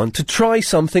someone to try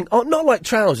something on, not like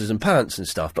trousers and pants and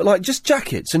stuff, but like just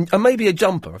jackets and maybe a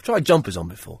jumper? I've tried jumpers on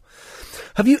before.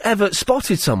 Have you ever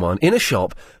spotted someone in a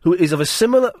shop who is of a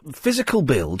similar physical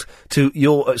build to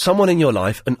someone in your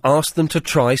life and asked them to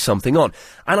try something on?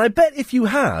 And I bet if you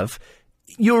have,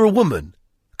 you're a woman.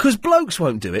 Because blokes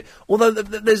won't do it. Although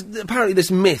there's apparently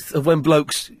this myth of when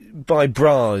blokes buy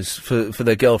bras for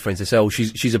their girlfriends, they say, "Oh,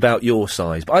 she's about your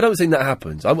size." But I don't think that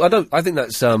happens. I think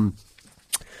that's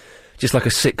just like a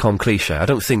sitcom cliche. I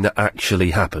don't think that actually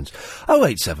happens.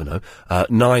 0870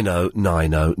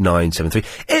 9090 973.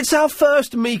 It's our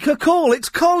first Mika call. It's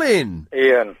Colin.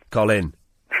 Ian. Colin.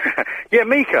 Yeah,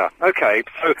 Mika. Okay,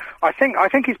 so I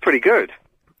think he's pretty good.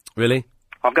 Really?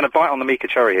 I'm going to bite on the Mika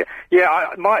cherry here. Yeah,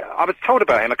 I was told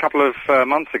about him a couple of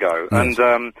months ago, Yes.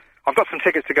 and I've got some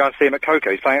tickets to go and see him at Coco.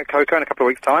 He's playing at Coco in a couple of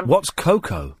weeks' time. What's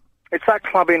Coco? It's that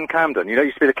club in Camden. You know, it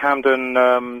used to be the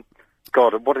Camden,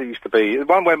 God, what did it used to be? The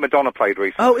one where Madonna played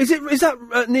recently. Oh, is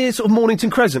that near sort of Mornington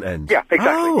Crescent end? Yeah,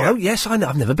 exactly. Oh, yes, I know.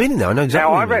 I've never been in there. I know exactly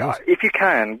Now, where it is. if you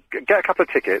can, get a couple of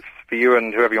tickets for you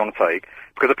and whoever you want to take,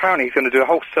 because apparently he's going to do a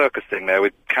whole circus thing there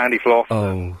with candy floss.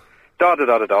 Oh.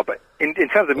 Da-da-da-da-da. But in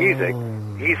terms of music,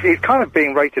 he's kind of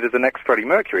being rated as the next Freddie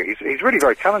Mercury. He's really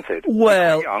very talented.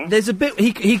 Well, there's a bit...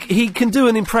 He can do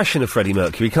an impression of Freddie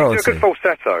Mercury, can't he? He's a good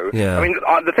falsetto. Yeah. I mean,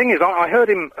 the thing is, I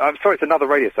heard him... I'm sorry, it's another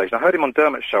radio station. I heard him on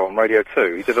Dermot's show on Radio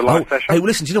 2. He did a live session. Hey, well,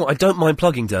 listen, do you know what? I don't mind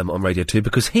plugging Dermot on Radio 2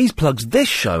 because he's plugged this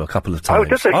show a couple of times. Oh,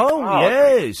 does he? Oh,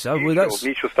 yes. Oh, well, that's...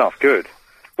 Mutual stuff, good.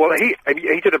 Well, he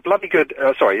did a bloody good...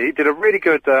 he did a really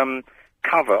good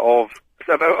cover of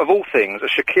all things, a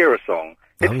Shakira song.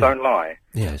 Hips Don't Lie.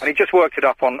 Yes. And he just worked it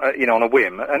up on, on a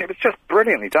whim, and it was just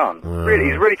brilliantly done. Really,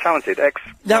 he's really talented.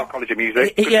 College of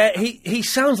Music. He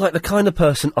sounds like the kind of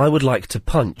person I would like to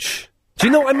punch. Do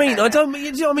you know what I mean? Do you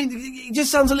know what I mean? He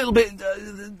just sounds a little bit,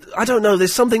 I don't know,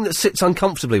 there's something that sits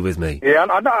uncomfortably with me. Yeah,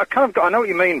 I know what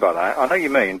you mean by that. I know what you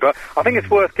mean, but I think it's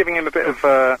worth giving him a bit of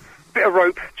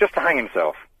rope just to hang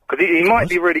himself. Because he might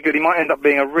be really good. He might end up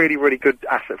being a really, really good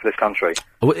asset for this country.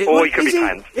 Or he could be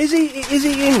panned. Is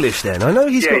he English then? I know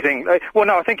he's got... Well,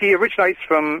 no, I think he originates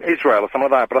from Israel or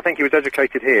something like that, but I think he was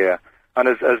educated here and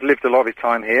has lived a lot of his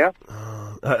time here.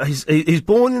 He's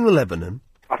born in Lebanon.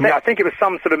 I think it was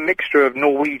some sort of mixture of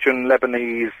Norwegian,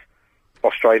 Lebanese,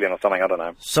 Australian or something, I don't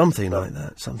know. Something like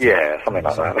that. Something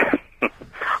like that.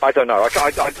 I don't know.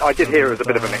 I did hear it was a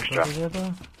bit of a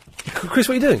mixture. Chris,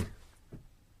 what are you doing?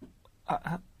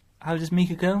 How does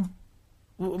Mika go?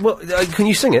 Well, can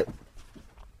you sing it?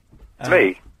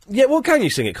 Me?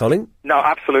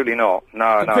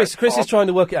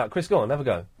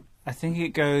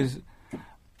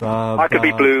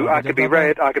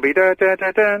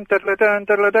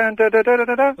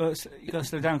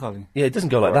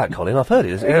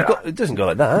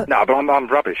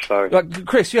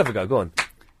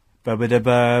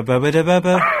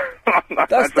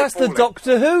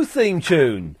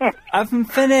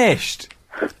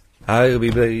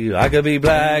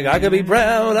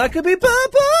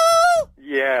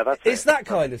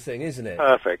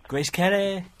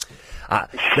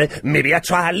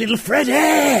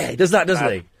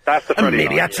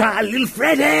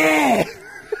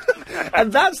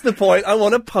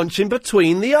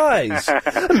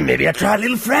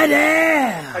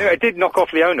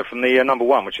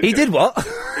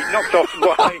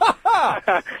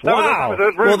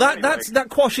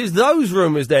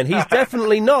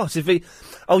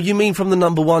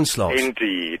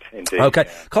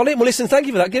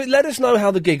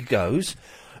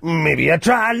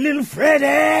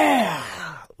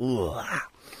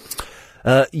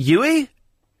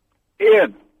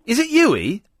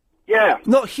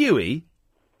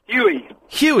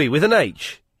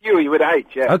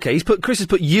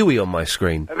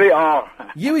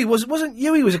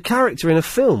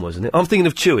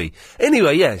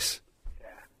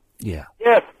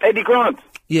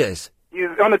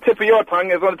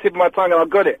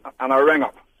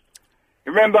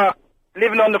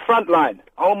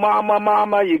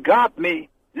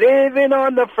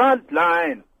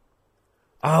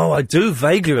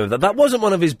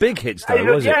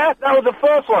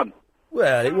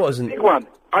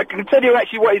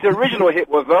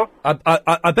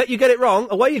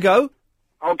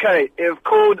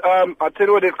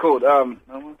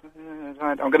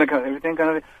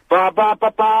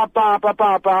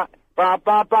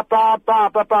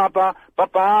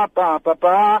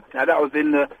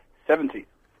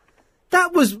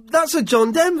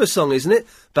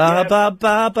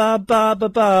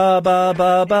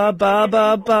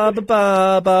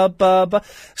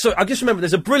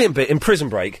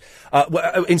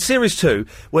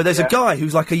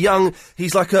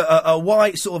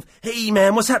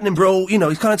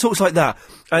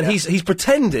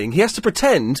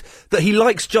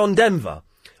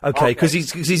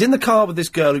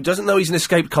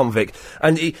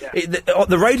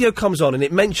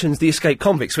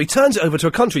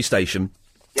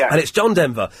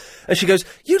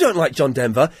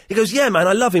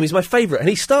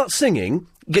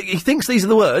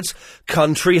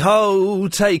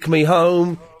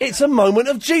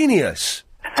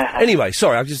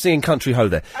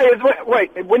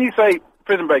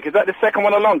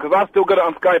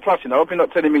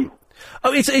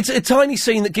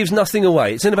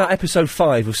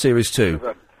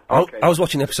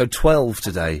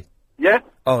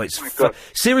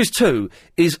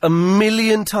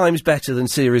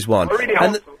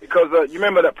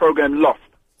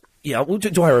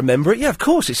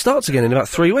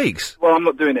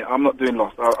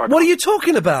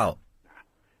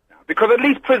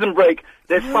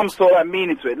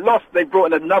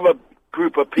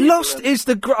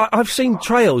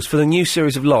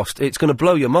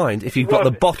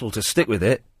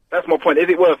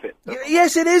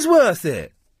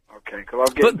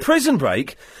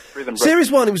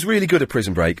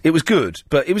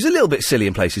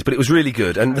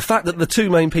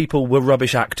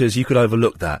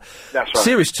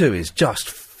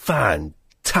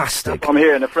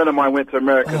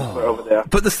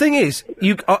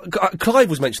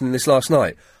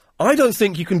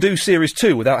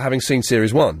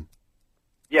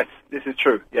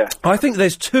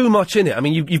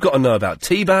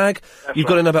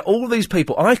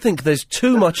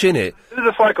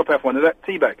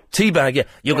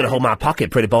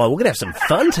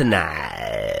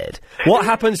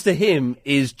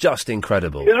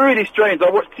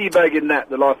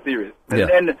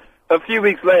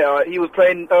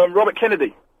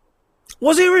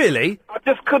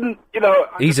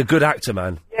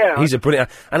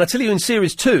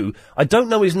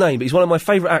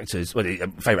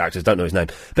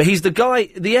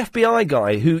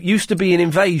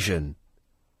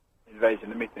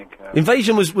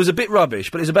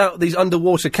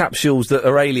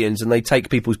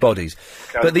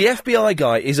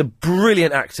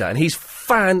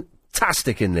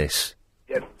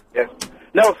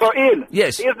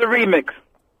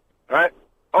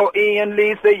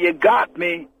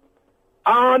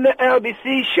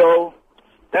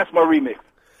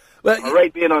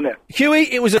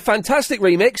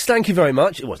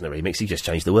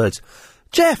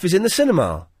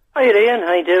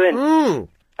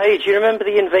 Hey, do you remember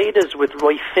the Invaders with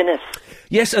Roy Finnis?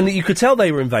 Yes, and you could tell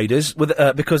they were invaders with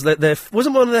because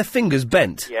wasn't one of their fingers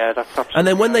bent. Yeah, that's absolutely. And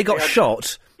then when they got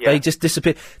shot, they just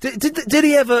disappeared. Did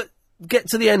he ever get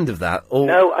to the end of that? Or?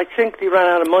 No, I think they ran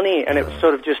out of money, and it was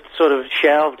sort of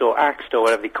shelved or axed or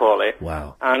whatever they call it.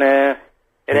 Wow. And it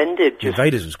ended. Just...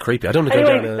 Invaders was creepy. I don't want to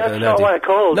anyway, go down that's an not Andy. what I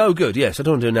called. No, good. Yes, I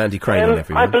don't want to do an Andy Crane on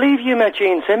everyone. I believe you met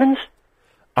Gene Simmons.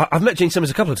 I've met Gene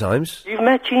Simmons a couple of times. You've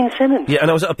met Gene Simmons? Yeah,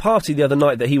 and I was at a party the other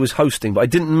night that he was hosting, but I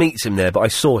didn't meet him there, but I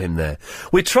saw him there.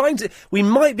 We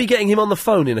might be getting him on the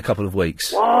phone in a couple of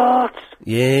weeks. What?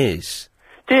 Yes.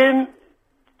 He's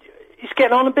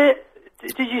getting on a bit.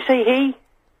 Did you say he?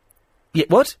 Yeah,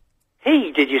 what?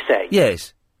 He, did you say?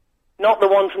 Yes. Not the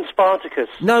one from Spartacus?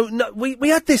 No, we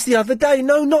had this the other day.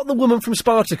 No, not the woman from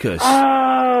Spartacus.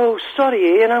 Oh,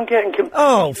 sorry, Ian, I'm getting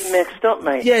completely mixed up,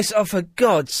 mate. Yes, oh, for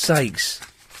God's sakes.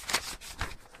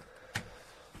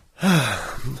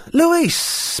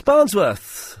 Louise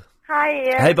Barnsworth. Hi,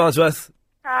 Ian. Hey, Barnsworth.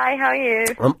 Hi, how are you?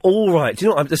 I'm all right. Do you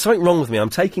know what? There's something wrong with me.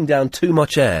 I'm taking down too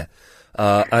much air,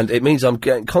 and it means I'm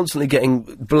constantly getting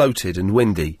bloated and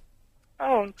windy.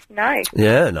 Oh, nice.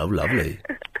 Yeah, no, lovely.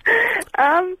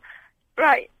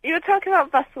 Right, you were talking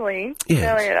about Vaseline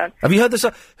earlier on. Have you heard the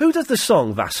song? Who does the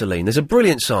song Vaseline? There's a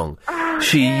brilliant song. Oh,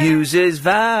 she uses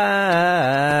Vaseline.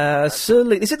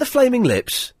 Is it the Flaming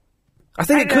Lips? I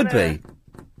think it could be.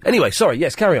 Anyway, sorry,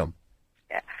 yes, carry on.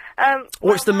 Yeah.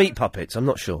 Or it's the Meat Puppets, I'm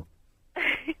not sure.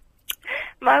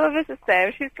 My mother's the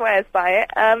same, she swears by it.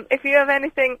 If you have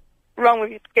anything wrong with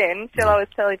your skin, she'll always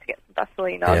tell you to get some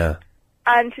Vaseline on. Yeah.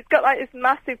 And she's got, like, this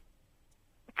massive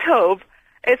tub.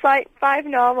 It's like 5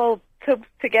 normal tubs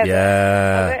together.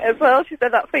 Yeah. Of it as well. She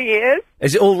said that for years.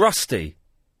 Is it all rusty?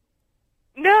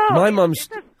 No. It's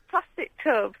a plastic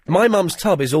tub. My mum's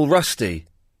tub is all rusty.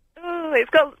 Oh, it's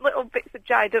got little bits of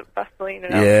dried up Vaseline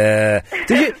and all. Yeah.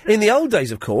 Did you, in the old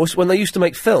days, of course, when they used to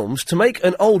make films, to make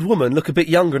an old woman look a bit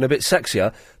younger and a bit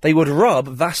sexier, they would rub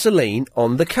Vaseline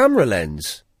on the camera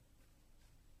lens.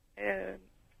 Yeah.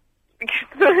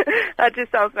 That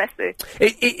just sounds messy.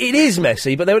 It is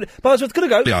messy, but they would... Barnsworth, gotta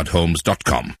go.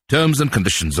 Yardhomes.com. Terms and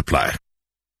conditions apply.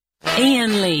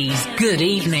 Ian Lee's Good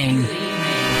Evening.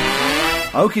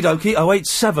 Okie dokie,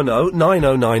 0870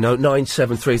 9090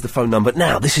 973 is the phone number.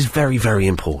 Now, this is very, very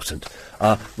important.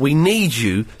 We need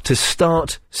you to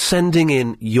start sending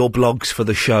in your blogs for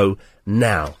the show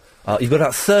now. You've got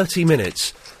about 30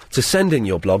 minutes to send in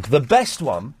your blog. The best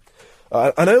one,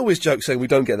 and I always joke saying we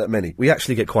don't get that many. We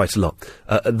actually get quite a lot.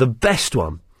 The best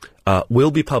one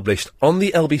will be published on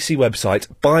the LBC website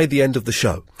by the end of the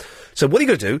show. So what are you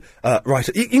going to do? Right,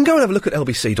 you can go and have a look at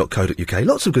lbc.co.uk.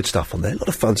 Lots of good stuff on there. A lot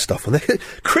of fun stuff on there.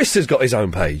 Chris has got his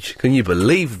own page. Can you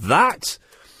believe that?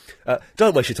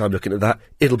 Don't waste your time looking at that.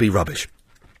 It'll be rubbish.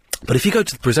 But if you go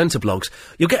to the presenter blogs,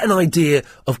 you'll get an idea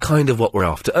of kind of what we're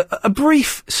after. A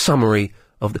brief summary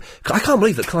of the... I can't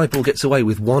believe that Clive Ball gets away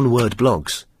with one-word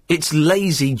blogs. It's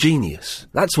lazy genius.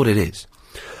 That's what it is.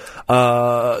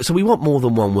 So we want more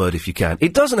than one word if you can.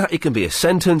 It doesn't it can be a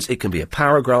sentence, it can be a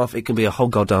paragraph, it can be a whole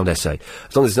goddamn essay.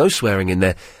 As long as there's no swearing in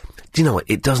there. Do you know what?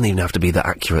 It doesn't even have to be that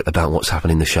accurate about what's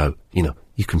happening in the show. You know,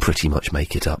 you can pretty much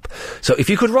make it up. So if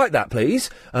you could write that, please,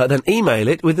 then email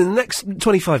it within the next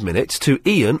 25 minutes to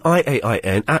Ian,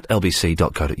 IAIN, at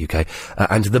lbc.co.uk.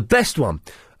 And the best one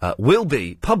will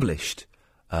be published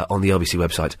on the LBC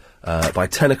website by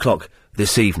 10 o'clock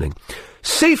this evening.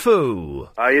 Sifu!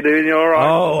 How you doing? You alright?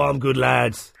 Oh, I'm good,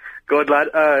 lads. Good, lad.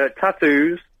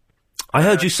 Tattoos. I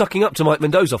heard you sucking up to Mike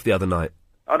Mendoza the other night.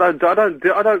 I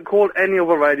don't call any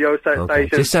other radio station.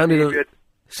 Just sounded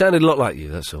a lot like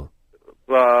you, that's all.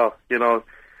 Well, you know.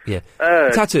 Yeah.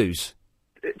 Tattoos.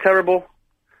 Terrible.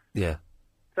 Yeah.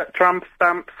 Tramp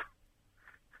stamps.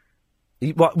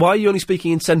 Why are you only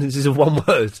speaking in sentences of one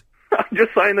word? I'm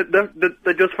just saying that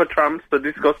they're just for tramps. They're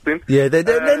disgusting. Yeah,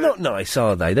 they're not nice,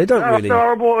 are they? They don't really. They're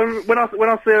horrible. And when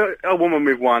I see a woman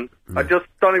with one, I just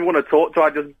don't even want to talk to her. I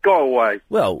just go away.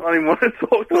 Well, I don't even want to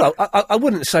talk to her. Well, I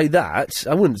wouldn't say that.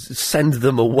 I wouldn't send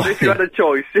them away. If you had a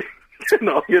choice,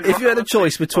 if you had a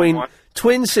choice between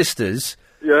twin sisters,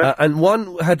 and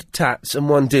one had tats and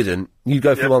one didn't, you'd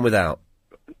go for the one without.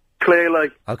 Clearly.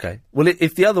 Okay. Well,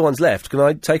 if the other one's left, can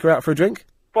I take her out for a drink?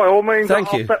 By all means,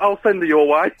 Thank you. I'll send her your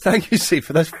way. Thank you, Sifu.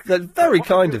 That's very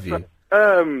kind of you.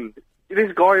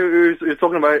 This guy who's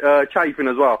talking about chafing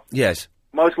as well. Yes.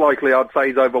 Most likely, I'd say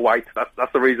he's overweight.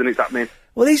 That's the reason it's happening.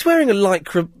 Well, he's wearing a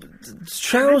lycra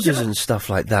trousers and stuff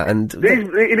like that, and he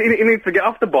needs to get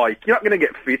off the bike. You're not going to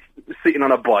get fit sitting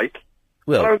on a bike.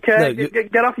 Will, I don't care. no, you-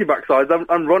 Get off your backsides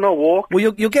and run or walk.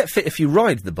 Well, you'll get fit if you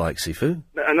ride the bike, Sifu.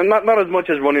 And not as much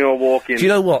as running or walking. Do you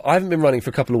know what? I haven't been running for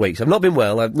a couple of weeks. I've not been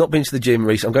well. I've not been to the gym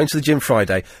recently. I'm going to the gym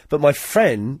Friday. But my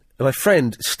friend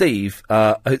Steve,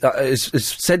 has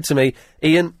said to me,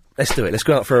 Ian, let's do it. Let's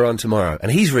go out for a run tomorrow.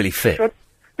 And he's really fit. But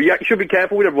you should be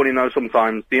careful with running though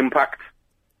sometimes. The impact.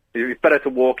 It's better to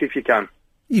walk if you can.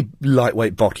 You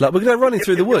lightweight bottle up. We're going to go running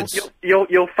through the woods.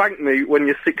 You'll thank me when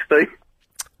you're 60.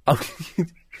 Oh,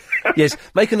 yes,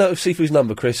 make a note of Sifu's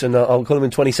number, Chris, and I'll call him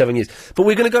in 27 years. But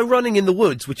we're going to go running in the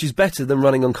woods, which is better than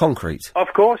running on concrete. Of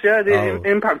course, yeah.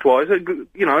 Impact-wise,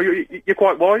 you know, you're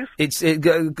quite wise.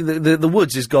 The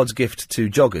woods is God's gift to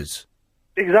joggers.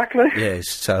 Exactly. Yes,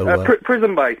 so...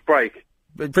 Prison Break.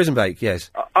 Prison Break,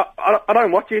 yes. I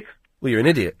don't watch it. Well, you're an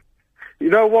idiot. You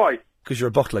know why? Because you're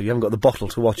a bottler. You haven't got the bottle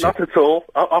to watch Not at all.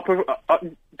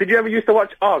 Did you ever used to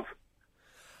watch Oz?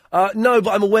 No,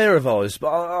 but I'm aware of Oz. But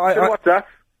I watch that.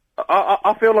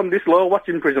 I feel I'm this low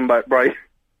watching Prison Break.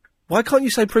 Why can't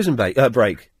you say Prison Break?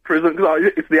 Prison, cause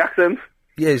it's the accent.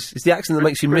 Yes, it's the accent that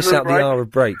makes you miss out the hour of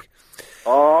break.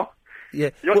 Oh. Yeah.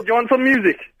 You want some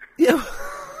music? Yeah.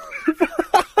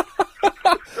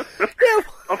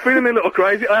 I'm feeling a little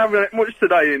crazy. I haven't ate much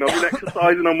today, you know. I've been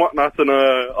exercising and whatnot, and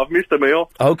I've missed a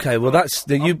meal. Okay, well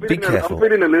you be careful. I'm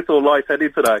feeling a little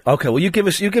lightheaded today. Okay, well you give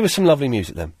us some lovely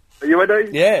music then. Are you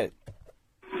ready? Yeah.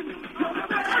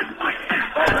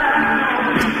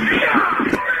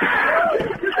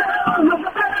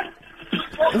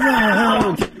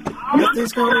 Around,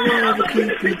 nothing's gonna ever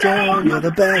keep you down. You're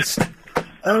the best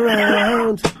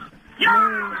around.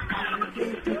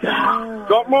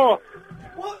 Got more.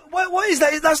 What is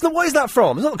that? What is that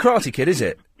from? It's not the Karate Kid, is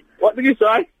it? What did you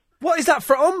say? What is that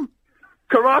from?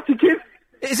 Karate Kid.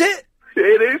 Is it?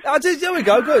 It is. There we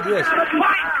go. Good. Yes.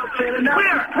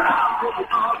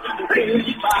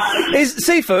 Is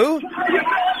Sifu?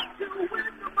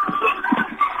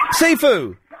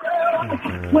 Sifu.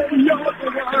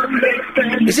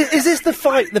 Is this the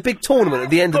fight, the big tournament at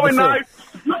the end of the film?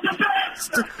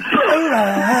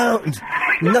 Around,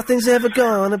 nothing's ever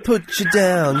gonna put you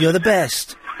down. You're the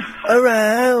best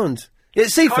around. Yeah,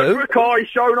 Sifu.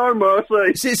 Show no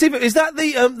mercy. Sifu, is that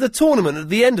the tournament at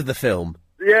the end of the film?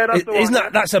 Yeah, that's the one.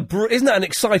 Isn't that an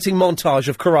exciting montage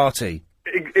of karate?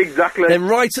 Exactly. Then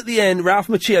right at the end, Ralph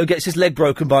Macchio gets his leg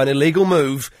broken by an illegal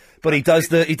move, but he does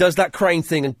that crane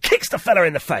thing and kicks the fella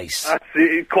in the face. That's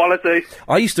it, quality.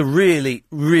 I used to really,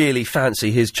 really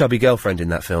fancy his chubby girlfriend in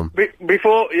that film.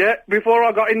 Before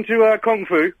I got into Kung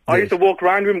Fu, I used to walk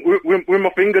around with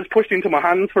my fingers pushed into my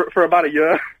hands for about a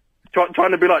year,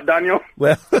 trying to be like Daniel.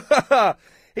 Well, the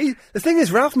thing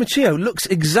is, Ralph Macchio looks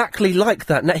exactly like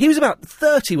that. Now, he was about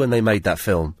 30 when they made that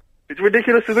film. It's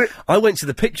ridiculous, isn't it? I went to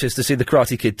the pictures to see The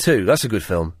Karate Kid 2. That's a good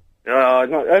film. How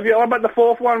about the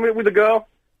fourth one with the girl?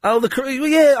 Oh,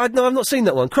 I've not seen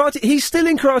that one. He's still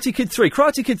in Karate Kid 3.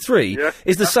 Karate Kid 3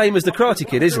 is the same as The Karate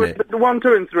Kid, isn't it? The 1,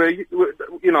 2 and 3,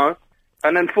 you know,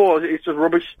 and then 4, it's just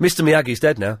rubbish. Mr. Miyagi's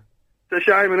dead now. It's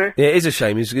a shame, isn't it? Yeah, it is a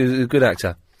shame. He's a good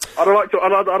actor. I'd like to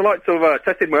have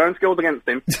tested my own skills against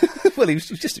him. Well, he was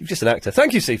just an actor.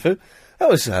 Thank you, Sifu. That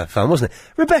was fun, wasn't it?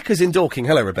 Rebecca's in Dorking.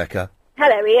 Hello, Rebecca.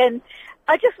 Hello, Ian.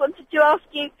 I just wanted to ask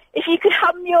you if you could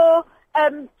hum your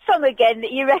song again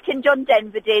that you reckon John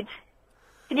Denver did.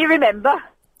 Can you remember?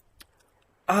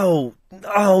 Oh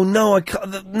no, I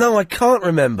can't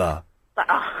remember.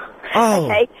 Oh.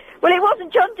 Okay. Well, it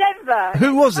wasn't John Denver.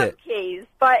 Who was it? Monkeys,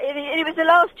 but it was the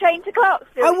last train to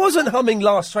Clarksville. I wasn't humming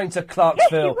Last Train to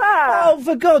Clarksville. Yes, you were. Oh,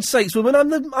 for God's sakes, woman, I'm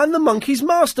the Monkeys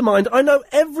mastermind. I know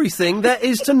everything there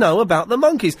is to know about the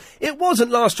Monkeys. It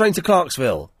wasn't Last Train to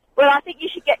Clarksville. Well, I think you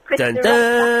should get Chris. Dun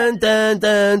dun dun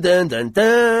dun dun dun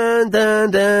dun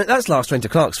dun dun. That's Last Train to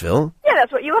Clarksville. Yeah,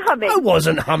 that's what you were humming. I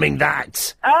wasn't humming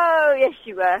that. Oh, yes,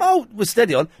 you were. Oh, well,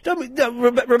 steady on.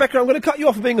 Rebecca, I'm going to cut you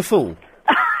off for being a fool.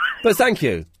 But thank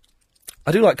you.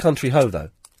 I do like Country Ho, though.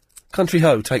 Country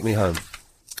Ho, take me home.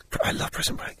 I love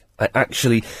Prison Break. I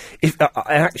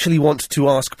actually want to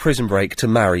ask Prison Break to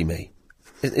marry me.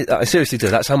 I seriously do.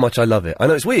 That's how much I love it. I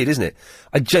know it's weird, isn't it?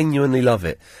 I genuinely love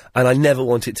it. And I never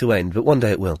want it to end, but one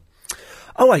day it will.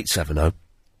 0870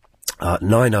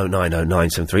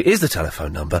 9090973 is the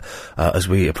telephone number as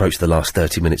we approach the last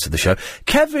 30 minutes of the show.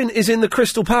 Kevin is in the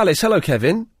Crystal Palace. Hello,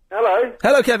 Kevin. Hello.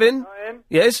 Hello, Kevin. Hi, Ian.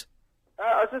 Yes?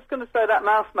 I was just going to say that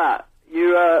mouse mat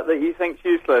that you think's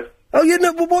useless. Oh, yeah,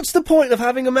 no, well, what's the point of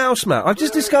having a mouse mat? I've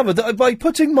just discovered that by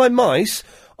putting my mice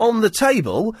on the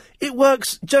table, it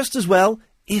works just as well,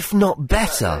 if not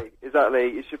better.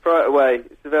 Exactly. You should throw it away.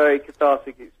 It's a very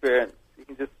cathartic experience. You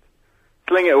can just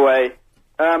sling it away.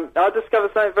 I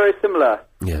discovered something very similar.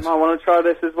 Yes. You might want to try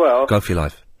this as well. Go for your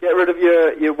life. Get rid of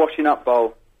your washing up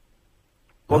bowl.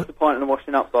 What's the point in the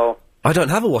washing up bowl? I don't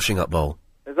have a washing up bowl.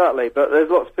 Exactly, but there's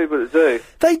lots of people that do.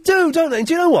 They do, don't they? And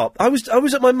do you know what? I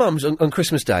was at my mum's on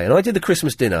Christmas Day, and I did the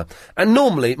Christmas dinner. And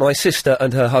normally, my sister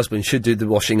and her husband should do the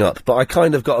washing up, but I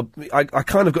kind of got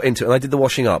into it, and I did the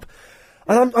washing up.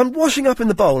 And I'm washing up in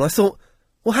the bowl, and I thought,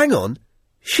 well, hang on,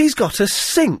 she's got a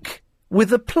sink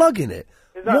with a plug in it.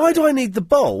 Exactly. Why do I need the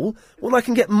bowl when I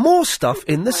can get more stuff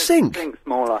in the sink? Sink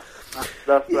smaller.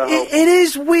 That's the whole... It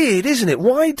is weird, isn't it?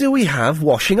 Why do we have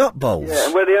washing up bowls? Yeah,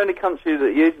 and we're the only country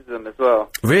that uses them as well.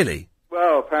 Really?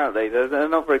 Well, apparently. They're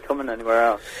not very common anywhere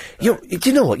else. Do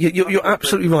you know what? You're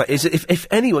absolutely right. Is if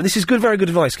anyone... This is very good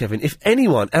advice, Kevin. If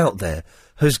anyone out there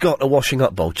has got a washing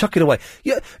up bowl, chuck it away.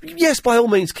 Yes, by all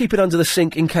means, keep it under the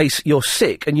sink in case you're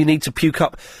sick and you need to puke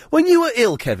up. When you were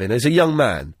ill, Kevin, as a young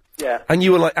man... Yeah. And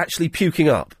you were, like, actually puking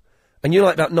up, and you're,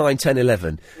 like, about 9, 10,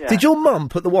 11. Yeah. Did your mum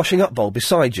put the washing up bowl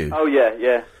beside you? Oh, yeah,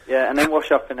 and then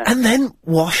wash up in it. And then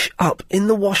wash up in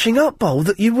the washing up bowl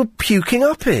that you were puking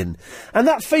up in. And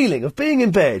that feeling of being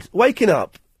in bed, waking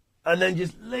up, and then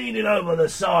just leaning over the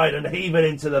side and heaving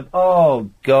into the... Oh,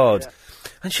 God. Yeah.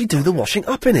 And she'd do the washing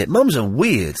up in it. Mums are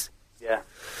weird. Yeah.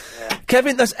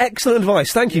 Kevin, that's excellent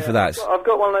advice. Thank you for that. I've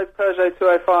got one of those Peugeot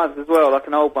 205s as well, like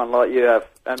an old one like you have,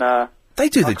 and, they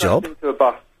do the job. I crashed into a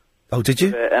bus. Oh, did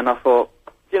you? And I thought,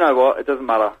 you know what, it doesn't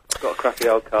matter. I've got a crappy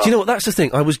old car. Do you know what, that's the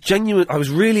thing. I was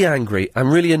really angry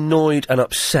and really annoyed and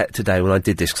upset today when I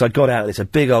did this, because I got out and it's a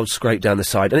big old scrape down the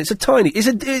side, and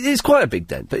it's quite a big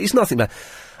dent, but it's nothing bad.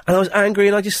 And I was angry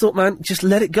and I just thought, man, just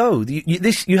let it go.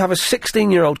 You have a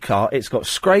 16-year-old car, it's got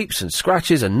scrapes and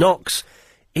scratches and knocks.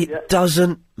 It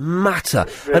doesn't matter.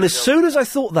 Really and as soon as I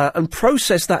thought that and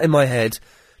processed that in my head,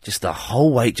 just the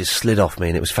whole weight just slid off me,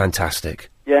 and it was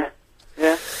fantastic. Yeah.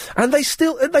 And they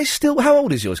still, how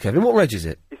old is yours, Kevin? What reg is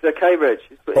it? It's a K-reg.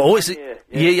 It's a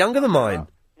year younger than mine.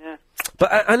 Yeah.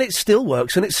 But, and it still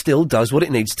works, and it still does what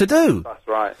it needs to do. That's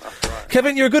right.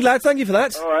 Kevin, you're a good lad, thank you for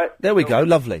that. All right. There we go,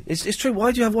 lovely. It's true,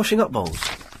 why do you have washing up bowls?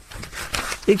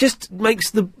 It just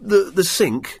makes the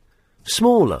sink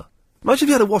smaller. Imagine if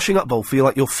you had a washing up bowl for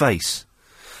your face.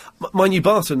 My new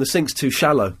bathroom, the sink's too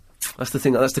shallow. That's the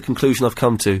thing. That's the conclusion I've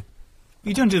come to.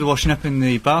 You don't do the washing up in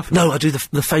the bathroom? No, I do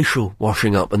the facial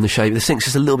washing up and the shave. The sink's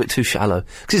just a little bit too shallow.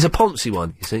 Because it's a poncy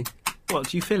one, you see. What,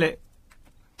 do you fill it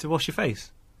to wash your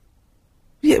face?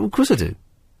 Yeah, well, of course I do.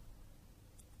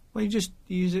 Well, you just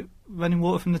use it running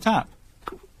water from the tap.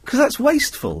 Because that's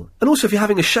wasteful. And also, if you're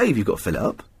having a shave, you've got to fill it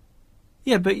up.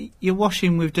 Yeah, but you're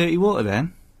washing with dirty water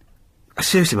then.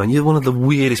 Seriously, man, you're one of the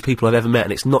weirdest people I've ever met,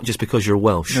 and it's not just because you're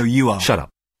Welsh. No, you are. Shut up.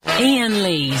 Ian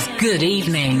Lee's Good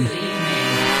Evening.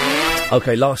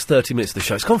 OK, last 30 minutes of the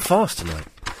show. It's gone fast tonight.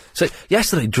 So,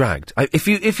 yesterday dragged.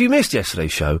 If you missed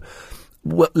yesterday's show,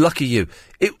 well, lucky you.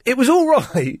 It was all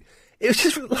right. It was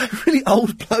just like really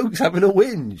old blokes having a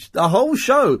whinge. The whole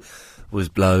show was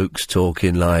blokes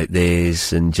talking like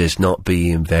this and just not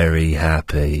being very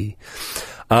happy.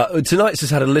 Tonight's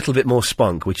has had a little bit more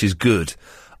spunk, which is good.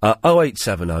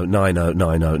 0870 90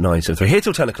 90 973. Here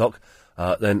till 10 o'clock.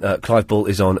 Then Clive Bull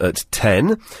is on at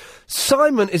 10.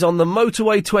 Simon is on the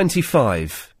motorway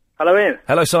 25. Hello, Ian.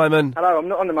 Hello, Simon. Hello, I'm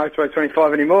not on the motorway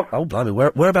 25 anymore. Oh, blimey,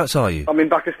 whereabouts are you? I'm in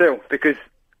Buckerstill, because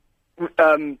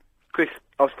Chris,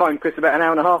 I was phoning Chris about an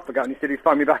hour and a half ago, and he said he'd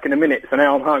phone me back in a minute, so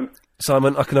now I'm home.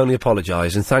 Simon, I can only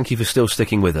apologise, and thank you for still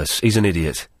sticking with us. He's an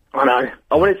idiot. I know.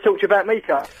 I wanted to talk to you about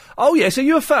Mika. Oh, yes, are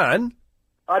you a fan?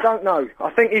 I don't know. I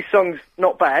think his song's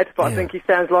not bad, but I think he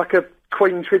sounds like a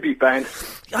Queen tribute band.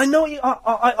 I know.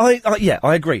 Yeah,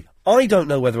 I agree. I don't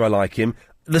know whether I like him.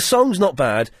 The song's not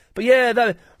bad, but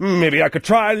yeah, maybe I could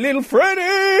try Little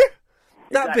Freddie.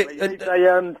 That bit.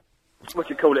 What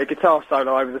do you call it? A guitar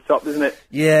solo over the top, doesn't it?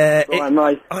 Yeah.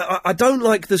 Mate. I don't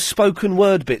like the spoken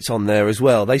word bits on there as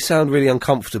well. They sound really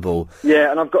uncomfortable. Yeah,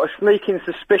 and I've got a sneaking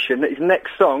suspicion that his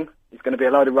next song is going to be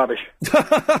a load of rubbish.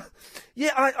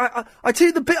 Yeah, I tell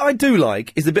you, the bit I do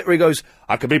like is the bit where he goes,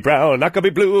 I could be brown, I could be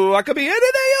blue, I could be anything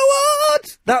you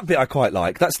want. That bit I quite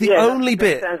like. That's the only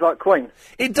bit. It sounds like Queen.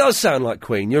 It does sound like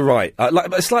Queen, you're right.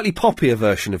 Like a slightly poppier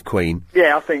version of Queen.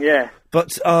 Yeah, I think, yeah.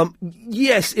 But,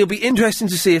 yes, it'll be interesting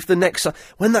to see if the next...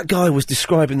 when that guy was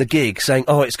describing the gig, saying,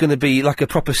 it's going to be like a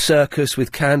proper circus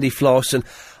with candy floss, and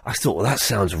I thought, well, that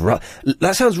sounds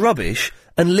rubbish,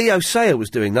 and Leo Sayer was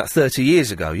doing that 30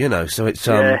 years ago, you know, so it's,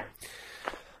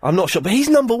 I'm not sure, but he's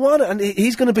number one, and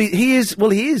he's going to be... he is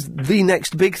the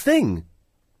next big thing.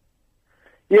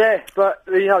 Yeah, but,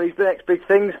 you know, these the next big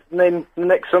things, and then the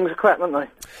next songs are crap, aren't they?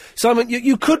 Simon,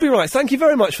 you could be right. Thank you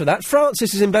very much for that.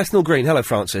 Francis is in Bethnal Green. Hello,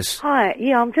 Francis. Hi,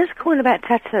 yeah, I'm just calling about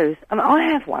tattoos. I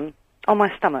have one on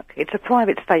my stomach. It's a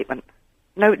private statement.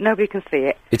 nobody can see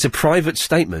it. It's a private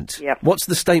statement? Yep. What's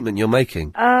the statement you're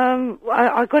making?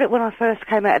 I got it when I first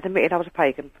came out admitting I was a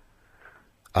pagan.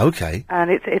 Okay.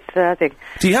 And it's a thing.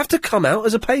 Do you have to come out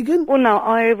as a pagan? Well, no,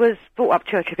 I was brought up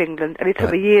Church of England, and it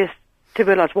took me years to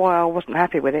realise why I wasn't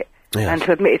happy with it, and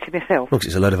to admit it to myself. Well, 'cause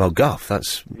it's a load of old guff,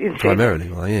 that's primarily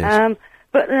why, yes.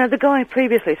 But the guy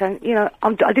previously saying, you know,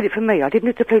 I did it for me, I didn't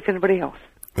need to please anybody else.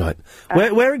 Right.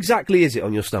 Where exactly is it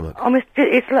on your stomach?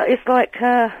 It's like,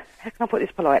 how can I put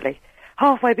this politely?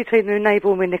 Halfway between the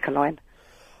navel and my knicker line.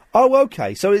 Oh,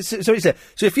 okay. So it's there.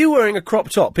 So if you were wearing a crop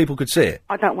top, people could see it?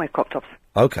 I don't wear crop tops.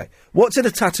 Okay. What's it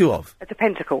a tattoo of? It's a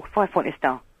pentacle, 5-pointed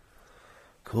star.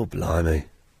 Cool, blimey.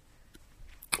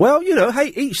 Well, you know, hey,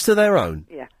 each to their own.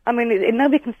 Yeah. I mean,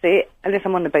 nobody can see it unless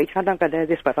I'm on the beach. I don't go there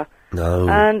this weather. No.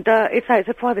 And it's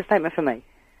a private statement for me.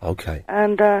 Okay.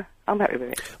 And I'm happy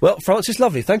with it. Well, Francis,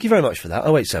 lovely. Thank you very much for that.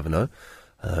 0870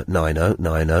 90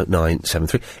 90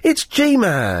 973. It's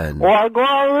G-Man. What go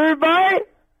on, everybody?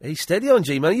 Hey, steady on,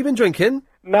 G-Man. You been drinking?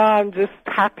 No, I'm just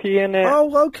happy in it.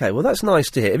 Oh, okay. Well, that's nice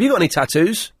to hear. Have you got any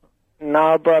tattoos?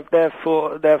 No, bruv, they're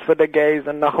for the gays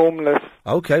and the homeless.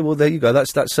 Okay, well, there you go.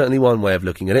 That's certainly one way of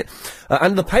looking at it.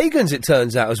 And the pagans, it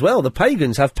turns out, as well. The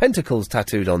pagans have pentacles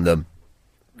tattooed on them.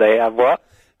 They have what?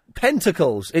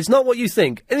 Pentacles. It's not what you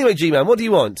think. Anyway, G-Man, what do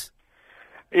you want?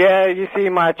 Yeah, you see,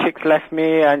 my chick's left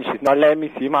me and she's not letting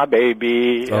me see my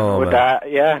baby. Oh, with man.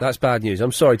 that, yeah. That's bad news.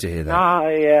 I'm sorry to hear that. Ah,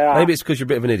 yeah. Maybe it's because you're a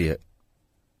bit of an idiot.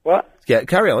 What? Yeah,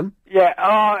 carry on. Yeah,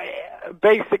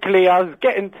 basically, I was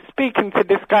speaking to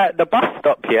this guy at the bus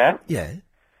stop, yeah? Yeah.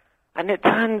 And it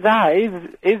turns out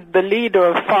he's the leader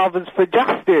of Fathers for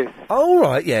Justice. Oh,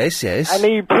 right, yes. And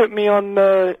he put me on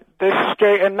the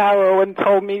straight and narrow and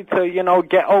told me to, you know,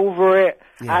 get over it,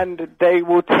 and they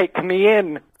will take me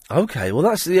in. Okay,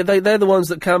 well, they're the ones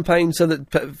that campaign so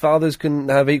that fathers can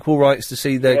have equal rights to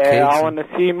see their kids. Yeah, I want to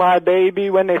see my baby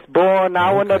when it's born.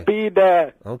 I want to be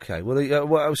there. Okay,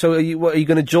 well, so are you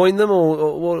going to join them,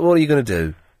 or what are you going to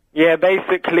do? Yeah,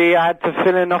 basically, I had to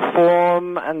fill in a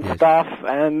form and stuff,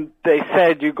 and they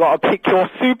said you got to pick your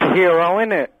superhero,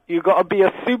 innit? You got to be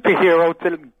a superhero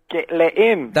to get let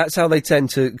in. That's how they tend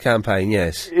to campaign.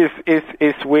 Yes.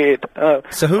 It's weird.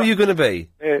 So who are you going to be?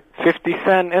 50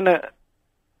 Cent, innit?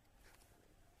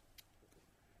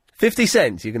 50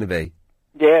 Cent, you're going to be?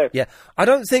 Yeah. Yeah. I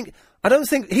don't think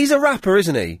he's a rapper,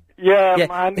 isn't he? Yeah,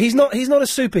 man. He's not a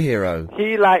superhero.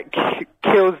 He,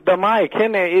 kills the mic,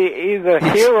 innit? He's a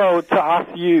hero to us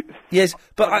youths. Yes,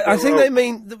 but I think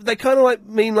they kind of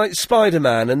mean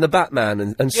Spider-Man and the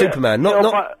Batman and Superman,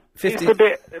 not 50... It's a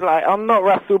bit, I'm not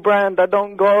Russell Brand, I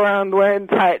don't go around wearing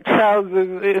tight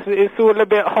trousers, it's all a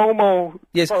bit homo.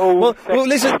 Yes, well,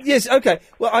 listen, yes, okay,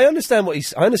 well, I understand what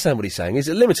he's saying, it's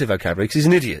a limited vocabulary, because he's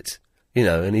an idiot, you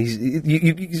know, and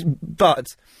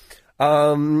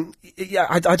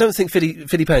I don't think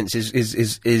Fiddy Pence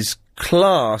is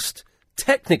classed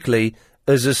technically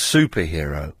as a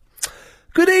superhero.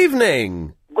 Good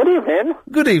evening. Good evening.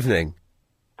 Good evening.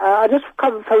 I just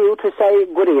come for you to say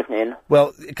good evening.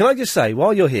 Well, can I just say,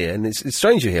 while you're here, and it's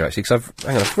strange you're here actually, because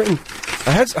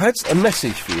I had a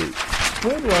message for you.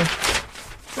 Where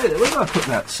did I put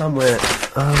that? Somewhere.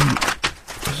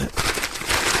 Was it?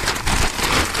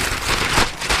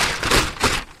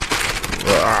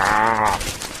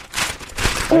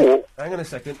 Oh. Hang on a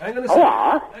second. Hang on,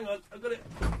 I've got it.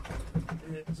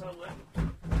 Here somewhere.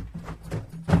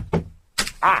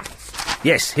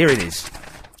 Yes, here it is.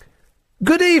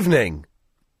 Good evening.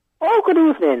 Oh, good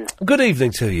evening. Good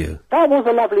evening to you. That was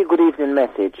a lovely good evening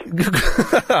message.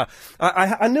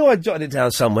 I knew I'd jotted it down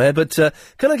somewhere, but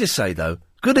can I just say, though,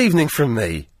 good evening from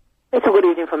me. It's a good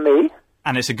evening from me.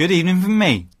 And it's a good evening from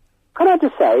me. Can I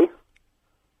just say,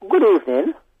 good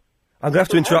evening. I'm going to have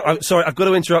to interrupt. Sorry, I've got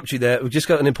to interrupt you there. We've just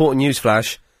got an important news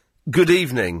flash. Good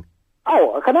evening.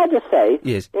 Oh, can I just say?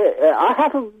 Yes.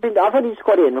 I've only just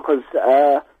got in because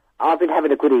I've been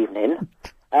having a good evening.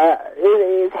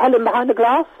 Is Helen behind the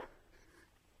glass?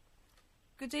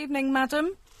 Good evening,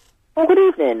 madam. Oh, good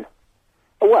evening.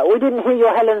 What, we didn't hear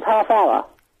your Helen's half hour.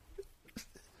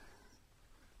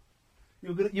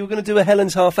 You were going to do a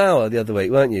Helen's half hour the other week,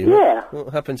 weren't you? Yeah.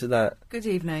 What happened to that? Good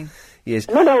evening. Yes.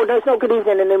 No, it's not good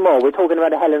evening anymore. We're talking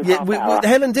about a Helen's half hour.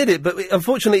 Helen did it, but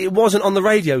unfortunately it wasn't on the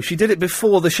radio. She did it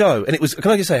before the show, and it was, can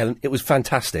I just say, Helen, it was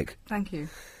fantastic. Thank you.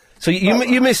 So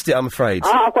you missed it, I'm afraid.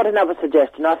 I've got another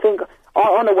suggestion. I think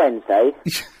on a Wednesday,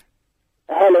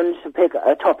 Helen should pick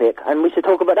a topic, and we should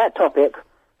talk about that topic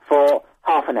for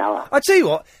half an hour. I tell you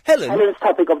what, Helen's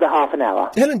topic of the half an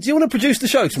hour. Helen, do you want to produce the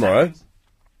show tomorrow?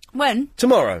 When?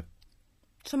 Tomorrow.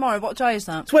 Tomorrow, what day is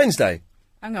that? It's Wednesday.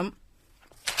 Hang on.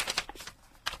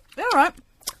 Yeah, all right.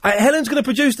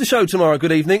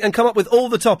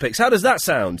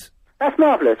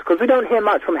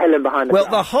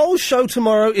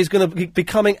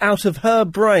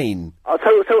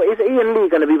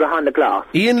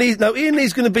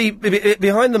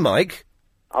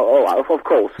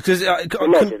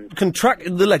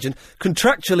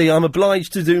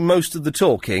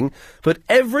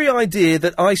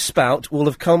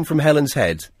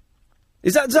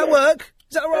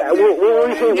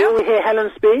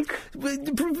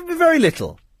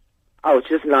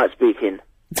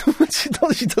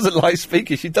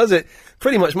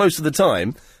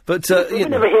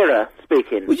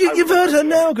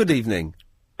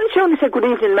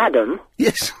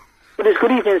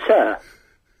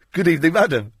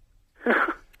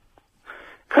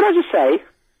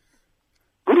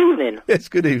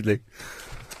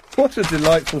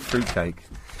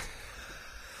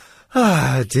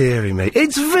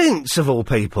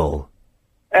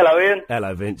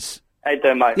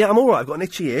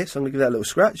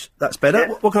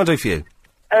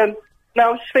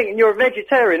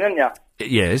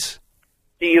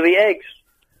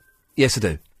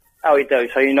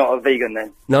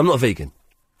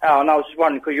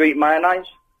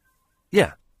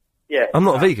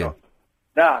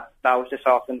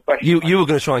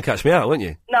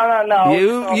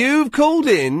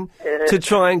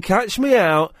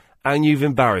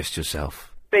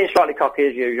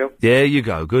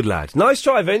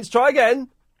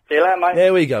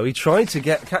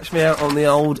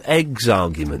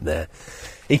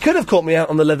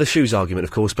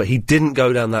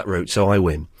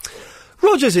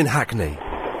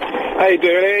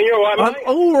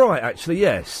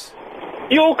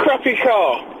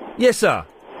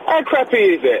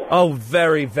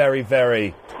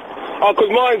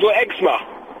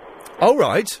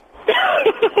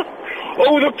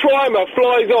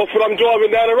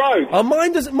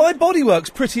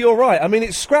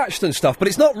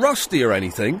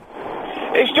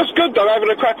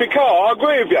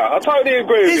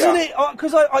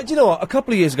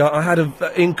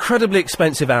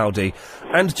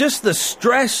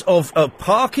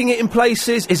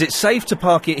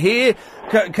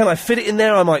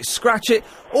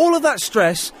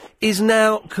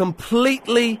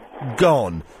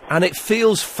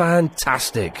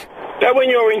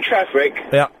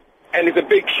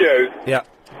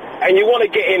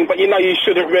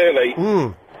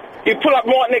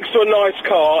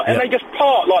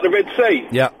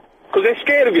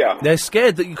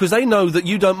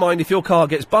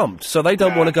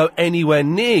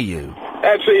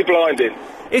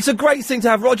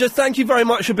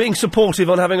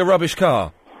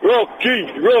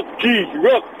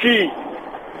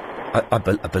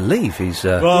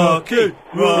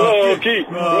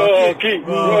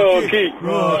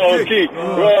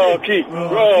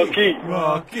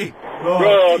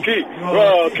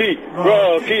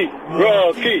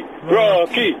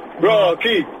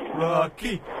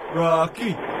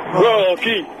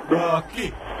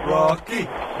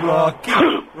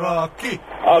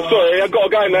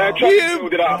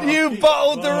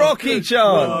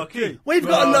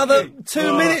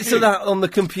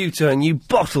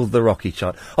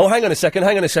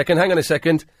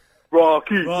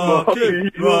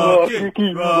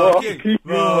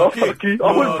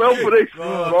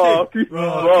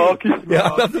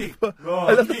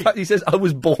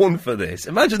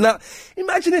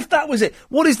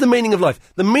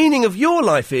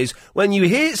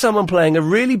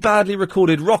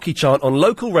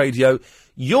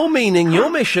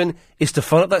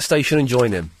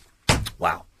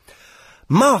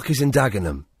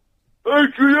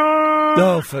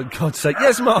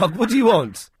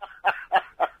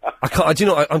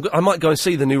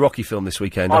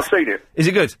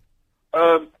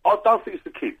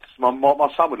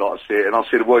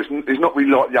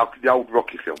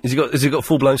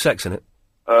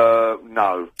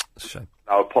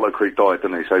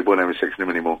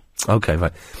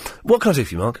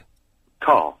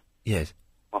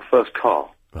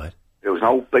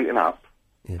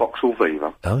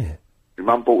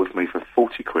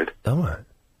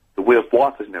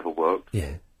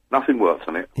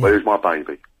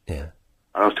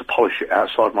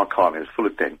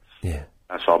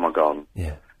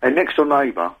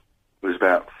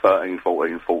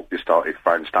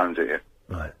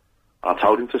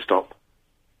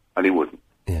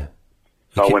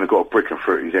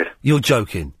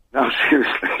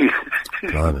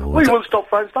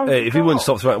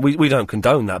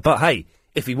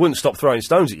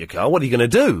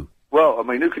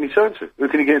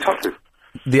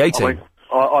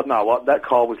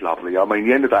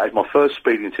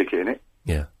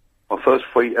 Yeah. My first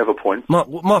 3 ever points.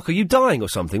 Mark, are you dying or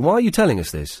something? Why are you telling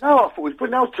us this? No, I thought we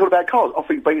now talking about cars. I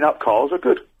think beating up cars are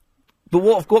good. But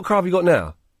what car have you got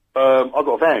now? I've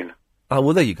got a van. Oh,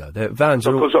 well, there you go. Vans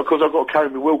are all... Because I've got to carry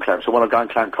my wheel clamp, so when I go and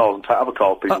clamp cars and take other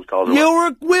people's cars... You're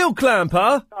a wheel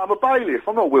clamper? No, I'm a bailiff.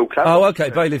 I'm not a wheel clamper. Oh, OK,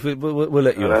 bailiff, we'll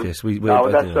let you off, yes. That's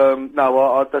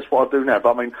what I do now.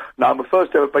 But, I mean, no, my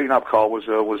first ever beaten up car was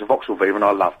a Vauxhall Viva, and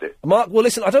I loved it. Mark, well,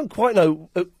 listen, I don't quite know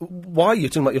why you're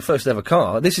talking about your first ever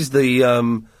car. This is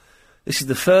the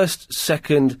first,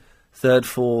 second, third,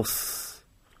 fourth...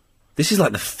 This is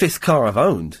like the 5th car I've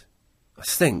owned, I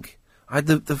think. I had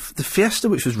the Fiesta,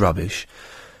 which was rubbish.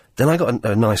 Then I got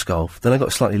a nice Golf. Then I got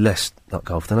a slightly less not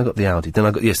Golf. Then I got the Audi. Then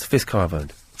I got, the 5th car I've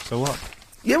owned. So what?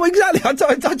 Yeah, well, exactly. I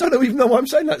don't even know why I'm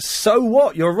saying that. So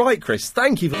what? You're right, Chris.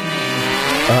 Thank you.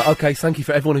 OK, thank you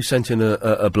for everyone who sent in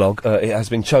a blog. It has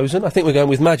been chosen. I think we're going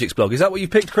with Magic's blog. Is that what you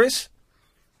picked, Chris?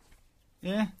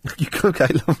 Yeah. OK,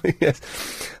 lovely, yes.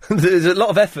 There's a lot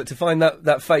of effort to find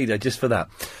that fader just for that.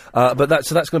 But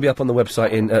that's going to be up on the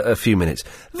website in a few minutes.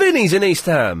 Vinny's in East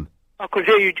Ham. I could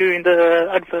hear you during the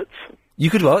adverts.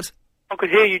 You could what? I could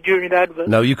hear you during the adverts.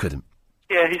 No, you couldn't.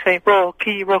 Yeah, he's saying,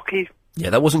 Rocky, Rocky. Yeah,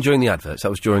 that wasn't during the adverts.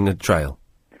 That was during the trail.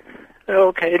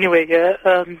 Okay, anyway, yeah.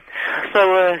 You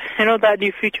know that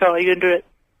new feature, are you going to do it?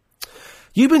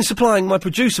 You've been supplying my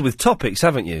producer with topics,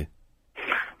 haven't you?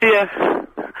 Yeah.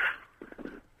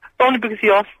 Only because he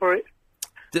asked for it.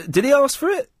 Did he ask for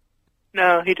it?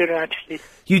 No, he didn't actually.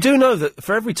 You do know that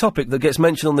for every topic that gets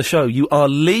mentioned on the show, you are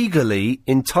legally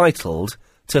entitled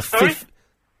to... Sorry?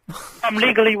 I'm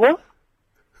legally what?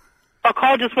 A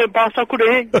car just went past, I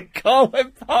couldn't hear you. A car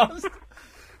went past?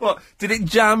 What, did it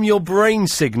jam your brain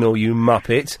signal, you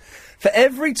muppet? For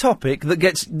every topic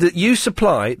that you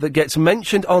supply that gets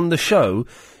mentioned on the show,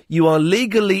 you are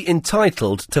legally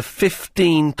entitled to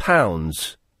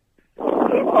 £15.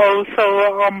 Oh,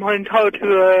 so I'm entitled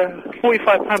to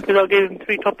 £45 because I gave him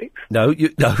 3 topics. No,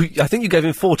 I think you gave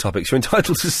him 4 topics. You're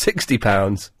entitled to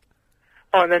 £60.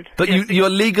 Oh, then. But yeah, you are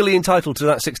legally entitled to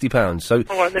that £60. So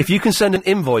right, if you can send an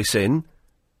invoice in,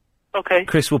 okay,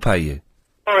 Chris will pay you.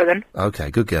 All right, then.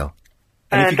 Okay, good girl.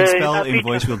 And if you can spell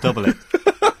invoice, we'll double it.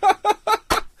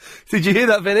 Did you hear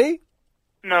that, Vinny?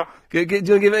 No. Do you want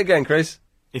to give it again, Chris?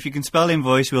 If you can spell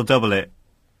invoice, we'll double it.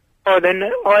 Oh, then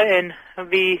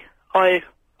INVIO.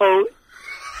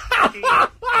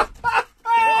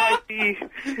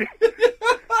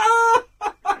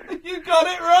 You got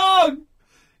it wrong!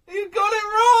 You got it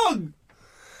wrong!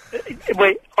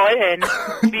 Wait,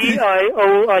 INVIOICE.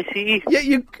 Yeah,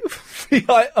 you...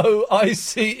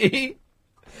 VIOICE?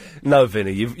 No,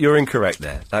 Vinny, you're incorrect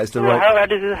there. That's the right...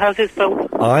 How's it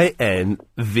spelled?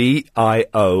 INVIOICE.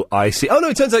 Oh, no,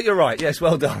 it turns out you're right. Yes,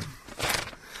 well done.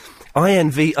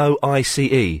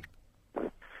 INVOICE.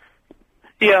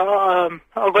 Yeah, I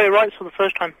got it right for the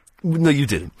first time. No, you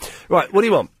didn't. Right, what do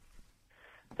you want?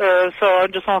 So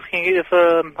I'm just asking if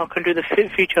I can do the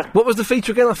feature. What was the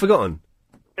feature again? I've forgotten.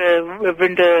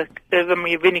 Vinny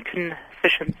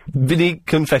Confessions. Vinny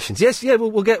Confessions. Yes, yeah.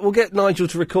 We'll get Nigel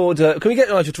to record. Can we get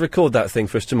Nigel to record that thing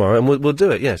for us tomorrow? And we'll do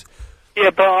it. Yes.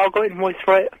 Yeah, but I got invoice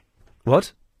right.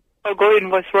 What? I got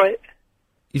invoice right.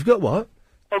 You've got what?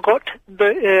 I got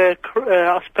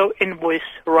I spelled invoice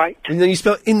right. And then you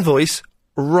spelled invoice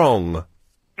wrong.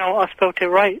 No, I spelled it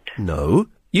right. No,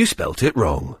 you spelt it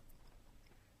wrong.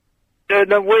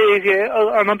 The way is,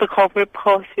 yeah, another car went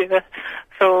past, yeah.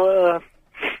 So,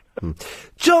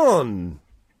 John!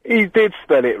 He did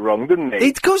spell it wrong, didn't he?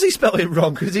 Of course he spelled it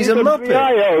wrong, because he's a muppet.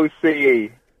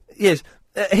 VIOCE. Yes.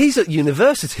 He's at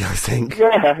university, I think.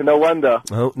 Yeah, no wonder.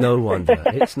 Oh, no wonder.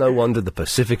 It's no wonder the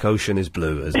Pacific Ocean is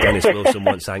blue, as Dennis Wilson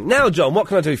once sang. Now, John, what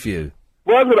can I do for you?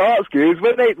 What I was going to ask you is,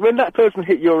 when that person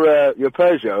hit your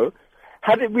Peugeot,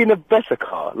 had it been a better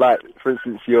car, like, for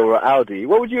instance, your Audi,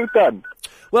 what would you have done?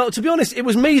 Well, to be honest, it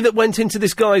was me that went into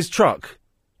this guy's truck.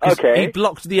 Okay. He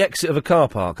blocked the exit of a car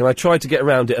park, and I tried to get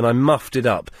around it, and I muffed it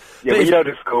up. Yeah, but you know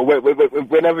the score.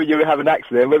 Whenever you have an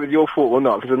accident, whether it's your fault or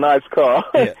not, if it's a nice car,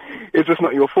 yeah. It's just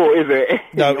not your fault, is it?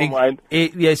 No,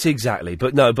 yes, exactly.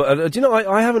 But no, do you know,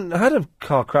 I haven't had a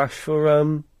car crash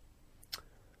for,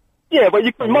 Yeah, but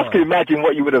you must imagine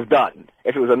what you would have done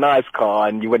if it was a nice car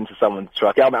and you went into someone's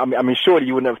truck. I mean, surely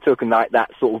you wouldn't have taken like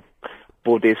that sort of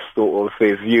Buddhist sort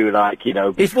of view, like, you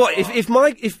know. If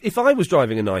I was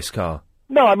driving a nice car.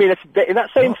 No, I mean, in that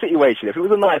same situation, if it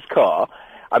was a nice car,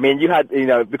 I mean, you had, you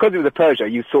know, because it was a Peugeot,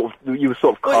 you were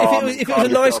sort of calm. Well, if it was a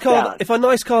nice car, if a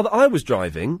nice car that I was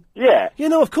driving, yeah, you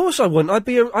know, of course I wouldn't. I'd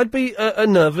be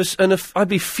nervous and I'd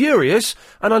be furious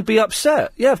and I'd be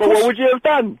upset. Yeah, of course. What would you have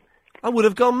done? I would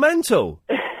have gone mental.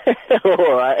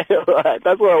 all right,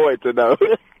 that's what I wanted to know.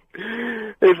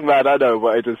 It's mad, I know,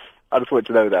 but I just want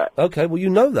to know that. Okay, well, you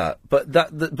know that, but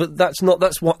that's not.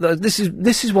 That's what. This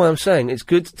is why I'm saying it's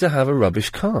good to have a rubbish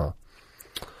car.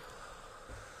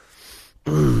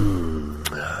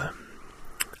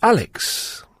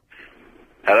 Alex.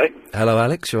 Hello. Hello,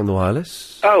 Alex. You're on the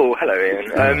wireless. Oh, hello,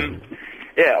 Ian.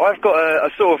 Yeah, I've got a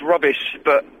sort of rubbish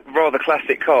but rather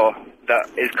classic car that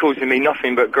is causing me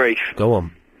nothing but grief. Go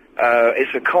on.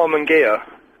 It's a Carman Ghia.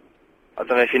 I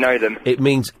don't know if you know them. It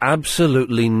means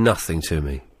absolutely nothing to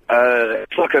me.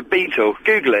 It's like a Beetle.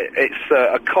 Google it. It's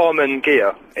a Carman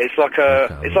Ghia. It's like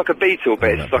a Beetle,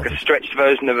 but it's like a stretched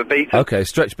version of a Beetle. Okay,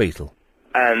 stretched Beetle.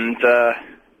 And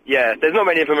yeah, there's not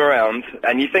many of them around,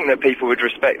 and you think that people would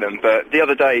respect them. But the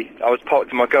other day, I was parked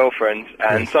with my girlfriend,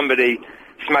 and somebody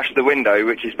smashed the window,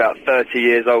 which is about 30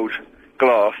 years old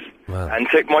glass, and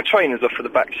took my trainers off of the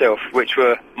back shelf, which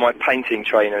were my painting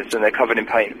trainers, and they're covered in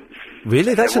paint.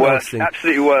 Really? That's an odd thing.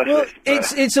 Absolutely worthless. Well,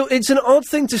 it's an odd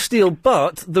thing to steal,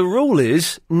 but the rule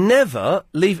is never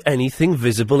leave anything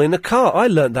visible in a car. I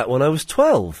learnt that when I was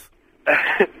 12.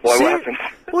 Why, what happened?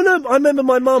 Well, no, I remember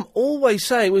my mum always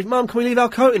saying, Mum, can we leave our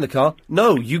coat in the car?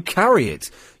 No, you carry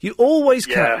it. You always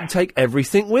take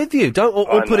everything with you.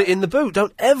 Or put it in the boot.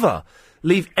 Don't ever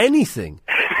leave anything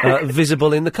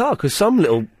visible in the car, because some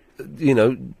little,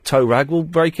 tow rag will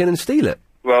break in and steal it.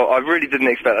 Well, I really didn't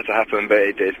expect that to happen, but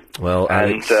it did. Well,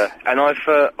 and I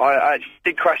actually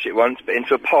did crash it once, but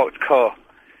into a parked car.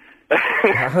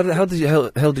 How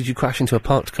did you crash into a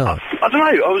parked car? I don't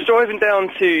know. I was driving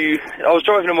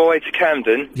on my way to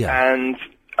Camden, and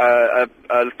a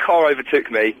car overtook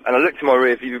me, and I looked in my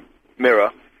rear view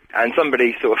mirror, and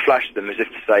somebody sort of flashed them as if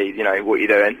to say, what are you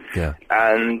doing? Yeah.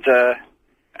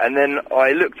 And then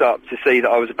I looked up to see that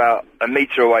I was about a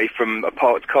metre away from a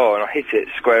parked car, and I hit it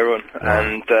square on. Wow.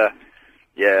 And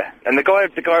and the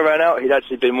guy ran out. He'd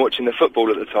actually been watching the football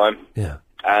at the time. Yeah.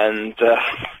 And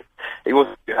he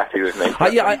wasn't too happy with me.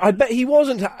 I bet he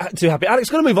wasn't too happy. Alex,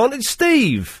 got to move on. It's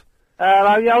Steve.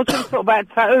 I was going to talk about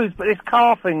tattoos, but this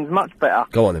car thing's much better.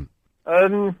 Go on, him.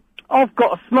 I've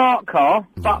got a smart car,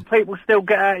 but people still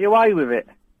get out of your way with it.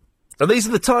 Oh, these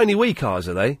are the tiny wee cars,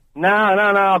 are they? No,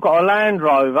 I've got a Land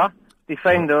Rover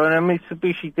Defender and a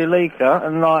Mitsubishi Delica,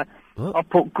 and I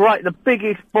put the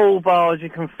biggest ball bars you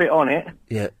can fit on it.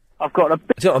 Yeah. I've got a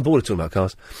I'm bored of talking about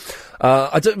cars.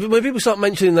 When people start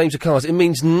mentioning names of cars, it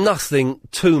means nothing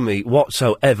to me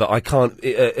whatsoever. I can't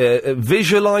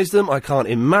visualise them. I can't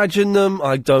imagine them.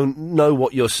 I don't know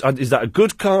what is that a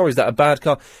good car? Is that a bad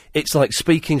car? It's like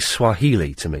speaking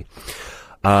Swahili to me.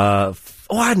 I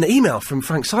had an email from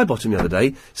Frank Sidebottom the other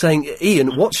day saying,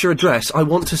 Ian, what's your address? I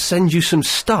want to send you some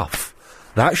stuff.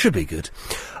 That should be good.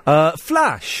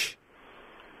 Flash.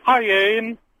 Hi,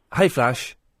 Ian. Hey,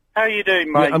 Flash. How you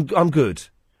doing, mate? Yeah, I'm good.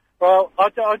 Well, I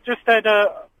just had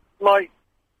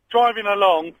driving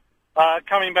along,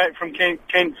 coming back from Kent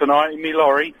tonight in my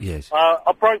lorry. Yes.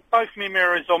 I broke both my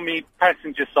mirrors on my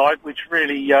passenger side, which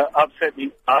really upset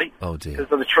me today. Oh, dear.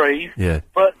 Because of the trees. Yeah.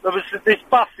 But there was this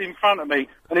bus in front of me,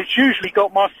 and it's usually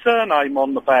got my surname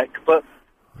on the back, but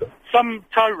some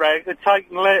tow rag had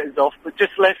taken letters off, but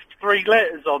just left 3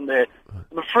 letters on there.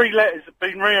 And the 3 letters have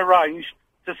been rearranged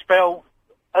to spell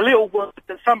a little word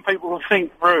that some people will think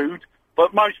rude,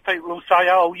 but most people will say,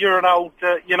 oh, you're an old,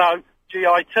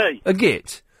 G-I-T. A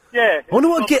git? Yeah. I wonder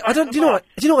what git... Do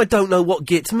you know I don't know what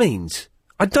git means?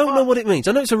 I don't know what it means.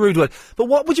 I know it's a rude word, but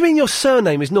what do you mean your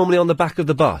surname is normally on the back of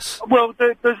the bus? Well,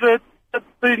 there's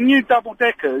the new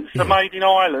double-deckers are made in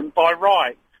Ireland by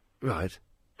Wright. Right.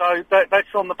 So that's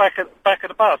on the back of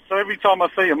the bus. So every time I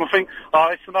see them, I think, oh,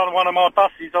 it's another one of my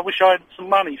buses. I wish I had some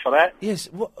money for that. Yes.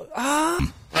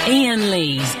 Ian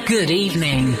Lee's Good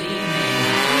Evening.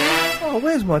 Oh,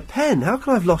 where's my pen? How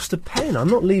can I have lost a pen? I'm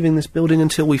not leaving this building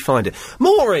until we find it.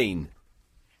 Maureen!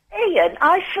 Ian,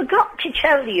 I forgot to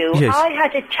tell you, Yes. I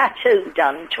had a tattoo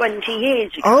done 20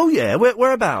 years ago. Oh, yeah?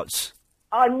 Whereabouts?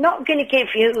 I'm not going to give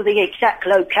you the exact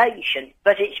location,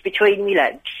 but it's between my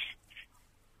legs.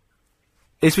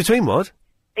 It's between what?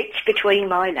 It's between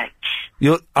my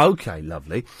legs. Okay,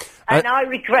 lovely. And I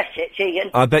regret it,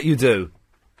 Ian. I bet you do.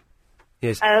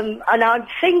 Yes. And I'm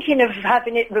thinking of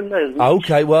having it removed.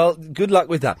 Okay, well, good luck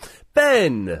with that.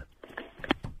 Ben!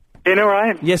 You know,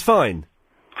 right? Yes, fine.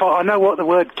 I know what the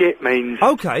word git means.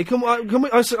 Okay, can we,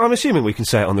 I'm assuming we can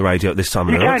say it on the radio at this time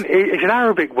of You the night. can. It's an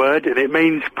Arabic word, and it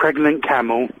means pregnant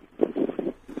camel.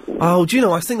 Oh, do you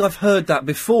know, I think I've heard that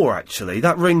before, actually.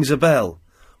 That rings a bell.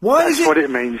 That's what it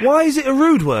means. Why is it a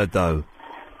rude word, though?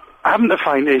 I haven't the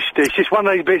faintest. It's just one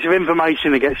of those bits of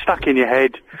information that gets stuck in your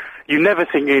head. You never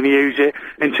think you're going to use it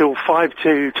until 5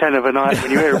 to 10 of a night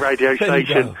when you hear a radio There you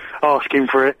station go. asking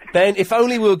for it. Ben, if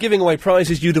only we were giving away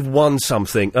prizes, you'd have won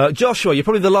something. Joshua, you're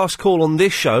probably the last call on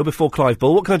this show before Clive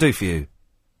Ball. What can I do for you?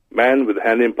 Man with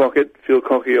hand in pocket, feel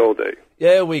cocky all day.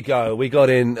 There we go. We got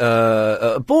in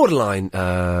borderline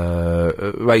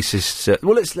racist.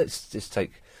 Well, let's just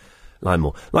take line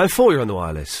more. Line 4, you're on the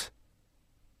wireless.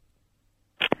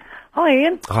 Hi,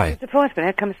 Ian. Hi. I'm surprised when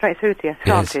I come straight through to you.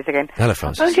 Yes. Francis again. Hello,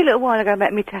 Francis. I phoned you a little while ago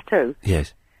about me tattoo.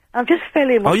 Yes. I'm just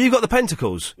filling. Oh, you got the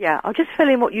pentacles? Yeah, I'll just fill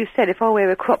in what you said. If I wear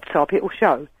a crop top, it will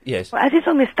show. Yes. Well, as it's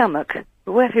on my stomach, it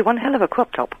would be one hell of a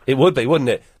crop top. It would be, wouldn't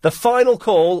it? The final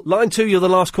call. Line 2, you're the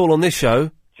last call on this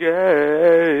show.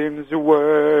 James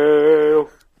Whale.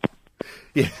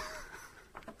 Yeah.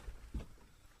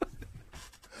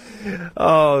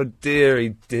 Oh,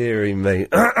 dearie me.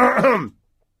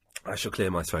 I shall clear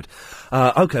my throat.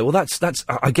 OK, well, that's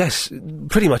I guess,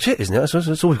 pretty much it, isn't it?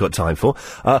 That's all we've got time for.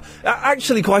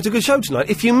 Actually, quite a good show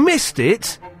tonight. If you missed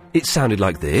it, it sounded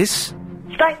like this.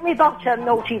 Straight me bottom,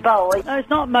 naughty boy. No, it's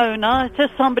not Mona. It's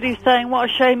just somebody saying, what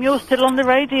a shame you're still on the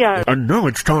radio. And now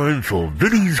it's time for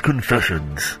Vinny's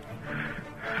Confessions.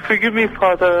 Forgive me,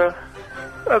 Father,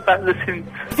 about the sins.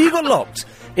 If you got locked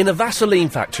in a Vaseline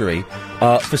factory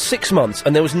for 6 months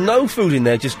and there was no food in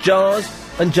there, just jars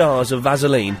and jars of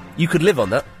Vaseline, you could live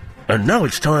on that. And now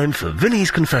it's time for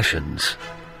Vinny's Confessions.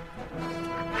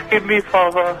 Forgive me,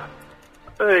 Father.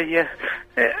 Yeah.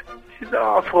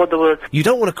 I forgot the words. You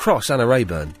don't want to cross Anna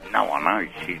Rayburn. No, I know.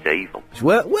 She's evil.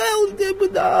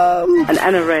 And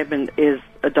Anna Rayburn is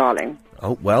a darling.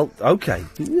 Oh, well, OK.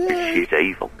 She's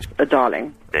evil. A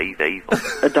darling. She's evil.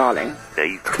 A darling.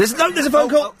 There's a phone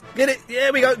call. Get it. Yeah,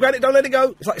 we go. Grab it. Don't let it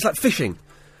go. It's like fishing.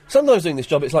 Sometimes doing this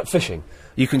job, it's like fishing.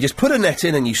 You can just put a net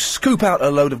in and you scoop out a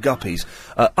load of guppies.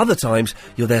 Other times,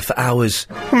 you're there for hours.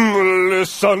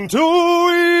 Listen to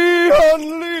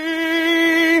Ian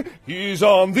Lee. He's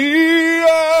on the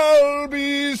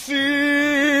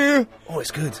LBC. Oh,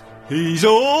 it's good. He's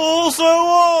also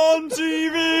on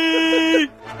TV.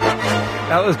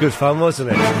 That was good fun,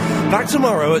 wasn't it? Back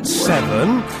tomorrow at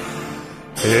 7.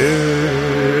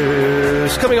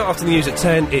 It's coming up after the news at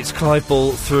 10. It's Clive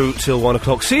Ball through till 1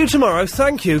 o'clock. See you tomorrow.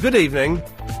 Thank you. Good evening.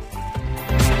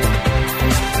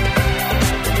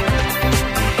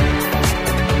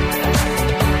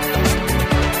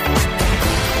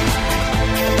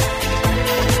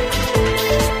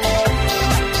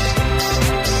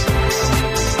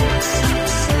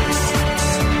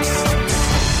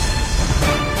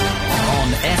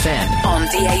 On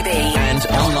DAB and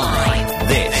online.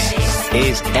 This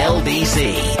is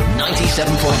LBC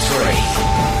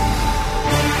 97.3.